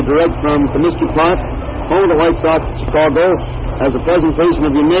come to you direct from Comiskey Park, home of the White Sox of Chicago, as a presentation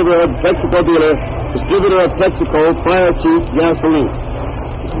of your neighborhood Texaco dealer, distributor of Texaco Fire Chief Gasoline.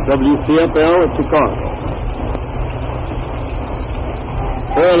 This is WCFL at Chicago.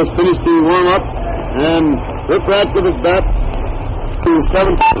 Farrell has finished the warm-up, and Rick Radcliffe is back to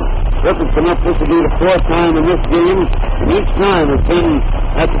 7th. Rick has come up. This will be the 4th time in this game, and each time has been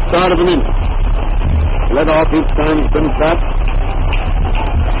at the start of an inning. Let off each time he's been back.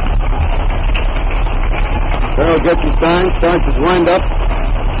 Farrell gets his sign, starts his wind up,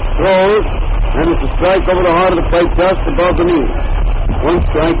 throws, and it's a strike over the heart of the plate just above the knee.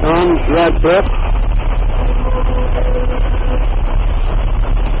 1 strike on Radcliffe.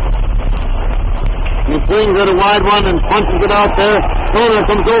 He swings at a wide one and punches it out there. Stoner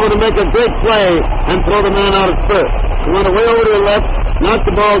comes over to make a great play and throw the man out at first. He went away over to the left, knocked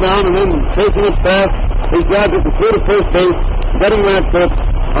the ball down, and then taking it fast, he grabbed it through to first base, getting Radcliffe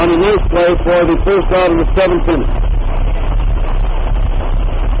on a nice play for the first out of the 7th inning.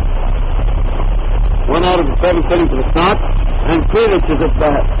 1 out of the 7th inning for the Sox, and Felix is at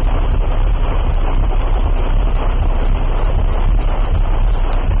bat.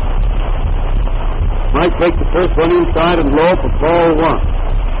 Mike takes the first one inside and low for ball 1.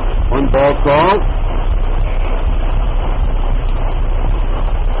 1 ball called.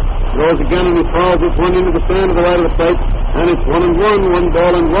 Throws again and he fouls this one into the stand to the right of the plate, and it's 1 and 1, 1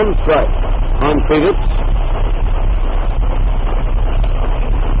 ball and 1 strike on Felix.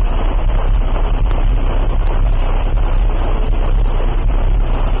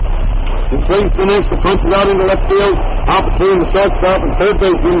 He swings the next, punches out into left field, out between the shortstop and third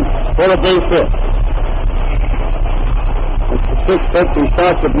baseman for a base hit. It's the 6th hit the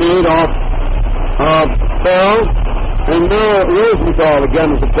Sox have made off of Farrell. And now Rosenthal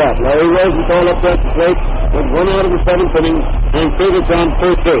again is at bat. Larry Rosenthal up at the plate with 1 out of the 7th inning, and Felix on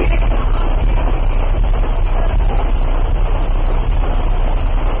first base.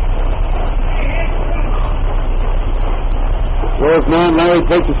 Throws man, Larry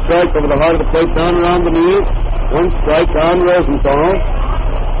takes a strike over the heart of the plate down around the knees. 1 strike on Rosenthal.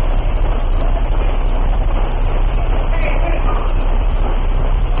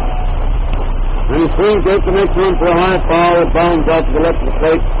 And he swings, takes the next one for a high foul. It bounds out to the left of the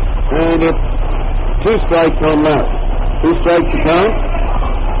plate. And it's 2 strikes on Larry. 2 strikes to count.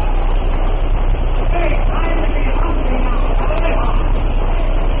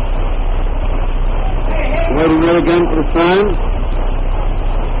 Waiting there again for the sign.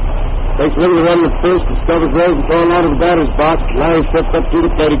 Takes a look at the run of the first, discovers Rosenthal out of the batter's box. Larry steps up to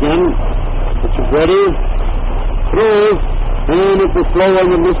the plate again. Which is ready. Throws. And it's a slow one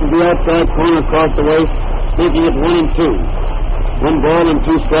that misses the outside corner across the waist, making it 1-2. 1 ball and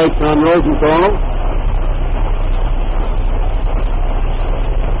 2 strikes on Rosenthal.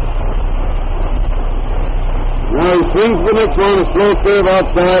 Now he swings the next one, a slow curve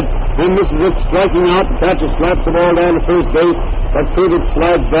outside, and misses it, striking out. The catcher slaps the ball down to first base, but Friedrich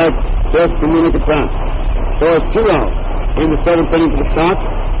slides back just to mimic a pass. So it's 2 out in the 7th inning for the Sox.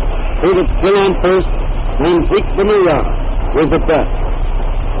 Friedrich still on first, and Zeke the new yard with the bat.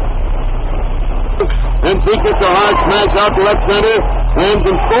 And Zeke gets a hard smash out to left center, and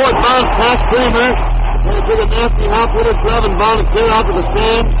can forward bounce past Kramer. They took a nasty hop with his glove and bound it clear out to the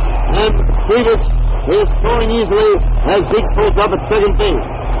stand, and Friedrich is scoring easily as Zeke pulls up at second base.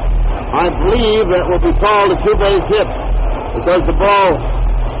 I believe that will be called a 2-base hit because the ball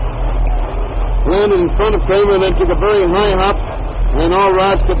landed in front of Kramer and then took a very high hop, and all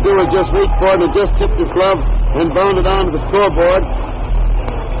Raj could do was just reach for it and just tipped his glove and bounded onto the scoreboard.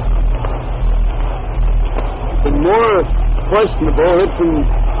 The more questionable hits and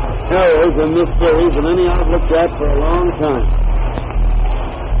errors in this series than any I've looked at for a long time.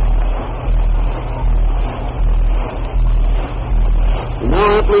 And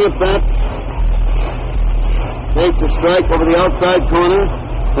now Happily at bat takes a strike over the outside corner.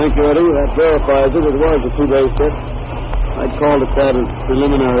 Thank you, Eddie. That verifies it. It was a 2-base hit. I called it that as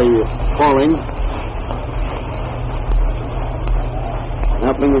preliminary calling.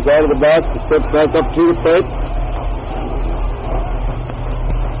 Appling was out of the box. He steps back up to the plate.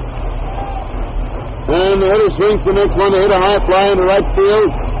 And the hitter swings the next one to hit a high fly into right field.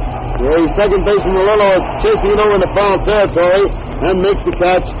 The second baseman Malolo is chasing it over into foul territory and makes the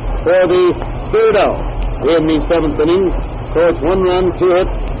catch for the 3rd out in the 7th inning. So it's 1 run, 2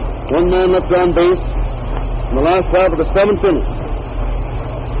 hits, 1 man left on base in the last half of the 7th inning.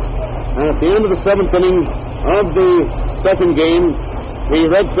 And at the end of the 7th inning of the 2nd game, the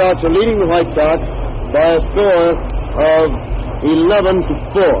Red Sox are leading the White Sox by a score of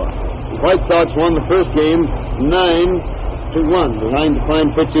 11-4. The White Sox won the first game 9-1 behind the fine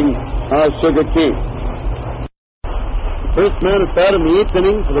pitching of Sugar King. The first man at bat in the 8th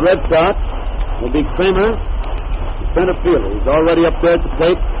inning for the Red Sox will be Kramer, the center fielder. He's already up there at the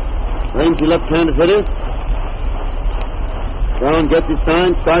plate. Rangy left-handed hitter. Brown gets his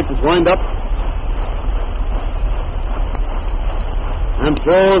sign, starts his wind-up, and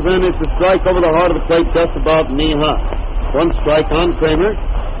throws in. It's a strike over the heart of the plate, just about knee-high. 1 strike on Kramer.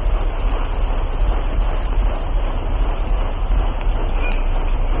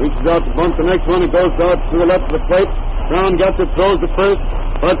 Reaches out to bunt the next one. It goes out to the left of the plate. Brown gets it, throws the first,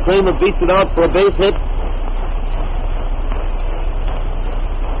 but Kramer beats it out for a base hit.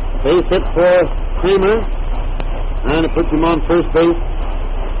 Base hit for Kramer, and it puts him on first base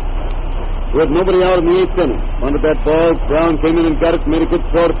with nobody out in the 8th inning. Under that ball, Brown came in and got it, made a good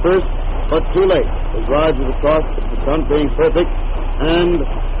throw to first, but too late. The drive was across, the front being perfect, and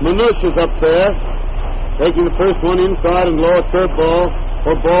Manush is up there, taking the first one inside and low curveball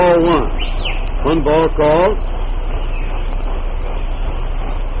for ball 1. 1 ball called.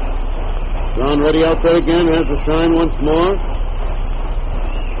 Brown ready out there again, has the sign once more.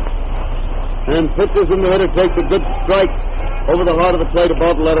 And pitches in the hitter, takes a good strike over the heart of the plate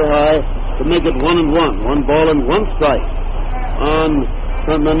above the letter high to make it 1-1. 1 ball and 1 strike on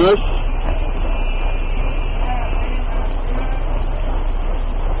Manush.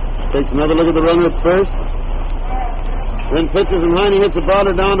 Takes another look at the runner at first. Then pitches and Heine hits a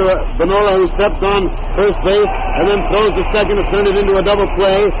bounder down to Benola, who steps on first base and then throws the second to turn it into a double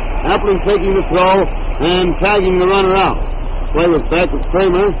play. Appling taking the throw and tagging the runner out. Play was back with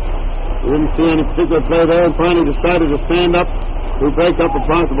Kramer. We didn't see any particular play there, and finally decided to stand up to break up a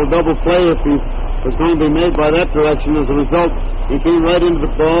possible double play if he was going to be made by that direction. As a result, he came right into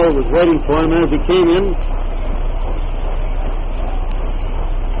the ball, was waiting for him as he came in.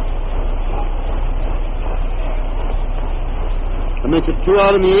 That makes it 2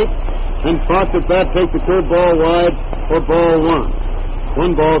 out in the 8th, and Fox at bat takes the curve ball wide for ball 1.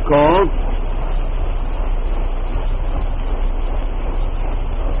 1 ball called.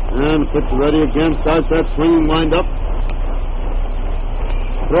 And pitch ready again, starts that swinging wind-up.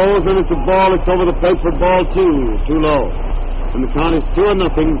 Throws, and it's a ball. It's over the plate for ball 2. Too low. And the count is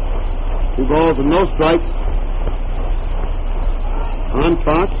 2-0. 2 balls and no strikes on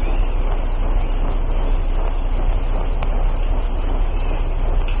Fox.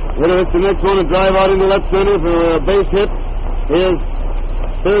 Hitter hits the next one, a drive out into left center for a base hit. His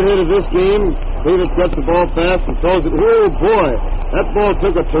 3rd hit of this game. Cleveland gets the ball fast and throws it. Oh, boy. That ball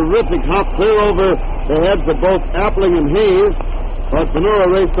took a terrific hop clear over the heads of both Appling and Hayes. But Sonora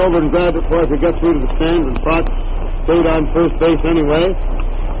raced over and grabbed it before he could get through to the stands, and Fox stayed on first base anyway.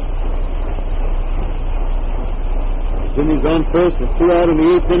 Jimmy's on first with 2 out in the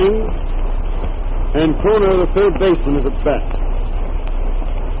 8th inning. And Kroner, the third baseman, is at bat.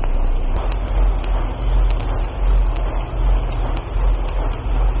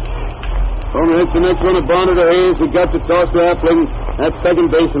 Kroner hits the next one at Bonner to Hayes. He got the toss to Appling at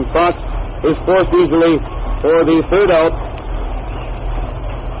second base, and Fox is forced easily for the third out.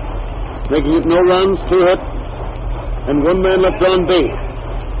 Making it no runs, 2 hits, and 1 man left on base.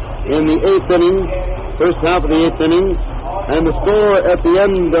 In the 8th inning, first half of the 8th inning, and the score at the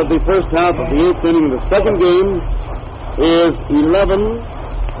end of the first half of the 8th inning of the second game is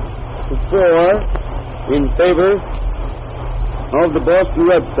 11-4 in favor of the Boston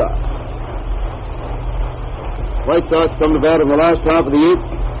Red Sox. White Sox come to bat in the last half of the 8th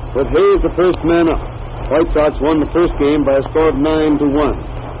with Hayes the first man up. White Sox won the first game by a score of 9-1.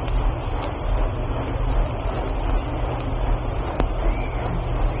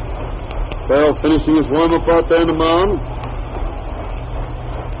 Farrell finishing his warm-up out there on the mound.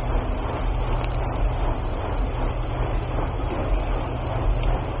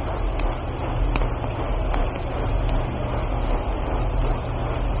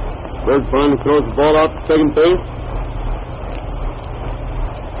 Berg finally throws the ball out to second base.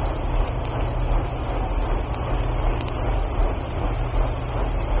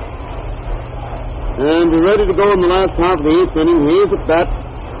 And we're ready to go in the last half of the 8th inning. Hayes at bat.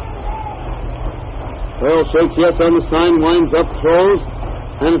 Farrell shakes yes on the sign, winds up, throws,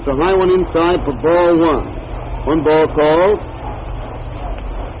 and it's a high one inside for ball 1. 1 ball called.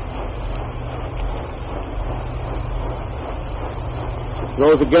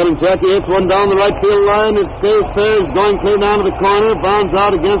 Throws again, and Jackie hits one down the right field line. It stays fair. It's going clear down to the corner, bounds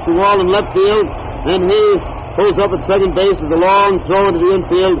out against the wall in left field, and Hayes pulls up at second base as a long throw into the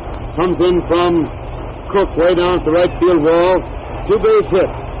infield comes in from Cook way down at the right field wall. 2-base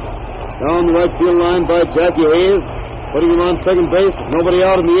hit down the right field line by Jackie Hayes, putting him on second base. Nobody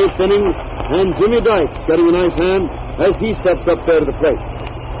out in the 8th inning, and Jimmy Dykes getting a nice hand as he steps up there to the plate.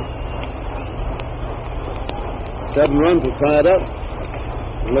 7 runs are tied up.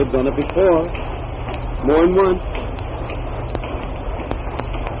 They've done it before. More than once.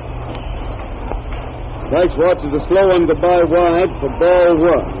 Dykes watches a slow one go by wide for ball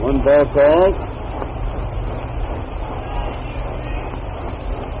 1. 1 ball called.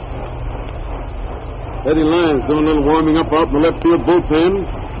 Eddie Lyons doing a little warming up out in the left field bullpen.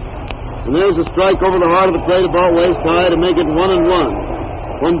 And there's a strike over the heart of the plate about waist high to make it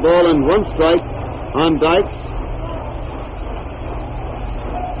 1-1. 1 ball and 1 strike on Dykes.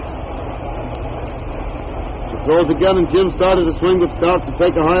 He throws again, and Jim started to swing, but stops to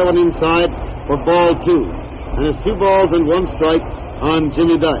take a high one inside for ball 2. And it's 2 balls and 1 strike on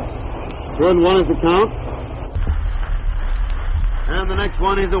Jimmy Dykes. 2-1 is the count. And the next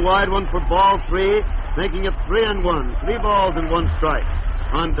one is a wide one for ball 3, making it 3-1. 3 balls and 1 strike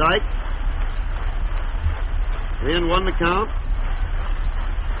on Dykes. 3-1 the count.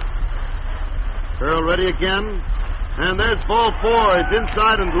 Farrell ready again. And there's ball 4. It's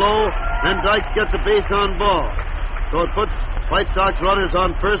inside and low, and Dykes gets a base on ball. So it puts White Sox runners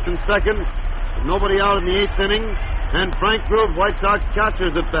on first and second. Nobody out in the 8th inning. And Frank Groove, White Sox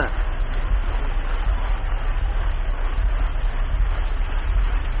catchers at bat.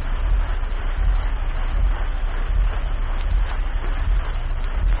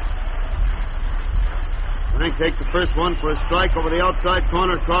 Frank takes the first one for a strike over the outside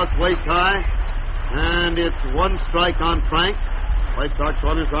corner across waist high. And it's 1 strike on Frank. White Sox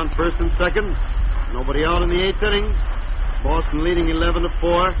runners on first and second. Nobody out in the 8th inning. Boston leading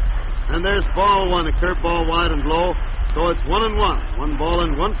 11-4. And there's ball 1, a curveball wide and low. So it's 1-1. 1 ball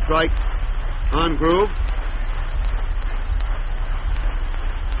and 1 strike on Groove.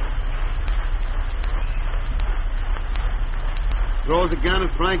 Throws again,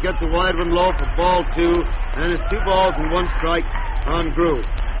 and Frank gets a wide one low for ball 2. And it's 2 balls and 1 strike on Groove.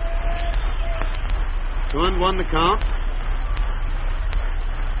 2-1 the count.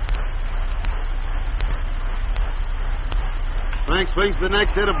 Frank swings the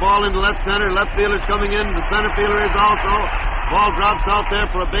next hit, a ball into left center. Left fielder's coming in. The center fielder is also. Ball drops out there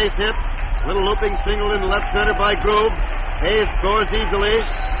for a base hit. Little looping single into left center by Groove. Hayes scores easily.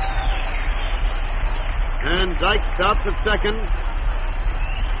 And Dykes stops at second.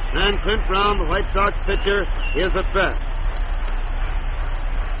 And Clint Brown, the White Sox pitcher, is at bat.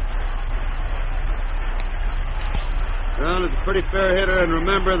 Brown is a pretty fair hitter, and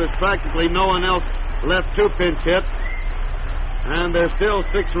remember, there's practically no one else left to pinch hit, and they're still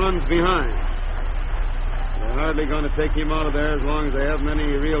 6 runs behind. They're hardly going to take him out of there as long as they have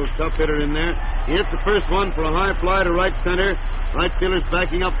any real tough hitter in there. He hits the first one for a high fly to right center. Right fielder's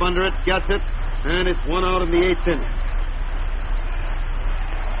backing up under it, gets it, and it's 1 out in the 8th inning.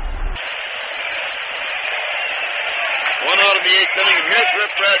 And here's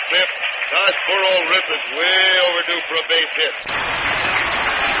Rip Radcliffe. Gosh, poor old Rip is way overdue for a base hit.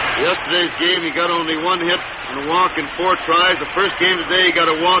 Yesterday's game, he got only 1 hit and a walk in 4 tries. The first game today, he got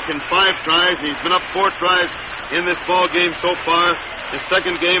a walk in 5 tries. He's been up 4 tries in this ball game so far. His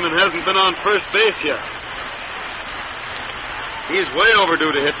second game, and hasn't been on first base yet. He's way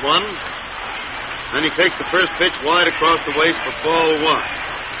overdue to hit one. And he takes the first pitch wide across the waist for ball 1.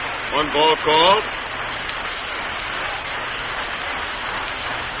 1 ball called.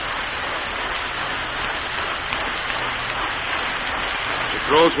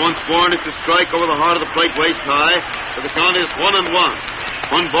 Throws once more, and it's a strike over the heart of the plate, waist high. So the count is 1-1.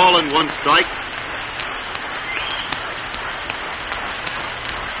 1 ball and 1 strike.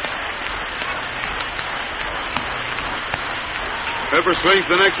 Pepper swings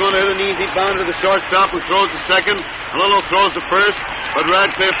the next one, hit an easy bounder to the shortstop, who throws the second. Malillo throws the first, but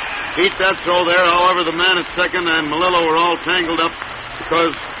Radcliffe beat that throw there. However, the man at second and Malillo were all tangled up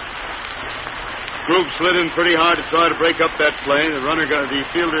because Grube slid in pretty hard to try to break up that play. The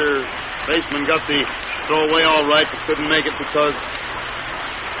fielder baseman got the throw away all right, but couldn't make it because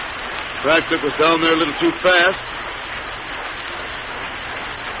Radcliffe was down there a little too fast.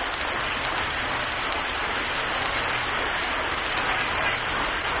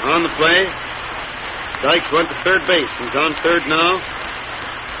 On the play, Dykes went to third base. He's on third now.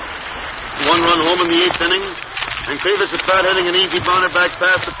 1 run home in the 8th inning. And Cleavis at bat hitting an easy bounder back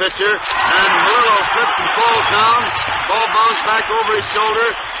past the pitcher. And Malillo slips and falls down. Ball bounced back over his shoulder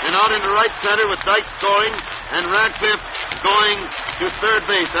and out into right center with Dykes scoring and Radcliffe going to third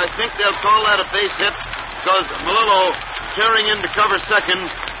base. I think they'll call that a base hit because Malillo, tearing in to cover second,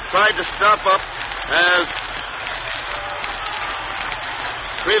 tried to stop up as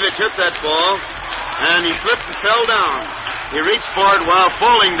Cleavis hit that ball, and he slipped and fell down. He reached for it while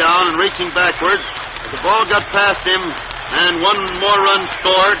falling down and reaching backwards. The ball got past him, and 1 more run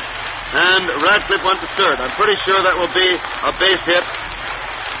scored, and Radcliffe went to third. I'm pretty sure that will be a base hit.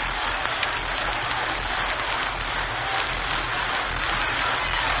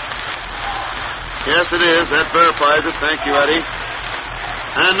 Yes, it is. That verifies it. Thank you, Eddie.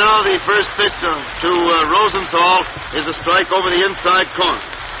 And now the first pitch to Rosenthal is a strike over the inside corner.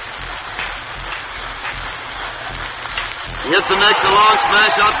 He hits the next, a long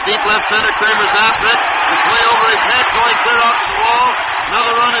smash out deep left center. Kramer's after it. It's way over his head, going clear off the wall.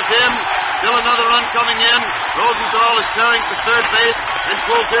 Another run is in. Still another run coming in. Rosenthal is tearing to third base, and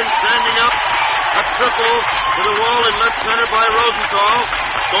Coulter standing up. A triple to the wall in left center by Rosenthal,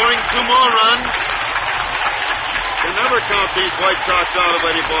 scoring 2 more runs. You never count these White Sox out of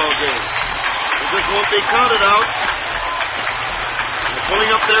any ball game. They just won't be counted out. They're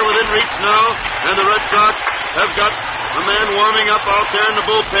pulling up there within reach now, and the Red Sox have got a man warming up out there in the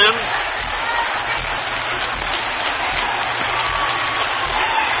bullpen.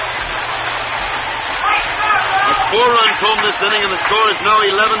 A 4 runs home this inning, and the score is now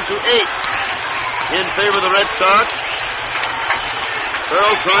 11-8 in favor of the Red Sox.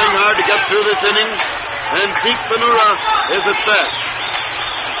 Farrell trying hard to get through this inning, and Zeke Benura is at bat.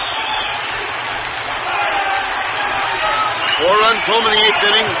 4 runs home in the 8th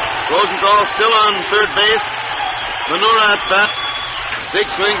inning. Rosenthal still on third base. Benura at bat.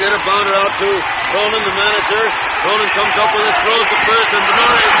 Zeke swings, hit a bounder out to Cronin, the manager. Cronin comes up with it, throws the first, and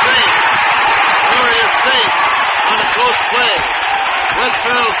Benura is safe. Benura is safe on a close play. Wes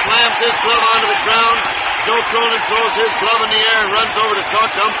Farrell slams his glove onto the ground. Joe Cronin throws his glove in the air and runs over to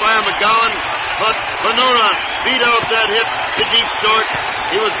talk to umpire McGowan. But Benura beat out that hit to deep short.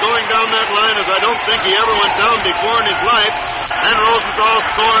 He was going down that line as I don't think he ever went down before in his life. And Rosenthal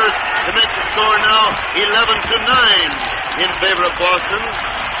scores to make the score now 11-9 in favor of Boston.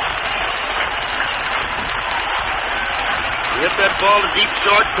 He hit that ball to deep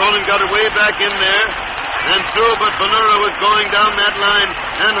short. Cronin got it way back in there and threw, but Benura was going down that line,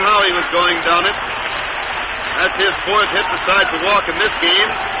 and how he was going down it. That's his 4th hit besides the walk in this game.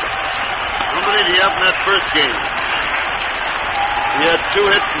 How many did he have in that first game? He had 2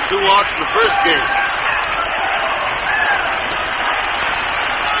 hits and 2 walks in the first game.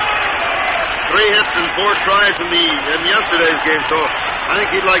 3 hits and 4 tries in yesterday's game, so I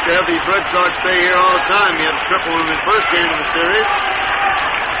think he'd like to have these Red Sox stay here all the time. He had a triple in his first game of the series.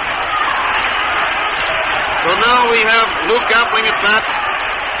 So now we have Luke Appling at bat.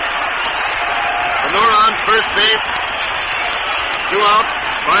 Sonora on first base. 2 out.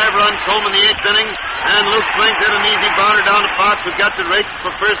 5 runs home in the 8th inning. And Luke swings at an easy bounder down to Potts, who gets it raced for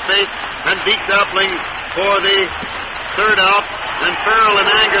first base and beats Appling for the 3rd out. And Farrell in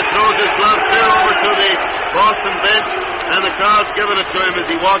anger throws his glove clear over to the Boston bench, and the crowd's giving it to him as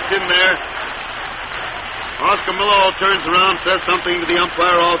he walks in there. Oscar Miller turns around, says something to the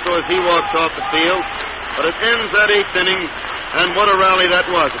umpire also as he walks off the field. But it ends that 8th inning, and what a rally that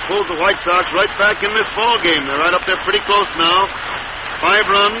was. It pulls the White Sox right back in this ball game. They're right up there pretty close now. 5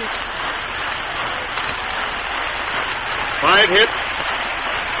 runs, 5 hits,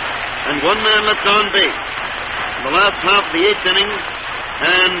 and 1 man left on base. In the last half of the 8th inning,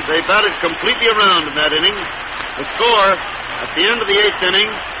 and they batted completely around in that inning. The score at the end of the 8th inning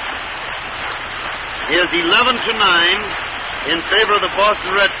is 11-9 in favor of the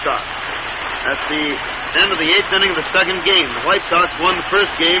Boston Red Sox. At the end of the 8th inning of the 2nd game, the White Sox won the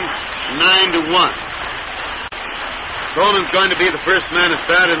first game 9-1. Cronin's going to be the first man at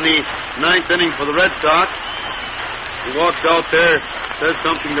bat in the 9th inning for the Red Sox. He walks out there, says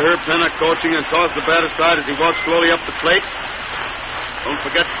something to Herb Pennock coaching, and tosses the bat aside as he walks slowly up the plate. Don't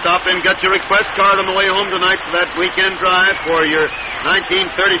forget to stop in, get your request card on the way home tonight for that weekend drive for your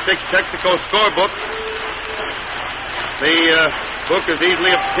 1936 Texaco scorebook. The book is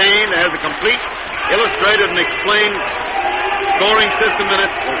easily obtained. It has a complete, illustrated, and explained scoring system in it.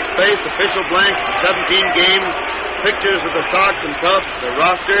 With space, official blanks, 17 games, pictures of the Sox and Cubs, the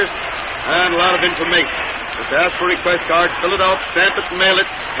rosters, and a lot of information. Just ask for a request card, fill it out, stamp it, and mail it,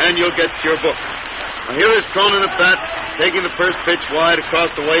 and you'll get your book. Now here is Cronin at bat, taking the first pitch wide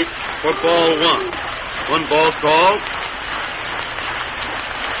across the plate for ball 1. 1 ball called.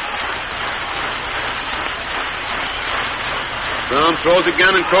 Brown throws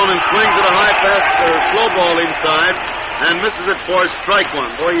again, and Cronin swings at a high pass, slow ball inside, and misses it for strike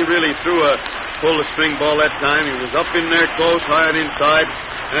 1. Boy, he really pulled a string ball that time. He was up in there close, high and inside,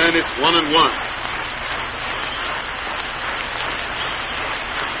 and it's 1-1.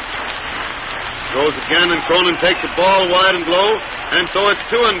 Throws again, and Cronin takes the ball wide and low, and so it's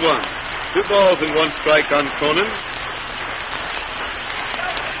 2-1. 2 balls and 1 strike on Cronin.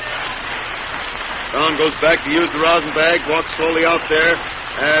 Brown goes back to use the rosin bag, walks slowly out there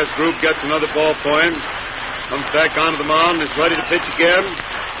as Grube gets another ball for him. Comes back onto the mound, is ready to pitch again.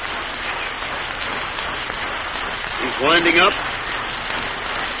 He's winding up.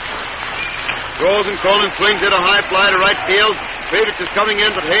 Throws, and Cronin swings at a high fly to right field. Friedrich is coming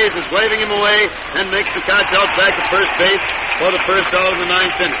in, but Hayes is waving him away and makes the catch out back to first base for the first out of the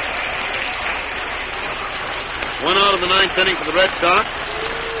 9th inning. 1 out of the 9th inning for the Red Sox.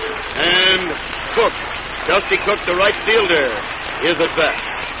 And Cook, Dusty Cook, the right fielder, is at bat.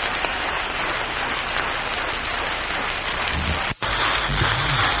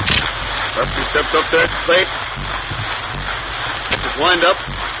 Dusty steps up there at the plate. Just wind up.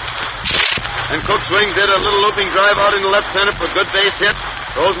 And Cook swings it, a little looping drive out into left center for a good base hit.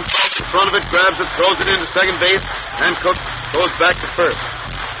 Throws in front of it, grabs it, throws it into second base, and Cook goes back to first.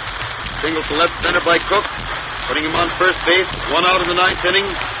 Single to left center by Cook, putting him on first base. 1 out of the 9th inning,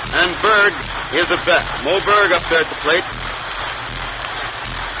 and Berg is at bat. Mo Berg up there at the plate.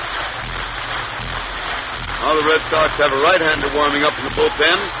 Now the Red Sox have a right-hander warming up in the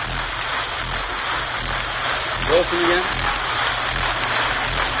bullpen. Wilson again.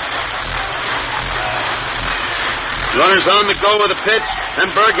 Runners on the go with a pitch, and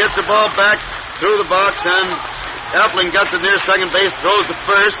Berg hits the ball back through the box, and Appling gets it near second base, throws to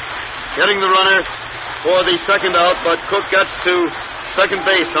first, getting the runner for the 2nd out, but Cook gets to second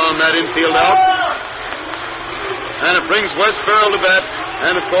base on that infield out. And it brings Wes Farrell to bat,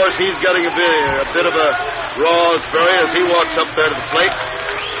 and of course he's getting a bit of a raspberry as he walks up there to the plate.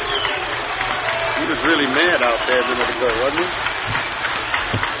 He was really mad out there a minute ago, wasn't he?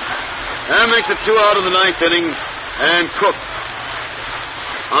 And makes it 2 out of the 9th inning. And Cook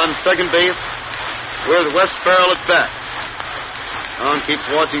on second base with Wes Farrell at bat. Brown keeps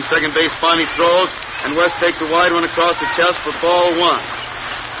watching second base, finally throws, and West takes a wide one across the chest for ball 1.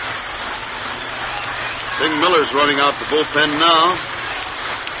 Big Miller's running out the bullpen now.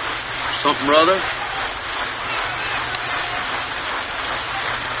 Something or other.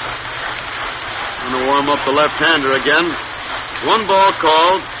 Going to warm up the left-hander again. 1 ball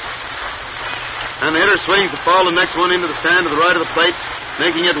called. And the hitter swings the ball, the next one into the stand to the right of the plate,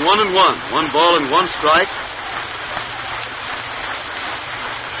 making it 1-1. 1 ball and 1 strike.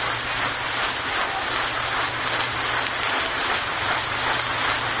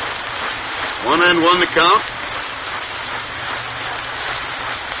 One and 1 the count.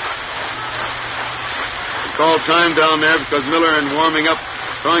 called time down there because Miller, in warming up,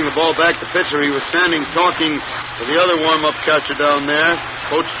 throwing the ball back to pitcher, he was standing talking to the other warm-up catcher down there,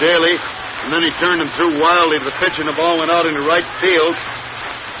 Coach Daly, and then he turned and threw wildly to the pitcher, and the ball went out into right field.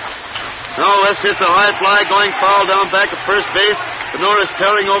 Now West hits a high fly, going foul down back at first base. Benora's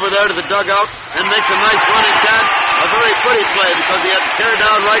tearing over there to the dugout and makes a nice running catch. A very pretty play because he had to tear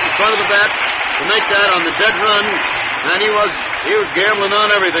down right in front of the bat to make that on the dead run. And he was gambling on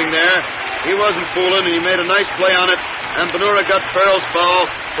everything there. He wasn't fooling, and he made a nice play on it. And Benora got Farrell's foul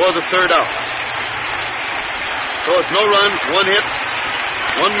for the third out. So it's no runs, one hit,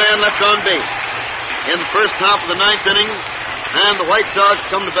 one man left on base. In the first half of the ninth inning, and the White Sox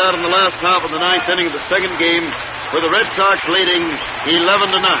come to bat in the last half of the ninth inning of the second game, with the Red Sox leading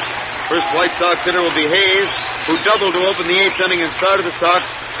 11-9. First White Sox hitter will be Hayes, who doubled to open the eighth inning and started the Sox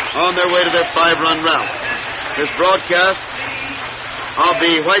on their way to their 5-run rout. This broadcast of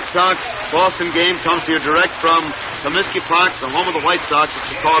the White Sox-Boston game comes to you direct from Comiskey Park, the home of the White Sox of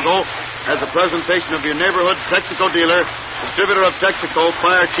Chicago, as a presentation of your neighborhood Texaco dealer, distributor of Texaco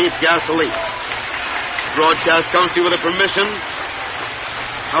Fire Chief Gasoline. This broadcast comes to you with the permission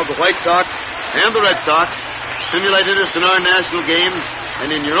of the White Sox and the Red Sox. Stimulate interest in our national games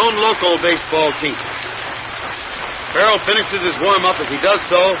and in your own local baseball team. Farrell finishes his warm-up. As he does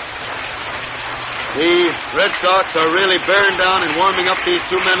so, the Red Sox are really bearing down and warming up these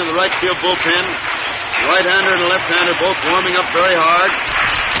two men in the right field bullpen. The right-hander and the left-hander both warming up very hard.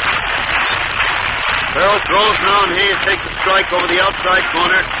 Farrell throws now, and Hayes takes a strike over the outside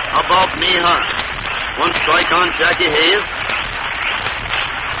corner about knee-high. One strike on Jackie Hayes.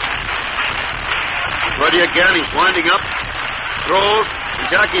 Ready again, he's winding up, throws, and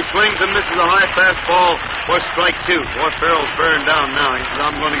Jackie swings and misses a high fastball for strike two. Boy, Farrell's bearing down now. He says,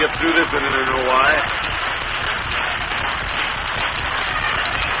 I'm going to get through this in I don't know why.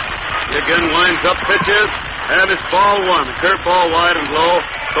 He again winds up, pitches, and it's ball one. The curveball wide and low,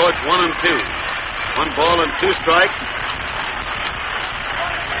 so it's 1-2. 1 ball and 2 strikes.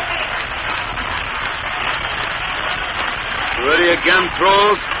 Ready again,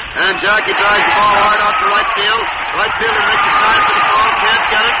 throws. And Jackie drives the ball hard out to right field. Right fielder makes a dive for the ball, can't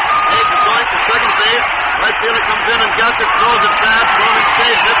get it. Hayes is going to second base. Right fielder comes in and gets it, throws it fast, Cronin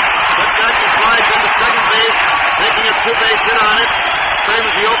saves it. But Jackie slides into second base, making a 2-base hit on it. Same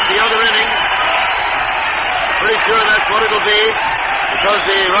as he opened the other inning. Pretty sure that's what it'll be, because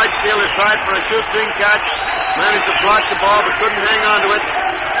the right fielder tried for a shoestring catch, managed to block the ball but couldn't hang on to it.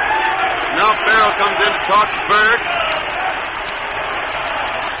 Now Farrell comes in to talk to Bird.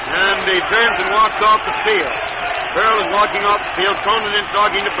 And he turns and walks off the field. Farrell is walking off the field. Cronin in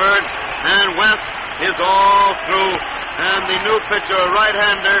talking to Bird. And West is all through. And the new pitcher, a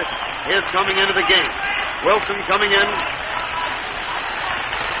right-hander, is coming into the game. Wilson coming in.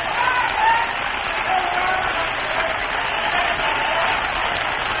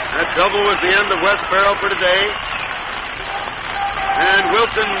 That double was the end of West Farrell for today. And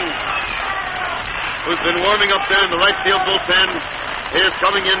Wilson, who's been warming up there in the right field bullpen, is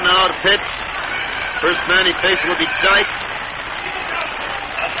coming in now to pitch. First man he faces will be Dyke.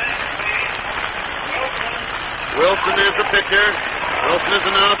 Wilson is the pitcher. Wilson is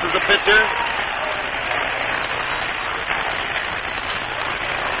announced as the pitcher.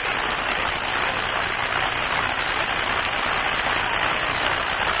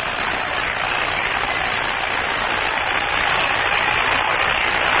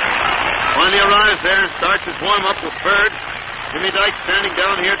 Finally arrives there and starts his warm-up with Bird. Jimmy Dyke standing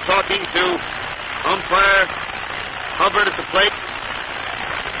down here talking to umpire Hubbard at the plate.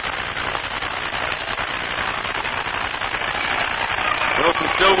 Wilson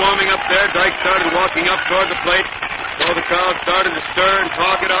still warming up there. Dyke started walking up toward the plate. So the crowd started to stir and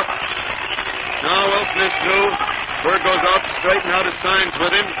talk it up. Now Wilson is through. Bird goes out to straighten out his signs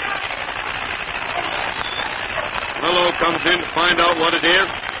with him. Willow comes in to find out what it is.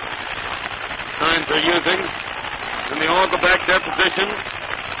 Signs they're using. And they all go back to their positions.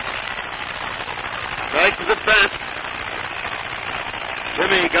 Dyke is at bat.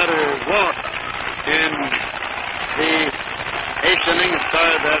 Jimmy got a walk in the 8th inning and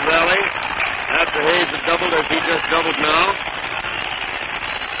started that rally. After Hayes had doubled as he just doubled now.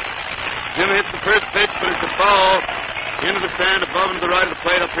 Jimmy hits the first pitch, but it's a foul into the stand above and to the right of the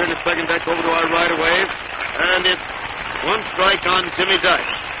plate up here in the second deck over to our right of ways. And it's 1 strike on Jimmy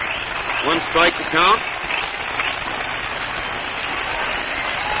Dyke. 1 strike to count.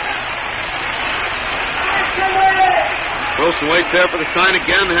 Wilson waits there for the sign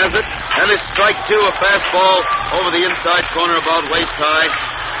again, has it. And it's strike 2, a fastball over the inside corner about waist high.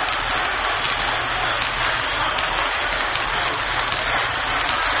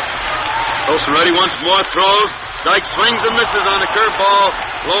 So Wilson ready once more, throws. Dyke swings and misses on a curveball,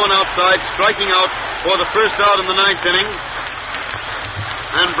 low and outside, striking out for the first out in the ninth inning,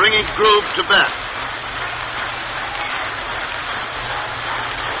 and bringing Groove to bat.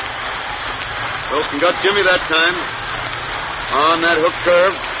 Wilson got Jimmy that time on that hook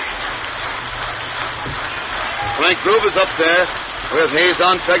curve. Frank Groove is up there with Hayes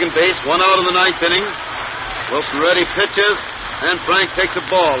on second base, 1 out in the ninth inning. Wilson ready, pitches, and Frank takes a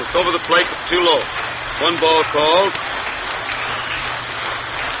ball. It's over the plate, but too low. 1 ball called.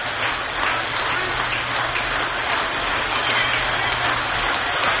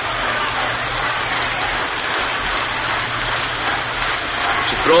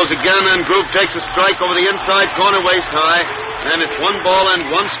 She throws again, and Groove takes a strike over the inside corner, waist high, and it's 1 ball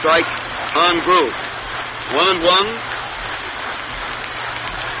and 1 strike on Groove. 1-1.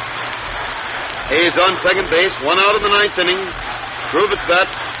 Hayes on second base, 1 out in the ninth inning. Groove at bat.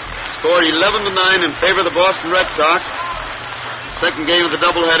 Score 11-9 in favor of the Boston Red Sox. Second game of the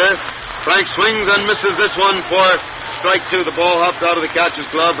doubleheader. Frank swings and misses this one for strike 2. The ball hopped out of the catcher's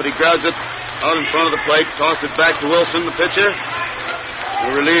glove, but he grabs it out in front of the plate, tosses it back to Wilson, the pitcher,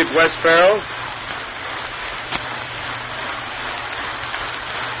 who relieved Wes Farrell.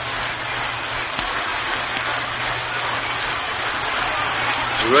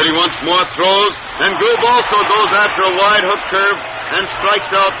 Ready once more, throws, and Groove also goes after a wide hook curve and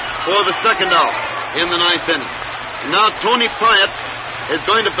strikes out for the second out in the ninth inning. Now Tony Pyatt is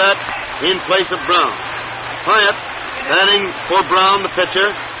going to bat in place of Brown. Pyatt batting for Brown, the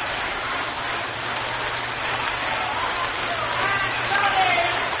pitcher.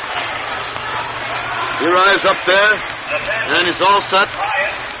 He arrives up there and is all set.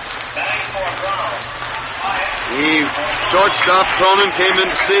 Batting for Brown. The shortstop, Cronin, came in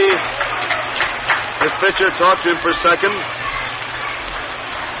to see his pitcher, talked to him for a second.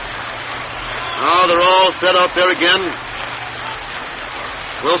 Now they're all set out there again.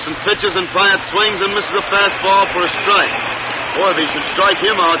 Wilson pitches and Pyatt swings and misses a fastball for a strike. Boy, if he should strike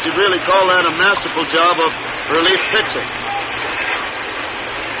him out, you'd really call that a masterful job of relief pitching.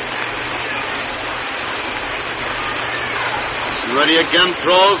 Ready again,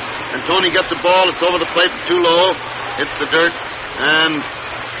 throws. And Tony gets the ball. It's over the plate, too low. Hits the dirt and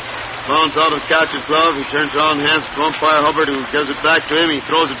bounces out of the catcher's glove. He turns around and hands it to umpire Hubbard, who gives it back to him. He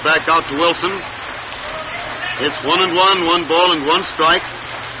throws it back out to Wilson. It's 1-1, 1 ball and 1 strike.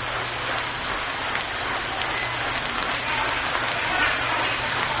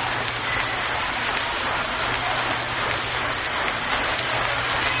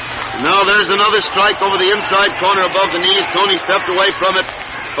 Now there's another strike over the inside corner above the knees. Tony stepped away from it,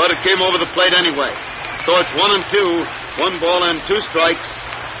 but it came over the plate anyway. So it's 1-2, 1 ball and 2 strikes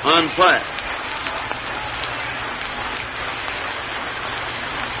on Pyatt.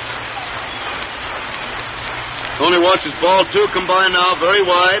 Tony watches ball 2 come by now, very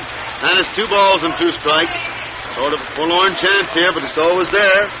wide, and it's 2 balls and 2 strikes. Sort of a forlorn chance here, but it's always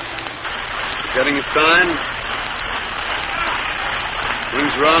there. Getting a sign.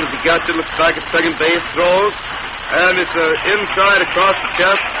 Swings around as he gets it, looks back at second base, throws, and it's inside across the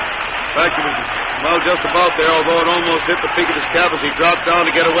chest. In fact, it was, well, just about there, although it almost hit the peak of his cap as he dropped down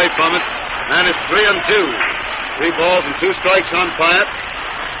to get away from it. And it's 3-2. 3 balls and 2 strikes on Pyatt.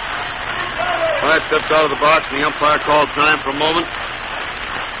 Pyatt steps out of the box, and the umpire called time for a moment.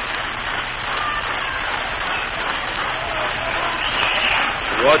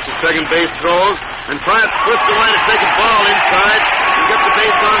 He watches second base throws, and Pyatt twists away to take a ball inside and gets the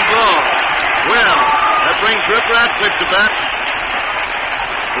base on ball. Well, that brings Rip Ratcliffe to bat.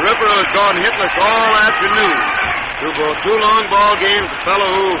 The Ripper has gone hitless all afternoon. 2 long ball games. A fellow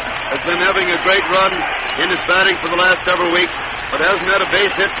who has been having a great run in his batting for the last several weeks, but hasn't had a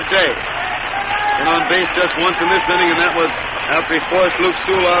base hit today. Been on base just once in this inning, and that was after he forced Luke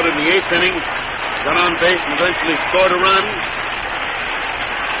Sewell out in the 8th inning. Got on base and eventually scored a run.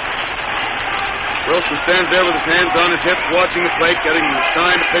 Wilson stands there with his hands on his hips, watching the plate, getting the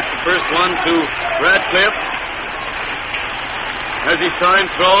sign to pitch the first one to Radcliffe. As he signs,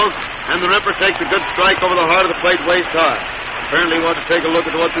 throws, and the Ripper takes a good strike over the heart of the plate, waist high. Apparently he wanted to take a look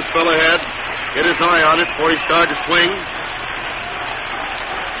at what this fellow had, get his eye on it before he started to swing.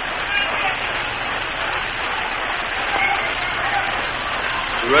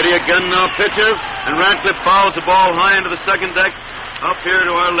 Ready again now, pitches, and Radcliffe fouls the ball high into the second deck, up here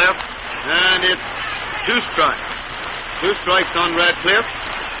to our left, and it's 2 strikes. 2 strikes on Radcliffe.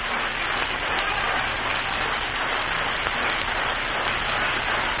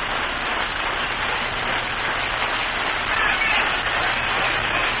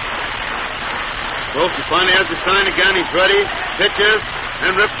 Wilson finally has the sign again. He's ready. Pitches.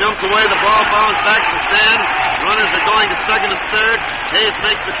 And Rip jumps away. The ball bounces back to the stand. Runners are going to second and third. Hayes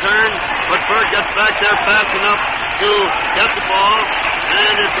makes the turn, but Berg gets back there fast enough to get the ball.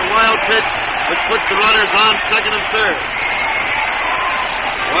 And it's a wild pitch which puts the runners on second and third.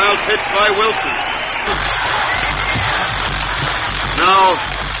 Wild pitch by Wilson. Now,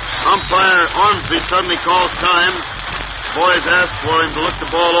 umpire Ormsby suddenly calls time. Boys ask for him to look the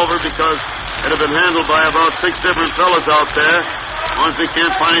ball over because it had been handled by about 6 different fellas out there. Ormsby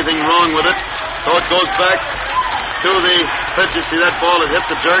can't find anything wrong with it, so it goes back to the pitcher. See that ball that hit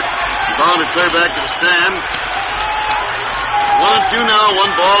the dirt, bounded clear back to the stand. 1-2 now,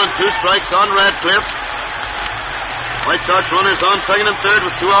 1 ball and 2 strikes on Radcliffe. White Sox runners on second and third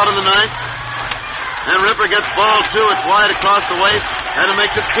with 2 out in the ninth. And Ripper gets ball 2. It's wide across the waist, and it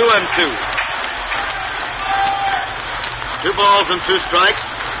makes it 2-2. 2 balls and 2 strikes.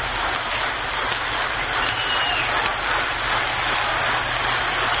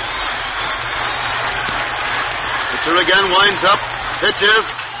 Pitcher again winds up, pitches,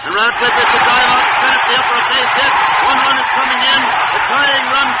 and Radcliffe hits a drive out to center field for a base hit. 1 run is coming in. The tying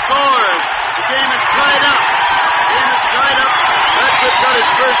run scores. The game is tied up. Radcliffe got his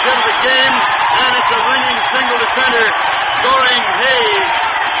first hit of the game, and it's a ringing single to center, scoring Hayes,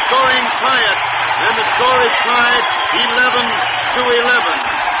 scoring Pyatt, and the score is tied 11-11.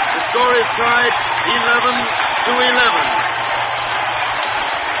 The score is tied 11-11.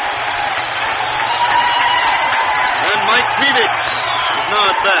 And Mike Peavich is now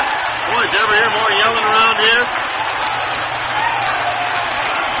at bat. Boy, did you ever hear more yelling around here?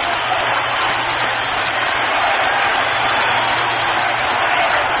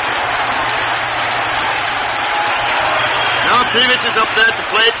 Peavich is up there at the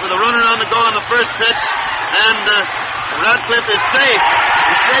plate with a runner on the go on the first pitch, and Radcliffe is safe.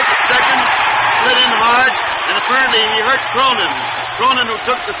 He's safe at second, slid in hard, and apparently he hurt Cronin. Cronin, who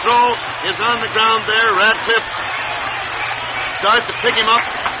took the throw, is on the ground there. Radcliffe starts to pick him up.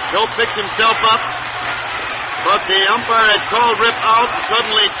 Joe picks himself up, but the umpire had called Rip out and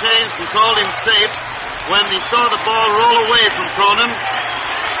suddenly changed and called him safe when he saw the ball roll away from Cronin.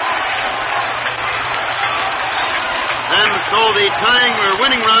 And so the tying or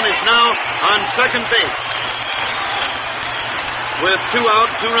winning run is now on second base. With 2 out,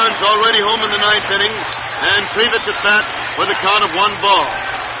 2 runs already home in the ninth inning, and Peavich at bat with a count of 1 ball.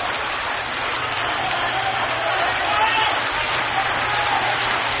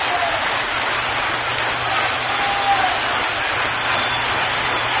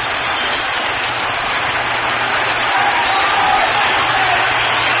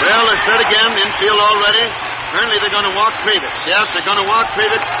 Well, they're set again, infield already. Apparently they're going to walk Peavich. Yes, they're going to walk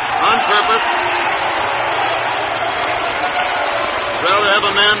Peavich on purpose. Rather have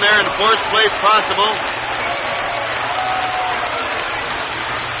a man there in the fourth place possible.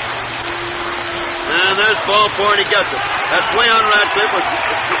 And there's ball 4, and he gets it. That play on Radcliffe was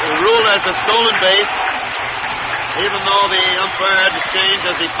ruled as a stolen base, even though the umpire had to change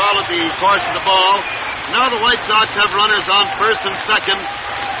as he followed the course of the ball. Now the White Sox have runners on first and second.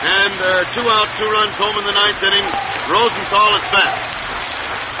 And they're 2 out, 2 runs home in the ninth inning. Rosenthal is back.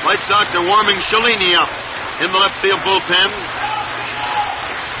 White Sox are warming Shalini up in the left field bullpen.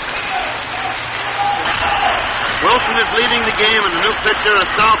 Wilson is leading the game, and the new pitcher, a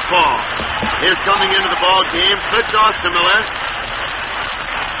southpaw, is coming into the ball game. Fritz Ostermiller.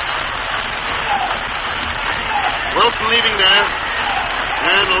 Wilson leading there,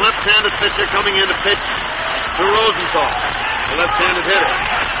 and the left-handed pitcher coming in to pitch to Rosenthal, the left-handed hitter.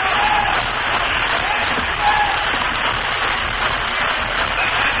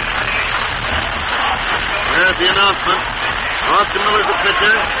 There's the announcement. Ostermiller's the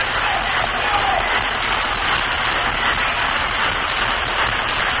pitcher.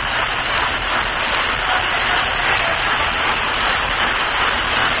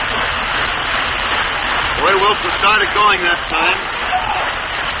 Boy, Wilson started going that time.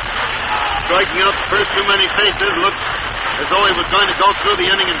 Striking out the first too many faces. Looks as though he was going to go through the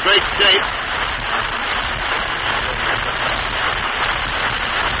inning in great shape.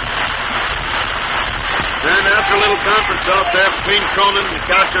 And after a little conference out there between Cronin, the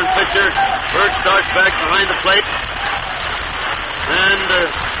catcher, and pitcher, Berg starts back behind the plate. And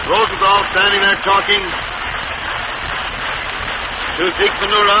Rosenthal standing there talking to Zeke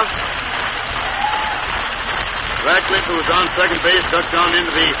Ventura. Radcliffe, who was on second base, ducked down into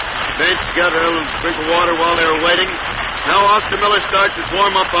the bench to get a little drink of water while they were waiting. Now Ostermiller starts his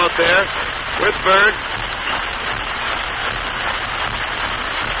warm-up out there with Berg.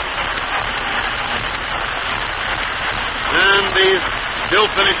 And he's still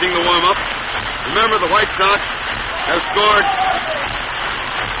finishing the warm-up. Remember, the White Sox have scored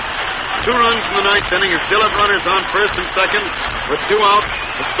 2 runs in the ninth inning and still have runners on first and second with 2 out.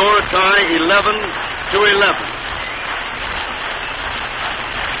 The score a tie, 11-11.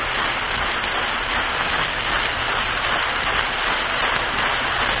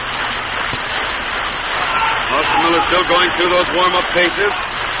 Austin Miller still going through those warm-up paces.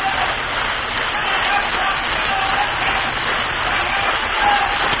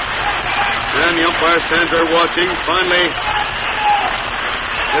 And the umpire stands there watching. Finally,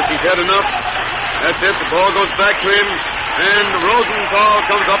 if he's had enough, that's it. The ball goes back to him. And Rosenthal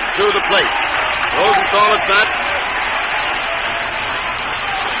comes up to the plate. Rosenthal at bat.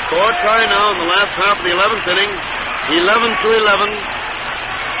 Score tie now in the last half of the 11th inning. 11-11.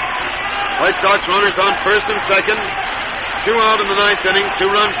 White Sox runners on first and second. 2 out in the ninth inning. 2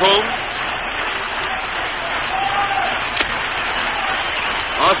 runs home.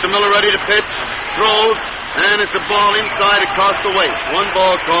 Austin Miller ready to pitch. Throws. And it's a ball inside across the waist. 1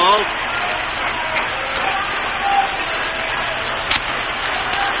 ball call.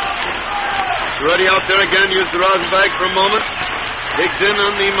 Ready out there again. Use the rosin bag for a moment. Digs in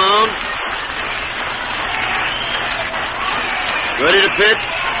on the mound. Ready to pitch.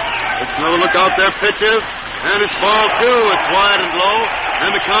 Let's another look out there. Pitches. And it's ball 2. It's wide and low.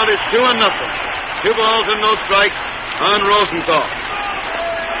 And the count is 2-0. 2 balls and no strikes on Rosenthal.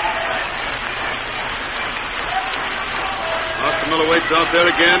 Austin Miller waits out there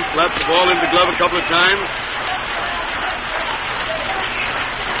again. Slaps the ball into the glove a couple of times.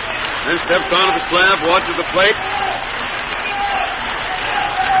 Then steps onto the slab. Watches the plate.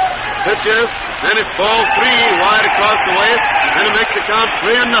 Pitches. And it's ball 3. Wide across the waist. And it makes the count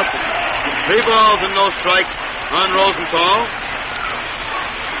 3-0. 3 balls and no strikes on Rosenthal.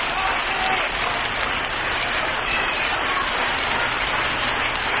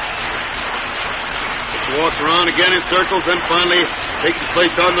 He walks around again in circles, then finally takes his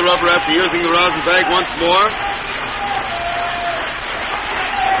place on the rubber after using the rosin bag once more.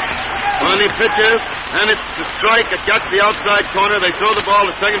 Finally pitches, and it's the strike. It got to the outside corner. They throw the ball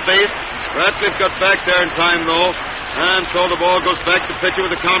to second base. Ratcliffe got back there in time, though. And so the ball goes back to pitcher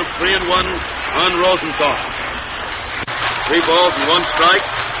with a count of 3-1 on Rosenthal. 3 balls and 1 strike.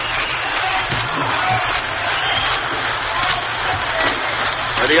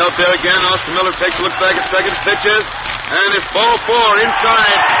 Ready out there again. Austin Miller takes a look back at second. Pitches. And it's ball 4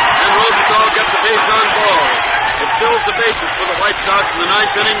 inside. And Rosenthal gets the base on ball. It fills the bases for the White Sox in the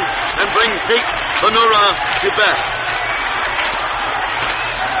ninth inning and brings Zeke Ventura to bat.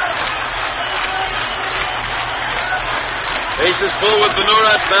 Bases full with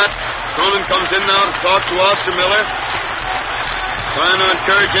Venura at bat. Cronin comes in now to talk to Austin Miller. Trying to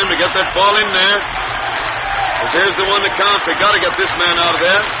encourage him to get that ball in there. But here's the one to count. They got to get this man out of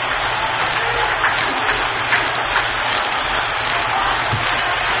there.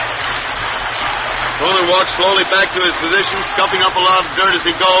 Cronin walks slowly back to his position, scuffing up a lot of dirt as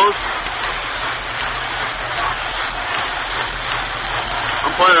he goes.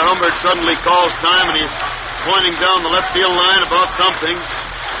 Umpire Humbert suddenly calls time, and he's pointing down the left field line about something.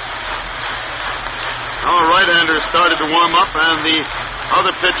 Now a right-hander started to warm up, and the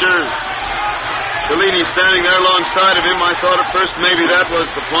other pitcher, Cellini, standing there alongside of him. I thought at first maybe that was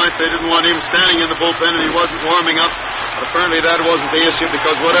the point. They didn't want him standing in the bullpen, and he wasn't warming up. But apparently that wasn't the issue,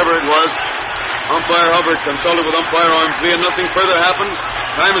 because whatever it was, Umpire Hubbard consulted with Umpire Ormsby, and nothing further happened.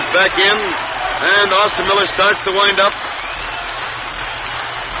 Time is back in, and Austin Miller starts to wind up.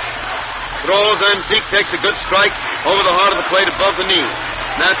 Throws, and Zeke takes a good strike over the heart of the plate above the knee.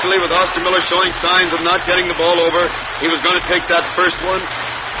 Naturally, with Austin Miller showing signs of not getting the ball over, he was going to take that first one.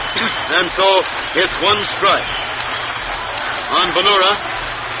 And so it's 1 strike on Venura.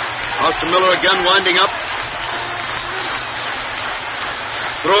 Austin Miller again winding up.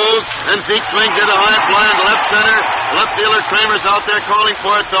 Throws, and Zeke swings it a high fly into left center. Left fielder Kramer's out there calling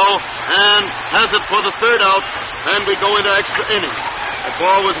for it, though, and has it for the 3rd out, and we go into extra innings. The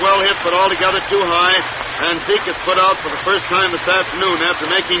ball was well hit, but altogether too high, and Zeke is put out for the first time this afternoon. After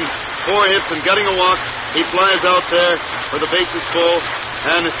making 4 hits and getting a walk, he flies out there for the bases full,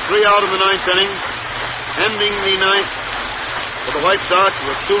 and it's 3 out in the 9th inning, ending the 9th for the White Sox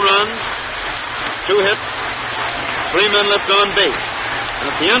with 2 runs, 2 hits, 3 men left on base. And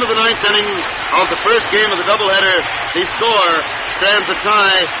at the end of the 9th inning of the first game of the doubleheader, the score stands a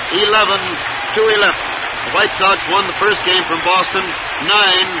tie, 11-11. The White Sox won the first game from Boston,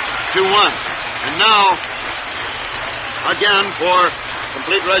 9-1. And now, again, for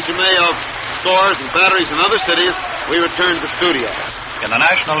complete resume of scores and batteries in other cities, we return to studio. In the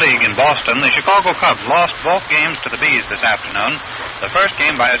National League in Boston, the Chicago Cubs lost both games to the Bees this afternoon. The first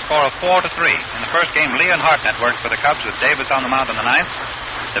game by a score of 4-3. In the first game, Leon Hartnett worked for the Cubs with Davis on the mound in the 9th.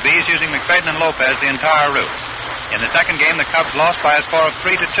 the Bees using McFadden and Lopez the entire route. In the second game, the Cubs lost by a score of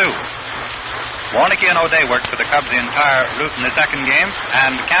 3-2. Warnicki and O'Day worked for the Cubs the entire route in the second game,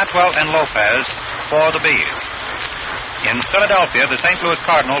 and Cantwell and Lopez for the Bees. In Philadelphia, the St. Louis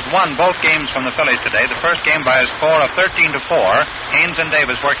Cardinals won both games from the Phillies today. The first game by a score of 13-4. Haynes and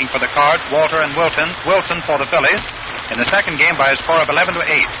Davis working for the Cards, Walter and Wilson for the Phillies. In the second game by a score of 11-8.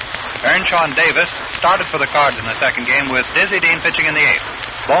 Earnshaw and Davis started for the Cards in the second game with Dizzy Dean pitching in the eighth.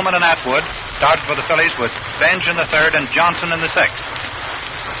 Bowman and Atwood started for the Phillies with Benj in the third and Johnson in the sixth.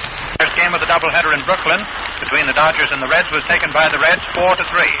 First game of the doubleheader in Brooklyn between the Dodgers and the Reds was taken by the Reds 4-3.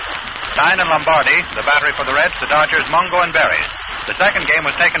 Stein and Lombardi, the battery for the Reds, the Dodgers, Mungo and Berry. The second game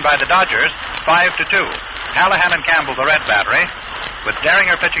was taken by the Dodgers 5-2. Callahan and Campbell, the Red battery, with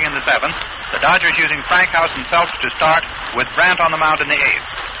Derringer pitching in the seventh. The Dodgers using Frankhouse and Phelps to start, with Brandt on the mound in the eighth.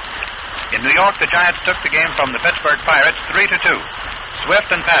 In New York, the Giants took the game from the Pittsburgh Pirates 3-2.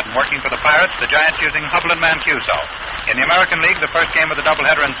 Swift and Patton working for the Pirates, the Giants using Hubble and Mancuso. In the American League, the first game of the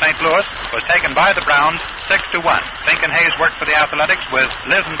doubleheader in St. Louis was taken by the Browns 6-1. Fink and Hayes worked for the Athletics with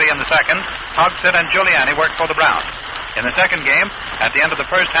Lisenby in the second. Hogsett and Giuliani worked for the Browns. In the second game, at the end of the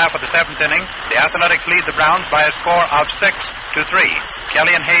first half of the seventh inning, the Athletics lead the Browns by a score of 6-3.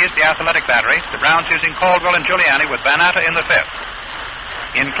 Kelly and Hayes, the Athletic battery, the Browns using Caldwell and Giuliani with Vanatta in the fifth.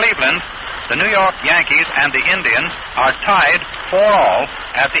 In Cleveland, the New York Yankees and the Indians are tied 4-all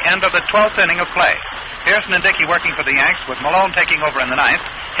at the end of the 12th inning of play. Pearson and Dickey working for the Yanks, with Malone taking over in the ninth.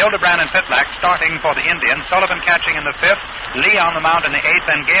 Hildebrand and Pitlack starting for the Indians. Sullivan catching in the fifth. Lee on the mound in the eighth,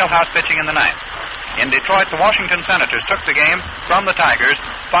 and Galehouse pitching in the ninth. In Detroit, the Washington Senators took the game from the Tigers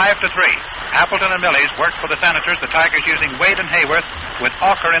 5-3. Appleton and Millies worked for the Senators, the Tigers using Wade and Hayworth with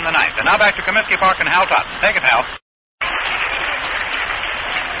Hawker in the ninth. And now back to Comiskey Park and Hal Totten. Take it, Hal.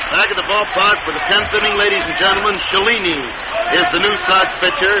 Back at the ballpark for the 10th inning, ladies and gentlemen, Cellini is the new Sox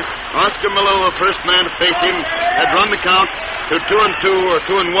pitcher. Oscar Maloa, first man to face him, had run the count to 2-2, or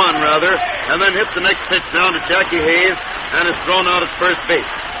 2-1 rather, and then hit the next pitch down to Jackie Hayes and is thrown out at first base.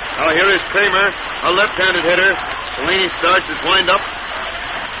 Now here is Kramer, a left-handed hitter. Cellini starts his wind-up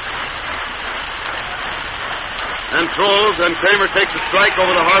and throws, and Kramer takes a strike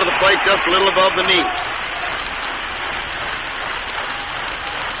over the heart of the plate just a little above the knee.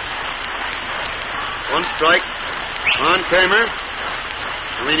 One strike on Kramer.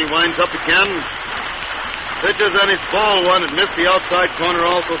 Cellini winds up again. Pitches, and it's ball one. It missed the outside corner,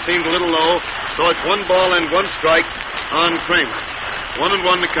 also seemed a little low. So it's 1 ball and 1 strike on Kramer.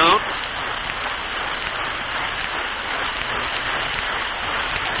 1-1 the count.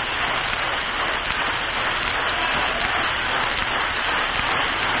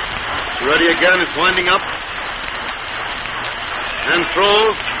 Ready again. It's winding up. And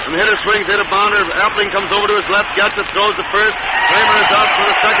throws. And the hitter swings, hit a bounder. Appling comes over to his left, gets it, throws the first. Kramer is out for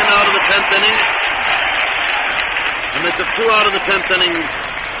the second out of the 10th inning. And it's a 2 out of the 10th inning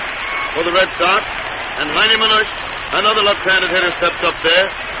for the Red Sox. And Heine Manush, another left-handed hitter, steps up there.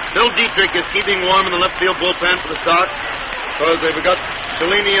 Bill Dietrich is keeping warm in the left field bullpen for the Sox, because they've got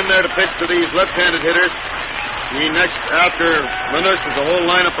Cellini in there to pitch to these left-handed hitters. The next after Manush is a whole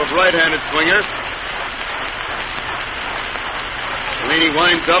lineup of right-handed swingers. Cellini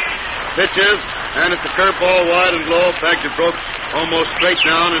winds up, pitches, and it's a curveball wide and low. In fact, it broke almost straight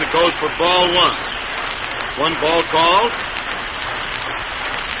down, and it goes for ball 1. 1 ball called.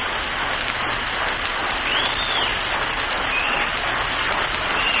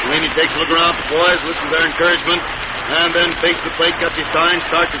 Cellini takes a look around at the boys, listens to their encouragement, and then takes the plate, gets his sign,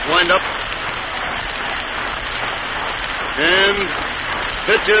 starts his wind-up, and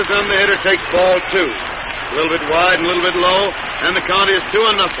pitches, and the hitter takes ball 2. A little bit wide and a little bit low, and the count is 2-0.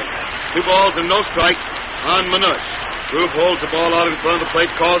 2 balls and no strikes on Manush. Rube holds the ball out in front of the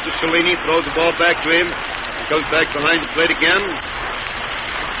plate, calls to Cellini, throws the ball back to him. He comes back behind the plate again.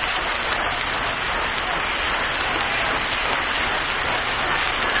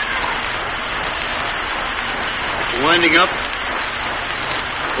 Winding up.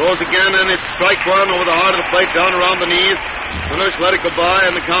 Throws again, and it's strike 1 over the heart of the plate, down around the knees. Manush let it go by,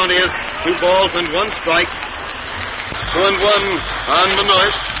 and the count is 2 balls and 1 strike. 2-1 on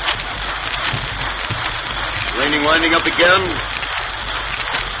Manush. Cellini winding up again.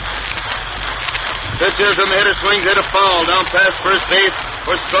 Pitches, and the hitter swings, hit a foul down past first base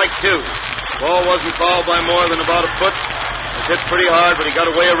for strike 2. Ball wasn't fouled by more than about a foot. It hit pretty hard, but he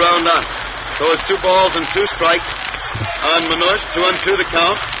got away around on it. So it's 2 balls and 2 strikes on Manush. 2-2 the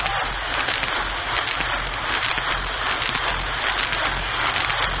count.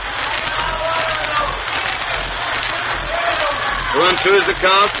 One, 2 is the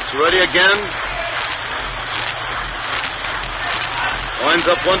count. It's ready again. Winds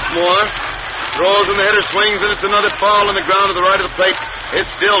up once more. Throws and the hitter swings, and it's another foul on the ground to the right of the plate.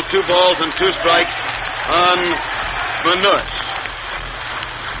 It's still 2 balls and 2 strikes on Manush.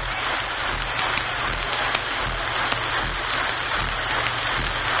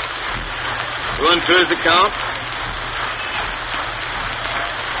 2-2 is the count.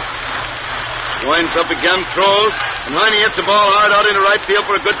 Winds up again, throws, and Heine hits the ball hard out into right field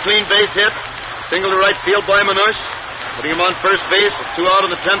for a good clean base hit. Single to right field by Manush. Putting him on first base. 2 out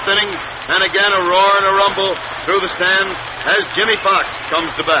in the 10th inning. And again a roar and a rumble through the stands as Jimmy Fox comes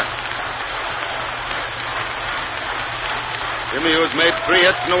to bat. Jimmy, who has made 3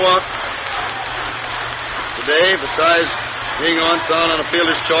 hits and a walk today, besides being on a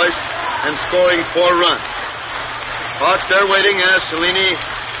fielder's choice and scoring 4 runs. Fox there waiting as Cellini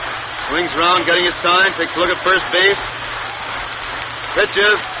swings around, getting his sign, takes a look at first base.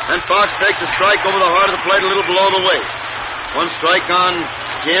 Pitches, and Fox takes a strike over the heart of the plate a little below the waist. 1 strike on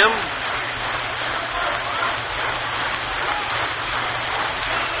Jim.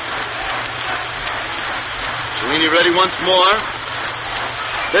 Cellini ready once more.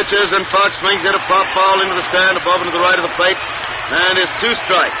 Pitches, and Fox swings in a pop foul into the stand above and to the right of the plate. And it's 2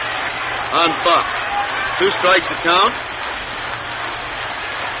 strikes on Fox. 2 strikes to count.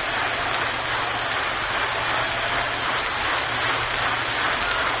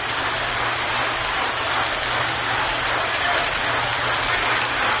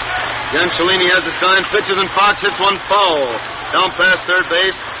 Again, Cellini has the sign, pitches, and Fox hits 1 foul. Down past third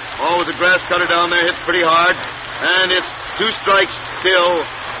base. Oh, with the grass cutter down there, hits pretty hard. And it's 2 strikes still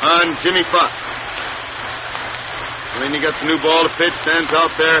on Jimmy Fox. Cellini gets a new ball to pitch, stands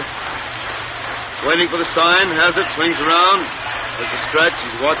out there, waiting for the sign, has it, swings around. There's a stretch,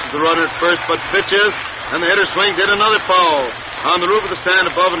 he watches the runner at first, but pitches, and the hitter swings in another foul. On the roof of the stand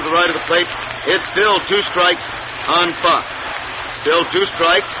above and to the right of the plate, it's still 2 strikes on Fox. Still 2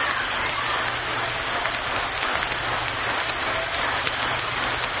 strikes.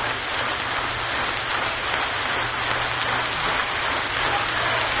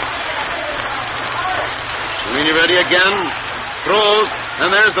 Cellini ready again, throws,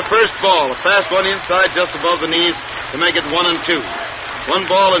 and there's the first ball. A fast one inside just above the knees to make it 1-2. 1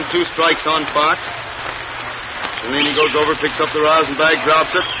 ball and 2 strikes on Fox. Cellini goes over, picks up the rosin bag,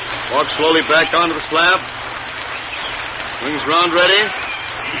 drops it, walks slowly back onto the slab. Swings around ready.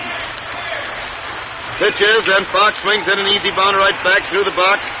 Pitches, and Fox swings in an easy bounder right back through the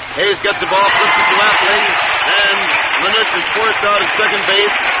box. Hayes gets the ball, flips it to Appling, and Manush is forced out at second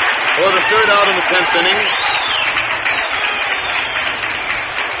base for the 3rd out in the 10th inning.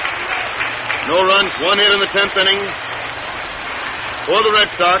 No runs, 1 hit in the 10th inning for the Red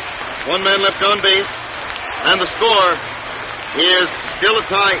Sox. 1 man left on base. And the score is still a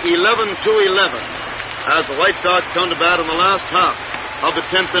tie, 11-11, as the White Sox come to bat in the last half of the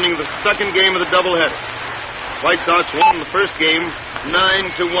 10th inning, the second game of the doubleheader. White Sox won the first game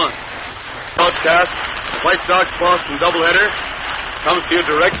 9-1. Broadcast, the White Sox-Boston doubleheader comes to you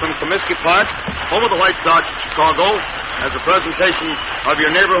direct from Comiskey Park, home of the White Sox, Chicago, as a presentation of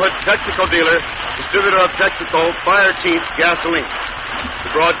your neighborhood Texaco dealer, distributor of Texaco Fire Chief Gasoline.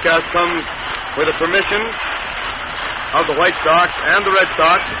 The broadcast comes with the permission of the White Sox and the Red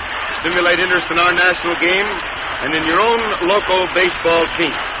Sox to stimulate interest in our national game and in your own local baseball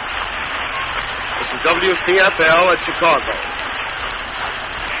team. This is WCFL at Chicago.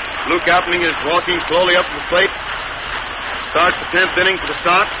 Luke Appling is walking slowly up to the plate. Starts the 10th inning for the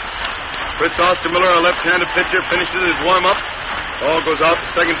Sox. Fritz Ostermiller, a left-handed pitcher, finishes his warm-up. Ball goes out to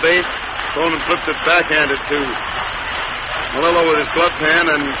second base. Cronin flips it backhanded to Malillo with his gloved hand,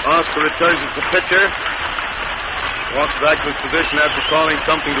 and Oster returns it to the pitcher. Walks back to his position after calling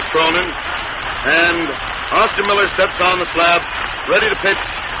something to Cronin. And Ostermiller steps on the slab, ready to pitch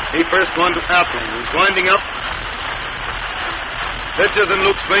the first one to Appling. He's winding up. Pitches, and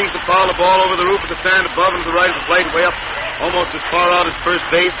Luke swings to foul the ball over the roof of the stand above and to the right of the plate, way up almost as far out as first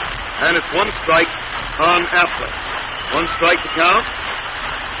base. And it's 1 strike on Appling. 1 strike to count.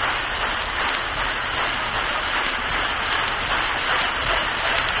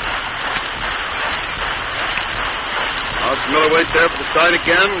 Miller waits there for the sign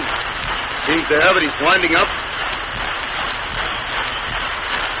again. Seems to have it. He's winding up.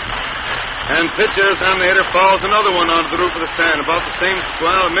 And pitches, and the hitter fouls another one onto the roof of the stand. About the same,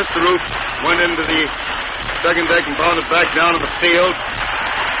 well, missed the roof, went into the second deck and bounded back down to the field.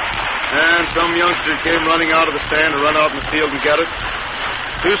 And some youngsters came running out of the stand to run out in the field and get it.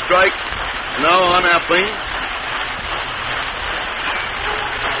 2 strikes now on Appling.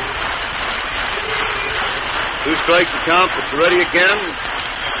 Two strikes to count. It's ready again.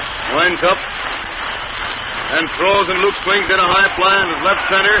 Winds up. and throws, and Luke swings in a high fly in his left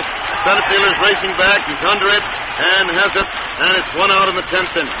center. Center fielder's racing back. He's under it and has it, and it's 1 out in the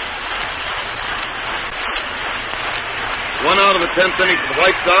 10th inning. 1 out in the 10th inning for the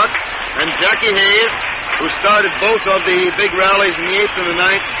White Sox, and Jackie Hayes, who started both of the big rallies in the 8th and the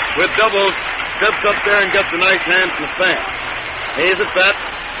 9th with doubles, steps up there and gets a nice hand from the fan. Hayes at bat.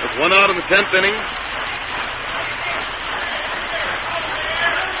 It's 1 out in the 10th inning.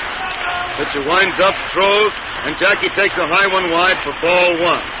 Pitcher winds up, throws, and Jackie takes a high one wide for ball 1.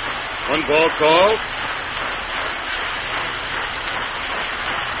 1 ball called.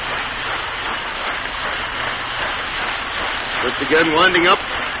 Pitch again, winding up.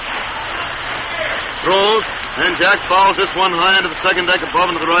 Throws, and Jack fouls this one high into the second deck above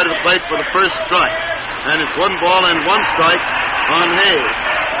and to the right of the plate for the first strike. And it's 1 ball and 1 strike on Hayes.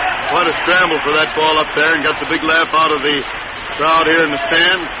 What a scramble for that ball up there, and got the big laugh out of the crowd here in the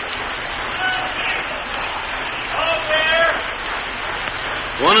stand.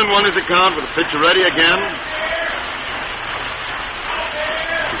 1-1 is the count with the pitcher ready again.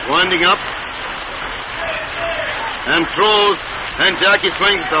 He's winding up and throws, and Jackie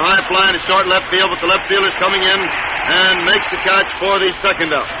swings the high fly in a short left field, but the left fielder's coming in and makes the catch for the second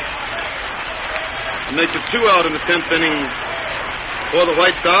out. It makes it 2 out in the 10th inning for the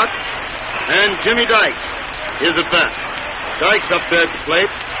White Sox, and Jimmy Dykes is at bat. Dykes up there at the plate.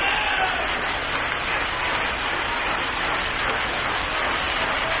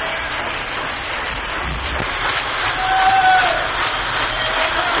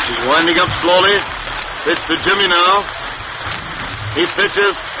 Winding up slowly. Pitch to Jimmy now. He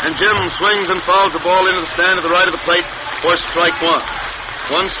pitches, and Jim swings and fouls the ball into the stand to the right of the plate for strike 1.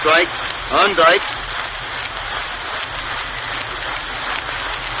 1 strike on Dykes.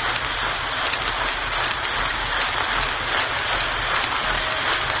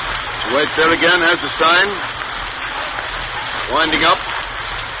 He waits there again, has the sign. Winding up.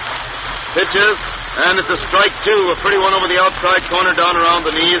 Pitches. And it's a strike 2, a pretty one over the outside corner down around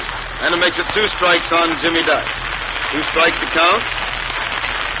the knees, and it makes it 2 strikes on Jimmy Dykes. 2 strikes to count.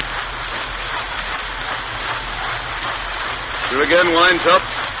 Here again winds up,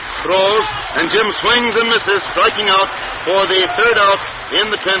 throws, and Jim swings and misses, striking out for the third out in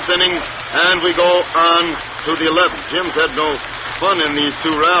the 10th inning, and we go on to the 11th. Jim's had no fun in these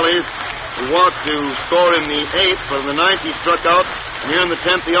 2 rallies. He walked to score in the 8th, but in the 9th he struck out, and here in the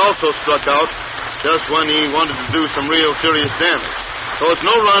 10th he also struck out, just when he wanted to do some real serious damage. So it's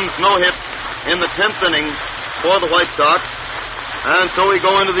no runs, no hits in the 10th inning for the White Sox. And so we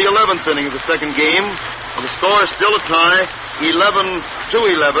go into the 11th inning of the second game. The score is still a tie,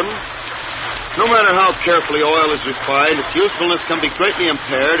 11-11. No matter how carefully oil is refined, its usefulness can be greatly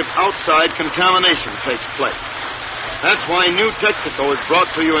impaired if outside contamination takes place. That's why new Texaco is brought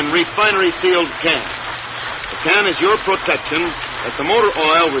to you in refinery-sealed cans. The can is your protection that the motor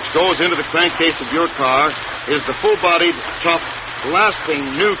oil which goes into the crankcase of your car is the full-bodied, tough,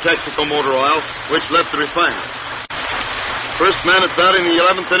 lasting new Texaco motor oil which left the refinery. First man at bat in the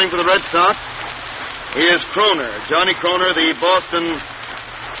 11th inning for the Red Sox is Kroner. Johnny Kroner, the Boston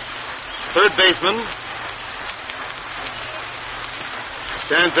third baseman.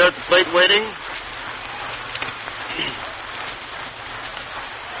 Stands there at the plate waiting.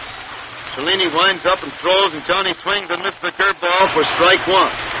 Cellini winds up and throws, and Johnny swings and misses the curveball for strike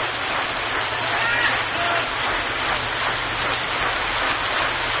 1.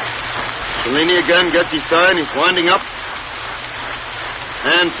 Cellini again gets his sign. He's winding up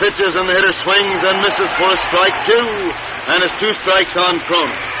and pitches, and the hitter swings and misses for strike 2, and it's 2 strikes on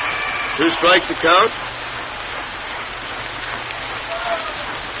Kroner. 2 strikes to count.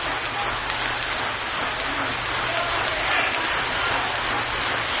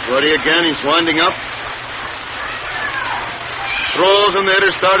 Ready again, he's winding up. Throws, and the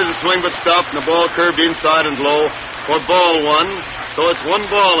hitter started to swing but stopped, and the ball curved inside and low for ball 1. So it's 1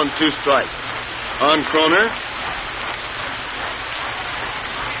 ball and 2 strikes on Kroner.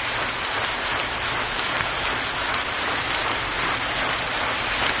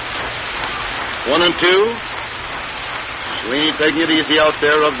 One and 2. Cellini taking it easy out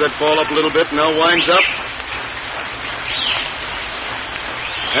there, rubs that ball up a little bit, now winds up.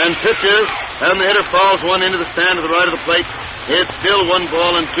 And pitches, and the hitter fouls one into the stand to the right of the plate. It's still 1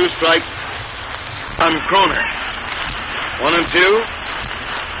 ball and 2 strikes on Kroner. 1 and 2.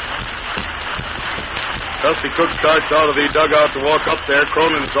 Dusty Cook starts out of the dugout to walk up there.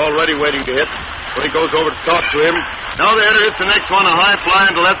 Cronin is already waiting to hit, but he goes over to talk to him. Now the hitter hits the next one, a high fly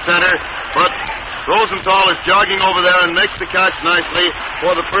into left center, but Rosenthal is jogging over there and makes the catch nicely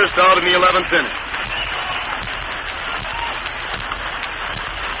for the first out in the 11th inning.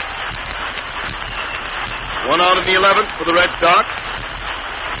 One out in the 11th for the Red Sox.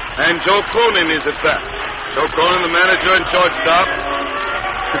 And Joe Cronin is at bat. Joe Cronin, the manager and shortstop.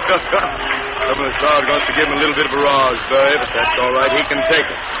 Some of the crowd wants to give him a little bit of a raspberry, but that's all right. He can take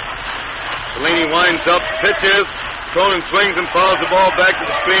it. Cellini winds up, pitches. Cronin swings and fouls the ball back to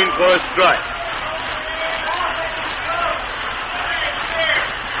the screen for a strike.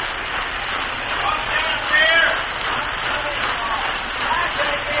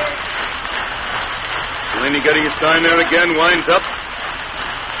 Cellini getting his sign there again, winds up.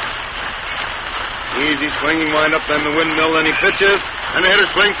 Easy swinging wind up, then the windmill, then he pitches. And the hitter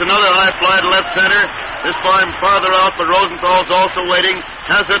swings another high fly to left center. This time farther out, but Rosenthal's also waiting.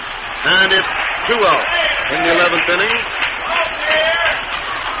 Has it, and it's 2 out in the 11th inning.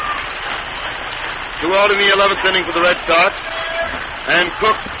 2 out in the 11th inning for the Red Sox. And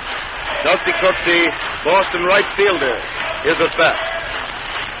Cook, Dusty Cook, the Boston right fielder, is at bat.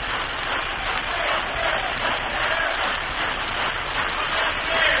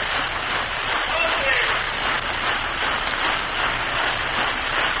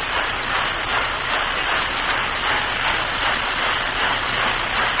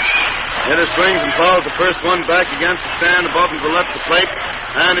 Hitter swings and fouls the first one back against the stand above and to the left of the plate,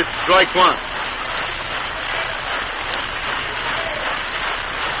 and it's strike one.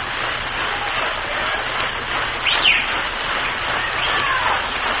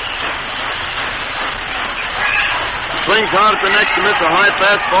 Swings hard at the next to miss a high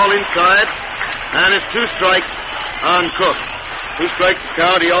fastball inside, and it's 2 strikes on Cook. 2 strikes to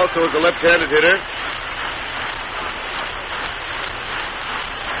count. He also is a left-handed hitter.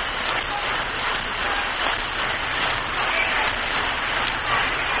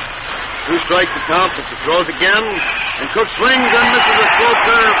 Two strikes to count, but he throws again, and Cook swings and misses a slow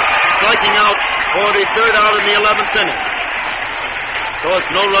curve, striking out for the 3rd out in the 11th inning. So it's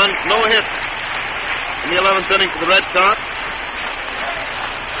no runs, no hits in the 11th inning for the Red Sox.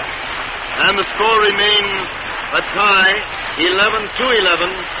 And the score remains a tie,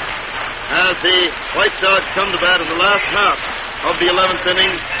 11-11, as the White Sox come to bat in the last half of the 11th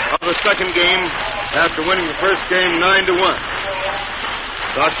inning of the second game after winning the first game 9-1.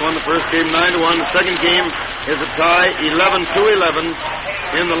 Sox won the first game 9-1. The second game is a tie, 11-11,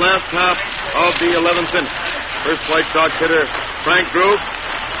 in the last half of the 11th inning. First White Sox hitter, Frank Grove.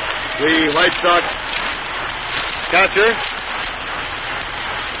 The White Sox catcher,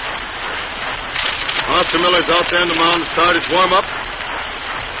 Oscar Miller's out there on the mound to start his warm-up.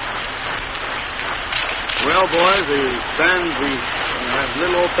 Well, boys, the fans,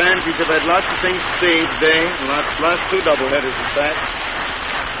 little old Pansies have had lots of things to say today. Last 2 doubleheaders, in fact.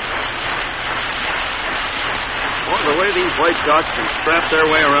 Well, the way these White Sox can strap their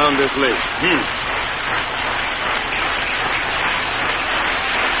way around this league.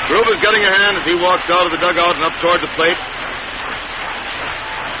 Grove is getting a hand as he walks out of the dugout and up toward the plate.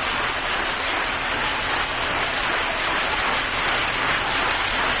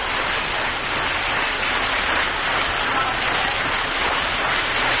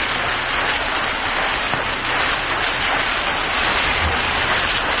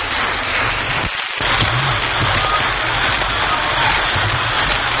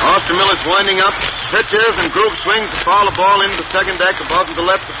 Miller's winding up, pitches, and Grove swings to foul the ball into the second deck above to the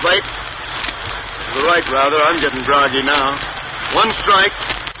left of the plate. To the right, rather. I'm getting groggy now. 1 strike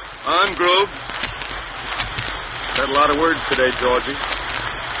on Grove. Said a lot of words today, Georgie.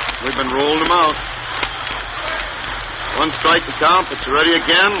 We've been rolling them out. 1 strike to count. It's ready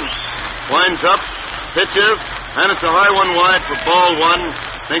again. Winds up, pitches, and it's a high one wide for ball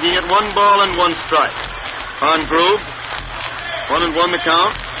 1, making it 1 ball and 1 strike on Grove. 1-1 the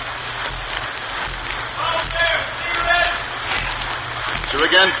count. So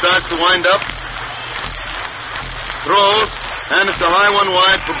again starts to wind up. Throws, and it's a high one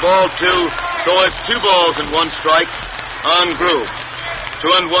wide for ball 2. So it's 2 balls and 1 strike on Grove.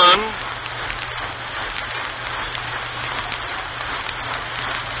 2-1.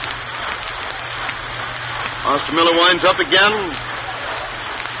 Oscar Miller winds up again.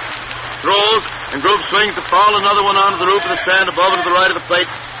 Throws, and Grove swings to foul another one onto the roof of the stand above and to the right of the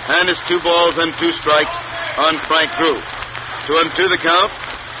plate. And it's 2 balls and 2 strikes on Frank Grove. 2-2 the count.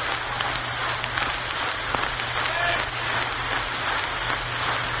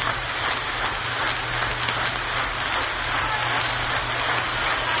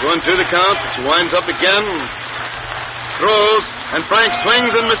 To the count. She winds up again. Throws, and Frank swings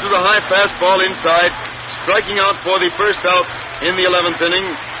and misses a high fastball inside, striking out for the first out in the 11th inning,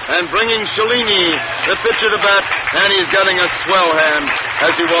 and bringing Cellini, the pitcher, to bat, and he's getting a swell hand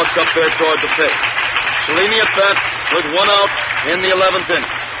as he walks up there toward the plate. Cellini at bat with 1 out in the 11th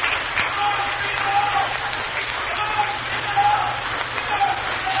inning.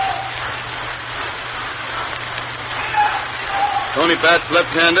 Tony bats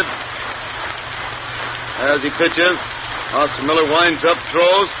left-handed. As he pitches, Oscar Miller winds up,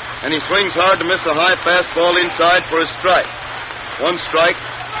 throws, and he swings hard to miss a high fastball inside for a strike. 1 strike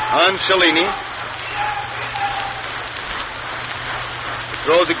on Cellini.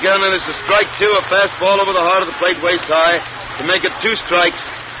 Throws again, and it's a strike 2, a fastball over the heart of the plate, waist high, to make it 2 strikes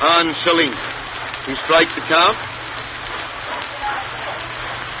on Cellini. 2 strikes to count.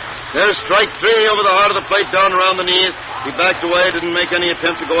 There's strike 3 over the heart of the plate, down around the knees. He backed away, didn't make any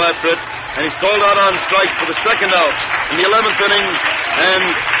attempt to go after it, and he stalled out on strike for the second out in the 11th inning. And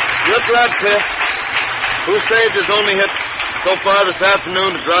Rip Radcliffe, who saved his only hit so far this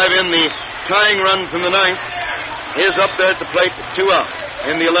afternoon to drive in the tying run from the 9th, is up there at the plate with 2 outs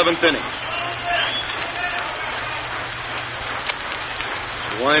in the 11th inning.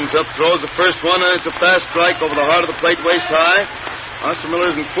 He winds up, throws the first one, and it's a fast strike over the heart of the plate, waist high. Oscar Miller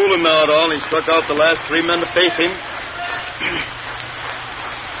isn't fooling now at all. He struck out the last 3 men to face him.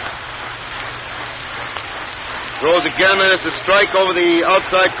 Throws again, and it's a strike over the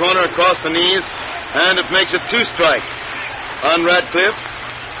outside corner across the knees, and it makes it 2 strikes on Radcliffe.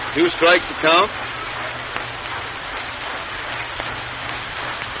 2 strikes to count.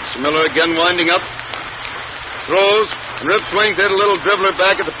 Miller again winding up. Throws. Rip swings, hit a little dribbler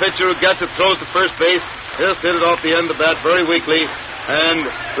back at the pitcher who gets it, throws to first base. Just hit it off the end of the bat very weakly. And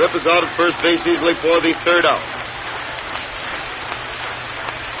Rip is out at first base easily for the 3rd out.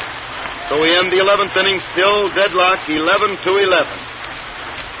 So we end the 11th inning still deadlocked 11-11.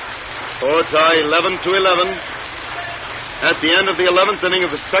 Score tie 11-11. At the end of the 11th inning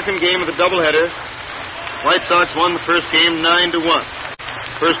of the second game of the doubleheader, White Sox won the first game 9-1.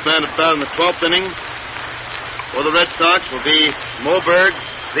 First man at bat in the 12th inning for the Red Sox will be Moberg,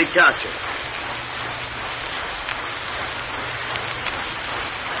 the catcher.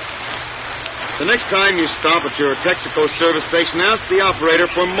 The next time you stop at your Texaco service station, ask the operator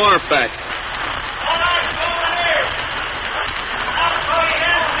for Marfax.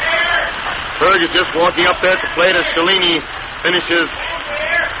 Berg is just walking up there at the plate as Cellini finishes.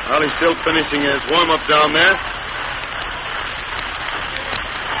 Well, he's still finishing his warm-up down there.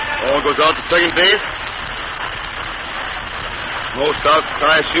 Ball goes out to second base. Most out to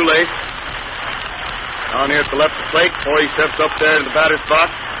tie a shoelace. Down here at the left of the plate before he steps up there in the batter's box.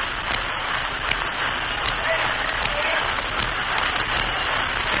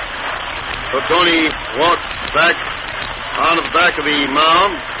 So Tony walks back onto the back of the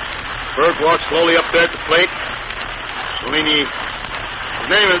mound. Berg walks slowly up there at the plate. Cellini, his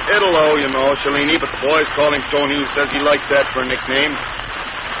name is Italo, you know, Cellini, but the boys call him Tony. He says he likes that for a nickname.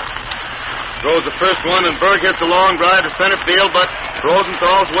 Throws the first one, and Berg hits a long drive to center field, but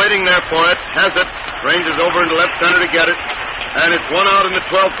Rosenthal's waiting there for it. Has it. Ranges over into left center to get it. And it's 1 out in the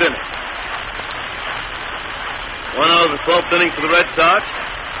 12th inning. 1 out of the 12th inning for the Red Sox.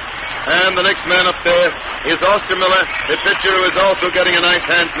 And the next man up there is Oscar Miller, the pitcher who is also getting a nice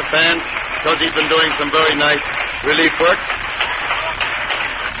hand from the fans because he's been doing some very nice relief work.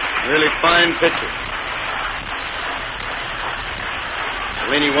 Really fine pitcher.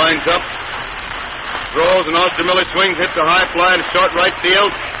 Cellini winds up. Throws, and Oscar Miller swings, hits a high fly to short right field.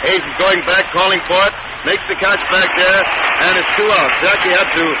 Hayes is going back, calling for it. Makes the catch back there, and it's 2 outs. Jackie had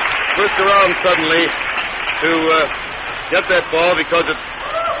to twist around suddenly to get that ball because it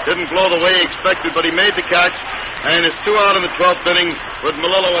didn't blow the way he expected, but he made the catch, and it's 2 out in the 12th inning with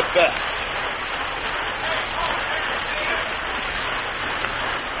Melillo at bat.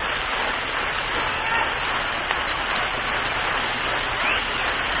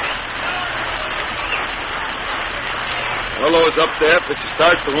 Melillo is up there, pitcher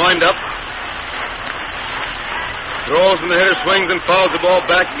starts to wind up. Throws, and the hitter swings and fouls the ball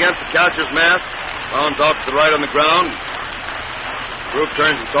back against the catcher's mask. Bounds off to the right on the ground. Group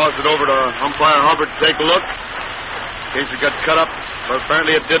turns and tosses it over to umpire Hubbard to take a look. In case it got cut up, but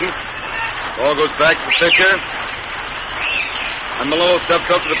apparently it didn't. Ball goes back to the pitcher. And Melillo steps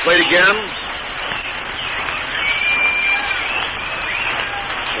up to the plate again.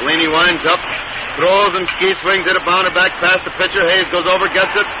 Cellini winds up, throws, and ski swings it a bounder back past the pitcher. Hayes goes over,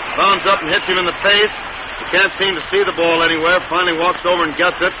 gets it, bounds up and hits him in the face. He can't seem to see the ball anywhere. Finally walks over and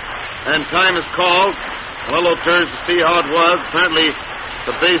gets it. And time is called. Melillo turns to see how it was. Apparently,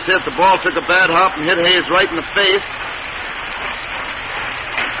 the base hit. The ball took a bad hop and hit Hayes right in the face.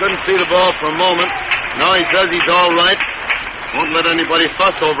 Couldn't see the ball for a moment. Now he says he's all right. Won't let anybody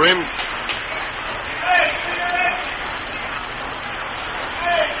fuss over him.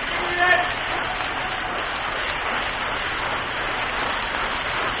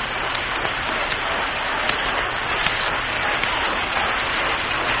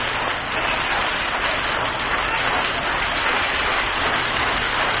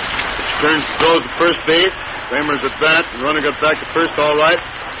 throws to first base. Kramer's at bat. The runner got back to first all right.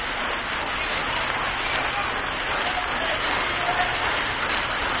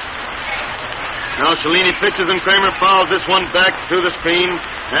 Now Cellini pitches and Kramer fouls this one back to the screen,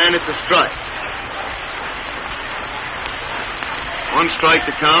 and it's a strike. 1 strike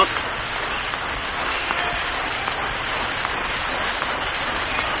to count.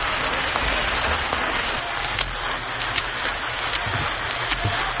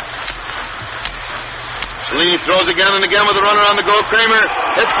 Cellini throws again and again with the runner on the go. Kramer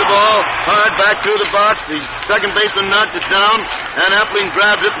hits the ball hard back through the box. The second baseman knocked it down, and Appling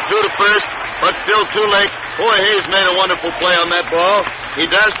grabs it and threw to first, but still too late. Boy, Hayes made a wonderful play on that ball. He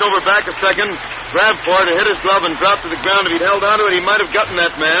dashed over back a second, grabbed for it, hit his glove, and dropped to the ground. If he'd held onto it, he might have gotten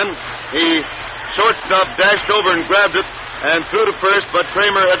that man. He shortstop dashed over and grabbed it and threw to first, but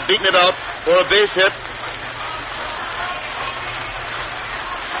Kramer had beaten it out for a base hit.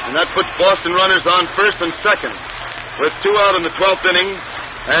 And that puts Boston runners on first and second with 2 out in the 12th inning.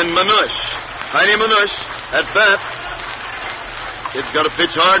 And Manush, Heine Manush, at bat. Kid's got to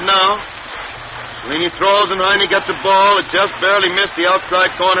pitch hard now. Cellini throws and Heine gets the ball. It just barely missed the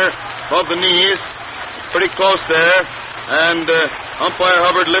outside corner of the knees. Pretty close there. And umpire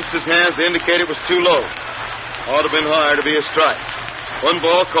Hubbard lifts his hands to indicate it was too low. Ought to have been higher to be a strike. 1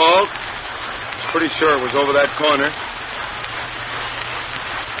 ball called. Pretty sure it was over that corner.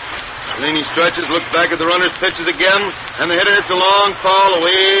 Cellini stretches, looks back at the runner's pitches again, and the hitter hits a long foul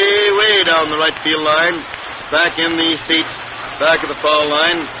way down the right field line, back in the seats, back of the foul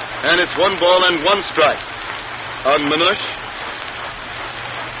line, and it's 1 ball and 1 strike on Manush.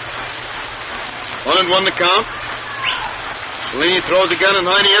 1-1 the count. Cellini throws again, and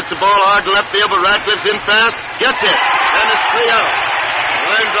Heine hits the ball hard to left field, but Ratcliffe's in fast, gets it, and it's 3 out.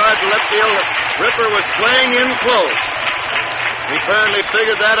 Line drive to left field. Ripper was playing in close. He apparently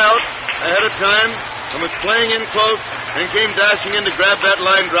figured that out ahead of time and was playing in close and came dashing in to grab that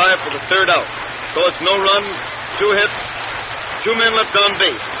line drive for the 3rd out. So it's no runs, 2 hits, 2 men left on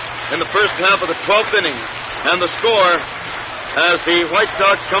base in the first half of the 12th inning. And the score, as the White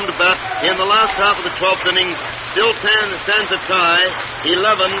Sox come to bat in the last half of the 12th inning, still stands a tie,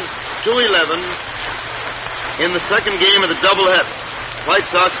 11-11 in the second game of the doubleheader. White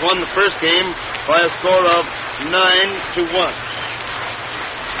Sox won the first game by a score of 9-1.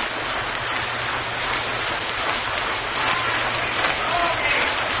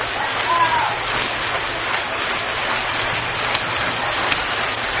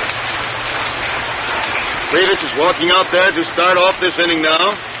 Krivich is walking out there to start off this inning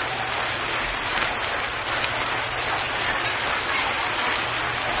now.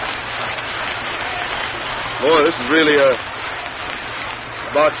 Boy, this is really a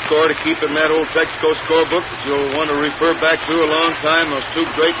box score to keep in that old Texaco scorebook that you'll want to refer back to a long time. Those 2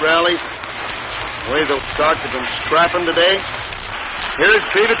 great rallies. The way those Sox have been scrapping today. Here is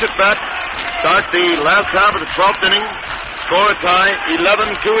Krivich at bat. Start the last half of the 12th inning. Score a tie,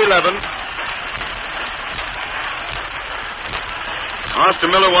 11-11.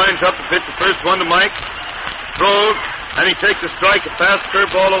 Ostermiller winds up to pitch the first one to Mike. Throws, and he takes a strike, a fast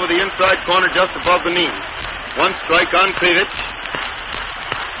curveball over the inside corner just above the knees. 1 strike on Krivich.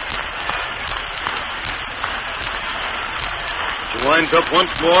 He winds up once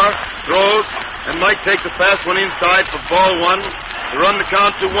more, throws, and Mike takes a fast one inside for ball 1 to run the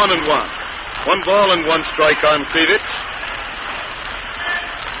count to 1-1. 1 ball and 1 strike on Krivich.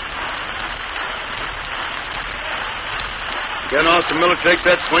 Again, Ostermiller takes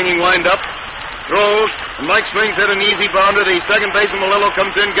that swinging wind-up, throws, and Mike swings at an easy bounder. The second baseman, Malillo,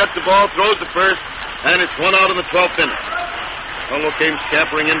 comes in, gets the ball, throws to first, and it's 1 out in the 12th inning. Malillo came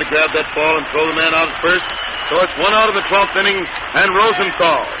scampering in to grab that ball and throw the man out at first. So it's 1 out in the 12th inning, and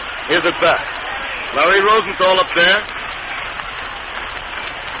Rosenthal is at bat. Larry Rosenthal up there.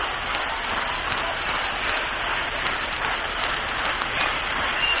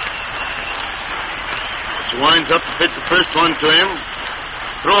 Winds up to pitch the first one to him.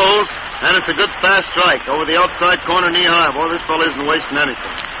 Throws, and it's a good fast strike over the outside corner knee high. Boy, this fellow isn't wasting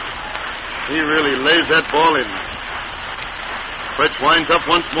anything. He really lays that ball in. Fritz winds up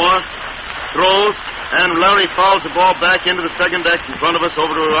once more. Throws, and Larry fouls the ball back into the second deck in front of us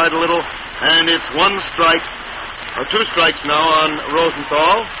over to the right a little. And it's 1 strike, or 2 strikes now on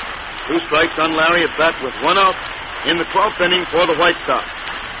Rosenthal. 2 strikes on Larry at bat with 1 out in the 12th inning for the White Sox.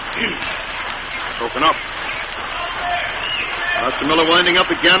 Open up. Ostermiller winding up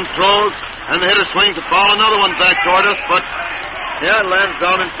again, throws, and the hitter swings a foul. Another one back toward us, but it lands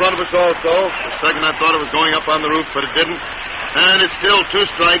down in front of us also. For a second I thought it was going up on the roof, but it didn't. And it's still 2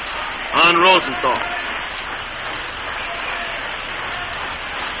 strikes on Rosenthal.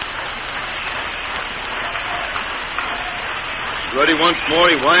 Ready once more.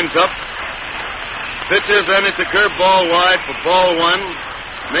 He winds up. Pitches, and it's a curveball wide for ball one,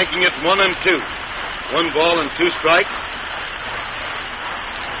 making it 1-2. 1 ball and 2 strikes.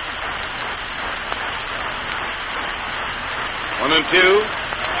 One and two.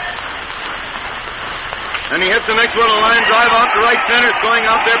 And he hits the next one, a line drive out to right center. It's going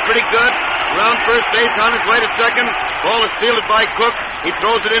out there pretty good. Around first base, on his way to second. Ball is fielded by Cook. He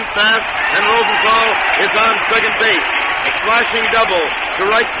throws it in fast, and Rosenthal is on second base. A slashing double to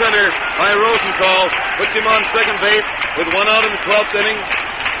right center by Rosenthal puts him on second base with 1 out in the 12th inning.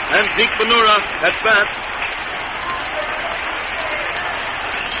 And Zeke Benura at bat.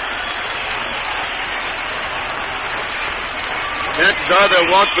 Chances are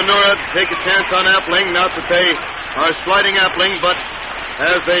they'll walk Benura to take a chance on Appling. Not that they are sliding Appling, but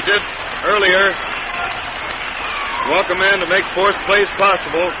as they did earlier, walk a man to make fourth place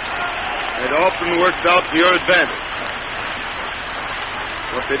possible. It often works out to your advantage.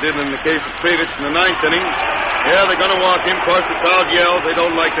 What they did in the case of Krivich in the 9th inning. Yeah, they're going to walk him. Of course, the crowd yells. They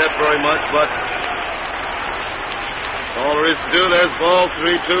don't like that very much, but all there is to do. There's ball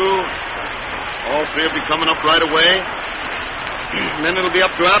 3-2. All three will be coming up right away. And then it'll be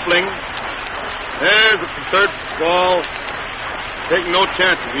up to Appling. There's the third ball. Taking no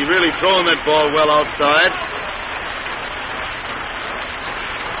chances. He's really throwing that ball well outside.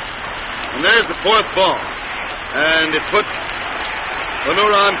 And there's the fourth ball. And it puts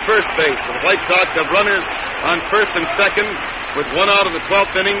Benura on first base. The White Sox have runners on first and second with 1 out of the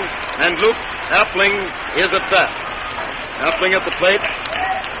 12th inning. And Luke Appling is at bat. Appling at the plate.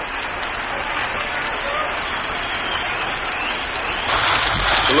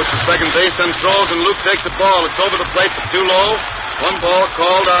 He looks at second base and throws, and Luke takes the ball. It's over the plate, but too low. 1 ball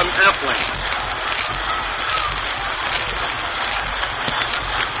called on Appling.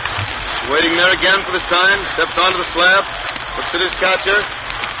 Waiting there again for the sign. Steps onto the slab. Looks at his catcher.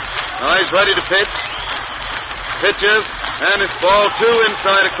 Now he's ready to pitch. Pitches, and it's ball 2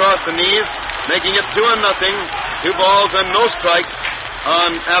 inside across the knees, making it 2-0. 2 balls and no strikes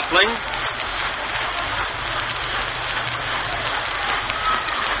on Appling.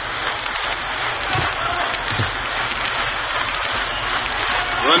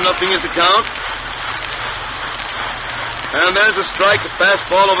 1-0 is the count. And there's a strike, a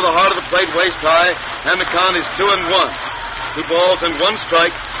fastball over the heart of the plate, waist high, and the count is 2-1. 2 balls and 1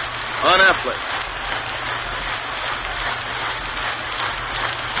 strike on Appling.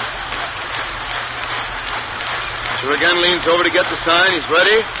 So again leans over to get the sign. He's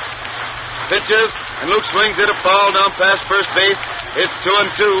ready. Pitches, and Luke swings it a foul down past first base. It's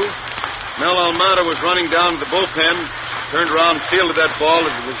 2-2. Mel Almada was running down to the bullpen. Turned around and fielded that ball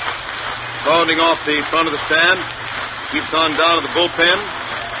as it was bounding off the front of the stand. Keeps on down to the bullpen.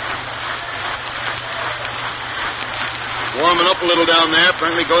 Warming up a little down there.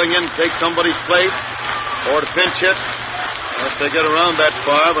 Apparently going in to take somebody's place or to pinch hit. If they get around that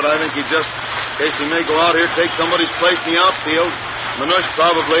far, but I think he just, in case he may go out here, take somebody's place in the outfield. Manush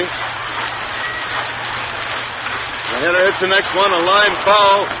probably. The hitter hits the next one. A line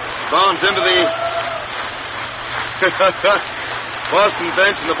foul. Bounds into the Boston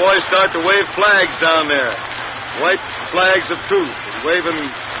bench, and the boys start to wave flags down there. White flags of truth. Waving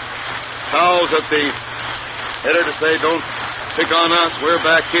towels at the hitter to say, don't pick on us, we're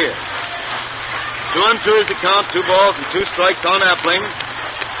back here. 2-2 is the count. 2 balls and 2 strikes on Appling.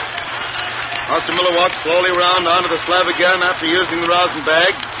 Miller walks slowly around onto the slab again after using the rosin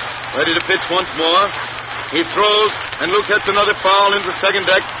bag. Ready to pitch once more. He throws, and Luke hits another foul into the second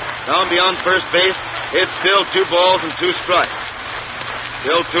deck, down beyond first base. It's still 2 balls and 2 strikes.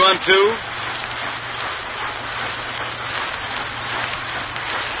 Still 2-2.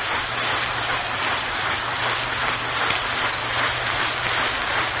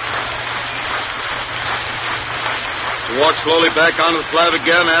 He walks slowly back onto the slab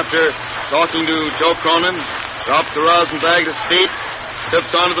again after talking to Joe Cronin. Drops the rosin bag at his feet.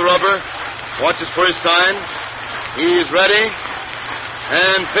 Steps onto the rubber. Watches for his sign. He's ready.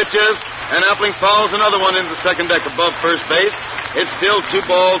 And pitches. And Appling fouls another one into the second deck above first base. It's still 2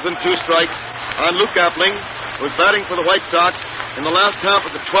 balls and 2 strikes on Luke Appling, who's batting for the White Sox in the last half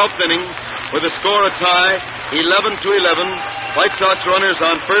of the 12th inning with a score of tie, 11-11. White Sox runners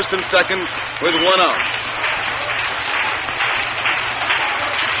on first and second with 1 out.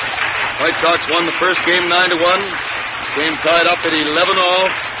 White Sox won the first game 9-1. Game tied up at 11-all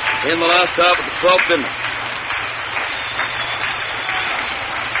in the last half of the 12th inning.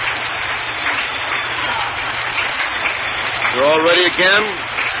 They're all ready again.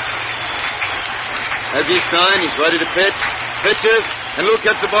 As he's signed, he's ready to pitch. Pitches, and Luke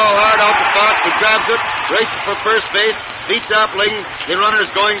gets the ball hard out to Fox, who grabs it, races for first base, beats Appling. The runners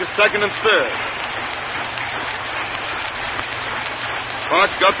going to second and third. Fox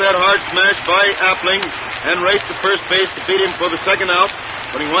got that hard smash by Appling and raced to first base to beat him for the second out,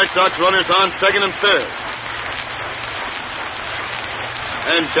 putting White Sox runners on second and third.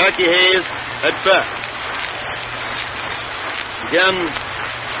 And Jackie Hayes at bat. Again,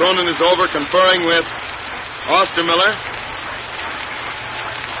 Cronin is over conferring with Ostermiller.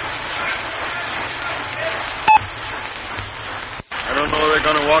 I don't know if they're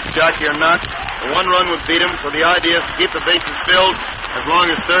going to walk Jackie or not. The one run would beat him, so the idea is to keep the bases filled as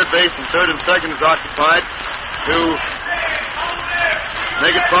long as third base and third and second is occupied, to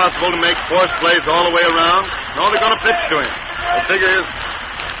make it possible to make force plays all the way around. No, they're going to pitch to him. The figure is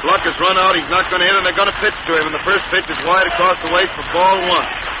luck has run out. He's not going to hit, and they're going to pitch to him. And the first pitch is wide across the waist for ball one.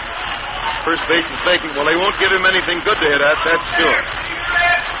 First base is vacant. Well, they won't give him anything good to hit at, that's sure.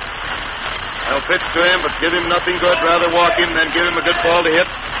 They'll pitch to him, but give him nothing good. Rather walk him than give him a good ball to hit.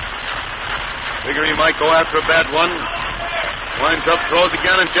 Figure he might go after a bad one. Winds up, throws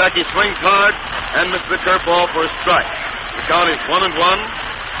again, and Jackie swings hard and misses the curveball for a strike. The count is 1-1.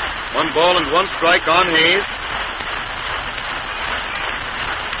 1 ball and 1 strike on Hayes.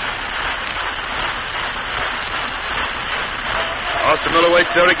 Ostermiller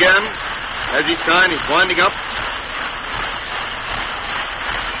waits there again. As he's signed, he's winding up.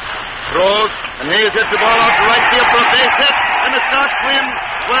 Throws, and Hayes hits the ball out to right field for a base hit, and the Sox win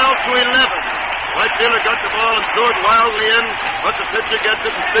 12-11. Right fielder got the ball and threw it wildly in, but the pitcher gets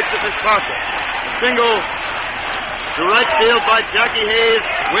it and sticks it in his pocket. A single to right field by Jackie Hayes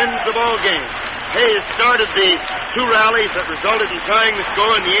wins the ball game. Hayes started the 2 rallies that resulted in tying the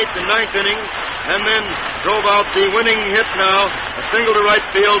score in the 8th and 9th innings, and then drove out the winning hit now, a single to right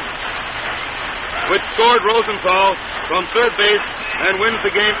field, which scored Rosenthal from third base and wins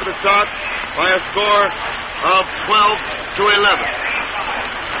the game for the Sox by a score of 12-11.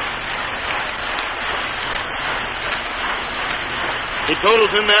 The totals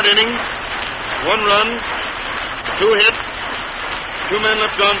in that inning: 1 run, 2 hits, 2 men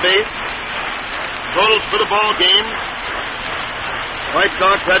left on base. Totals for the ball game: White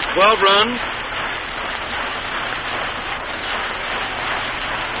Sox had 12 runs,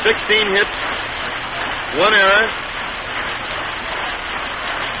 16 hits, 1 error.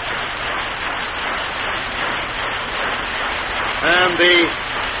 And the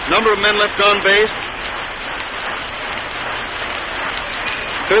number of men left on base: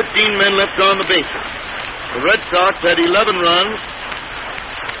 13 men left on the bases. The Red Sox had 11 runs,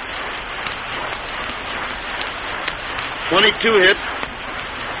 22 hits,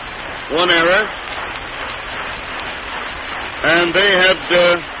 1 error, and they had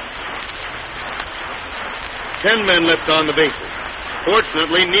 10 men left on the bases.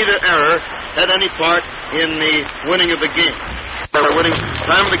 Fortunately, neither error had any part in the winning of the game. The winning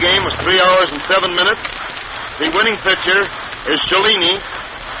time of the game was 3 hours and 7 minutes. The winning pitcher is Cellini.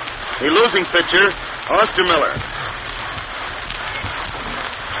 The losing pitcher, Ostermiller.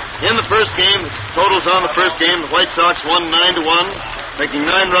 In the first game, totals on the first game, the White Sox won 9-1, making 9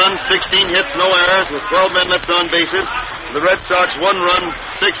 runs, 16 hits, no errors, with 12 men left on bases. The Red Sox 1 run,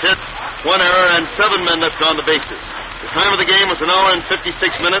 6 hits, 1 error, and 7 men left on the bases. The time of the game was 1 hour and 56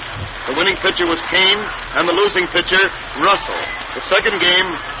 minutes. The winning pitcher was Kane, and the losing pitcher, Russell. The second game,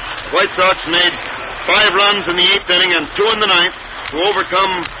 the White Sox made 5 runs in the 8th inning and 2 in the 9th to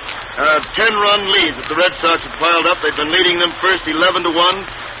overcome 10-run lead that the Red Sox had piled up. They'd been leading them first 11-1,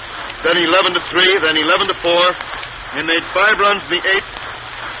 then 11-3, then 11-4, and made 5 runs in the 8th,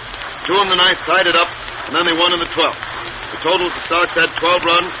 2 in the 9th, tied it up, and then they won in the 12th. The totals, the Sox had 12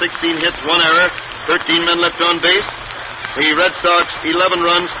 runs, 16 hits, 1 error, 13 men left on base. The Red Sox, 11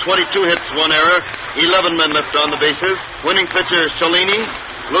 runs, 22 hits, 1 error, 11 men left on the bases. Winning pitcher, Cellini.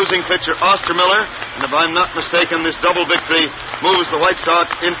 Losing pitcher, Ostermiller. And if I'm not mistaken, this double victory moves the White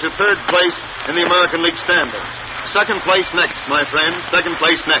Sox into 3rd place in the American League standings. 2nd place next, my friends. 2nd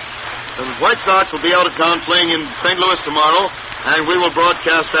place next. The White Sox will be out of town playing in St. Louis tomorrow, and we will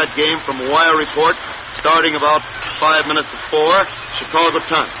broadcast that game from a wire report starting about 5 minutes to 4, Chicago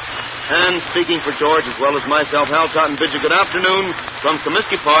time. And speaking for George as well as myself, Hal Totten bids you good afternoon from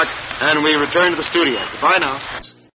Comiskey Park, and we return to the studio. Goodbye now.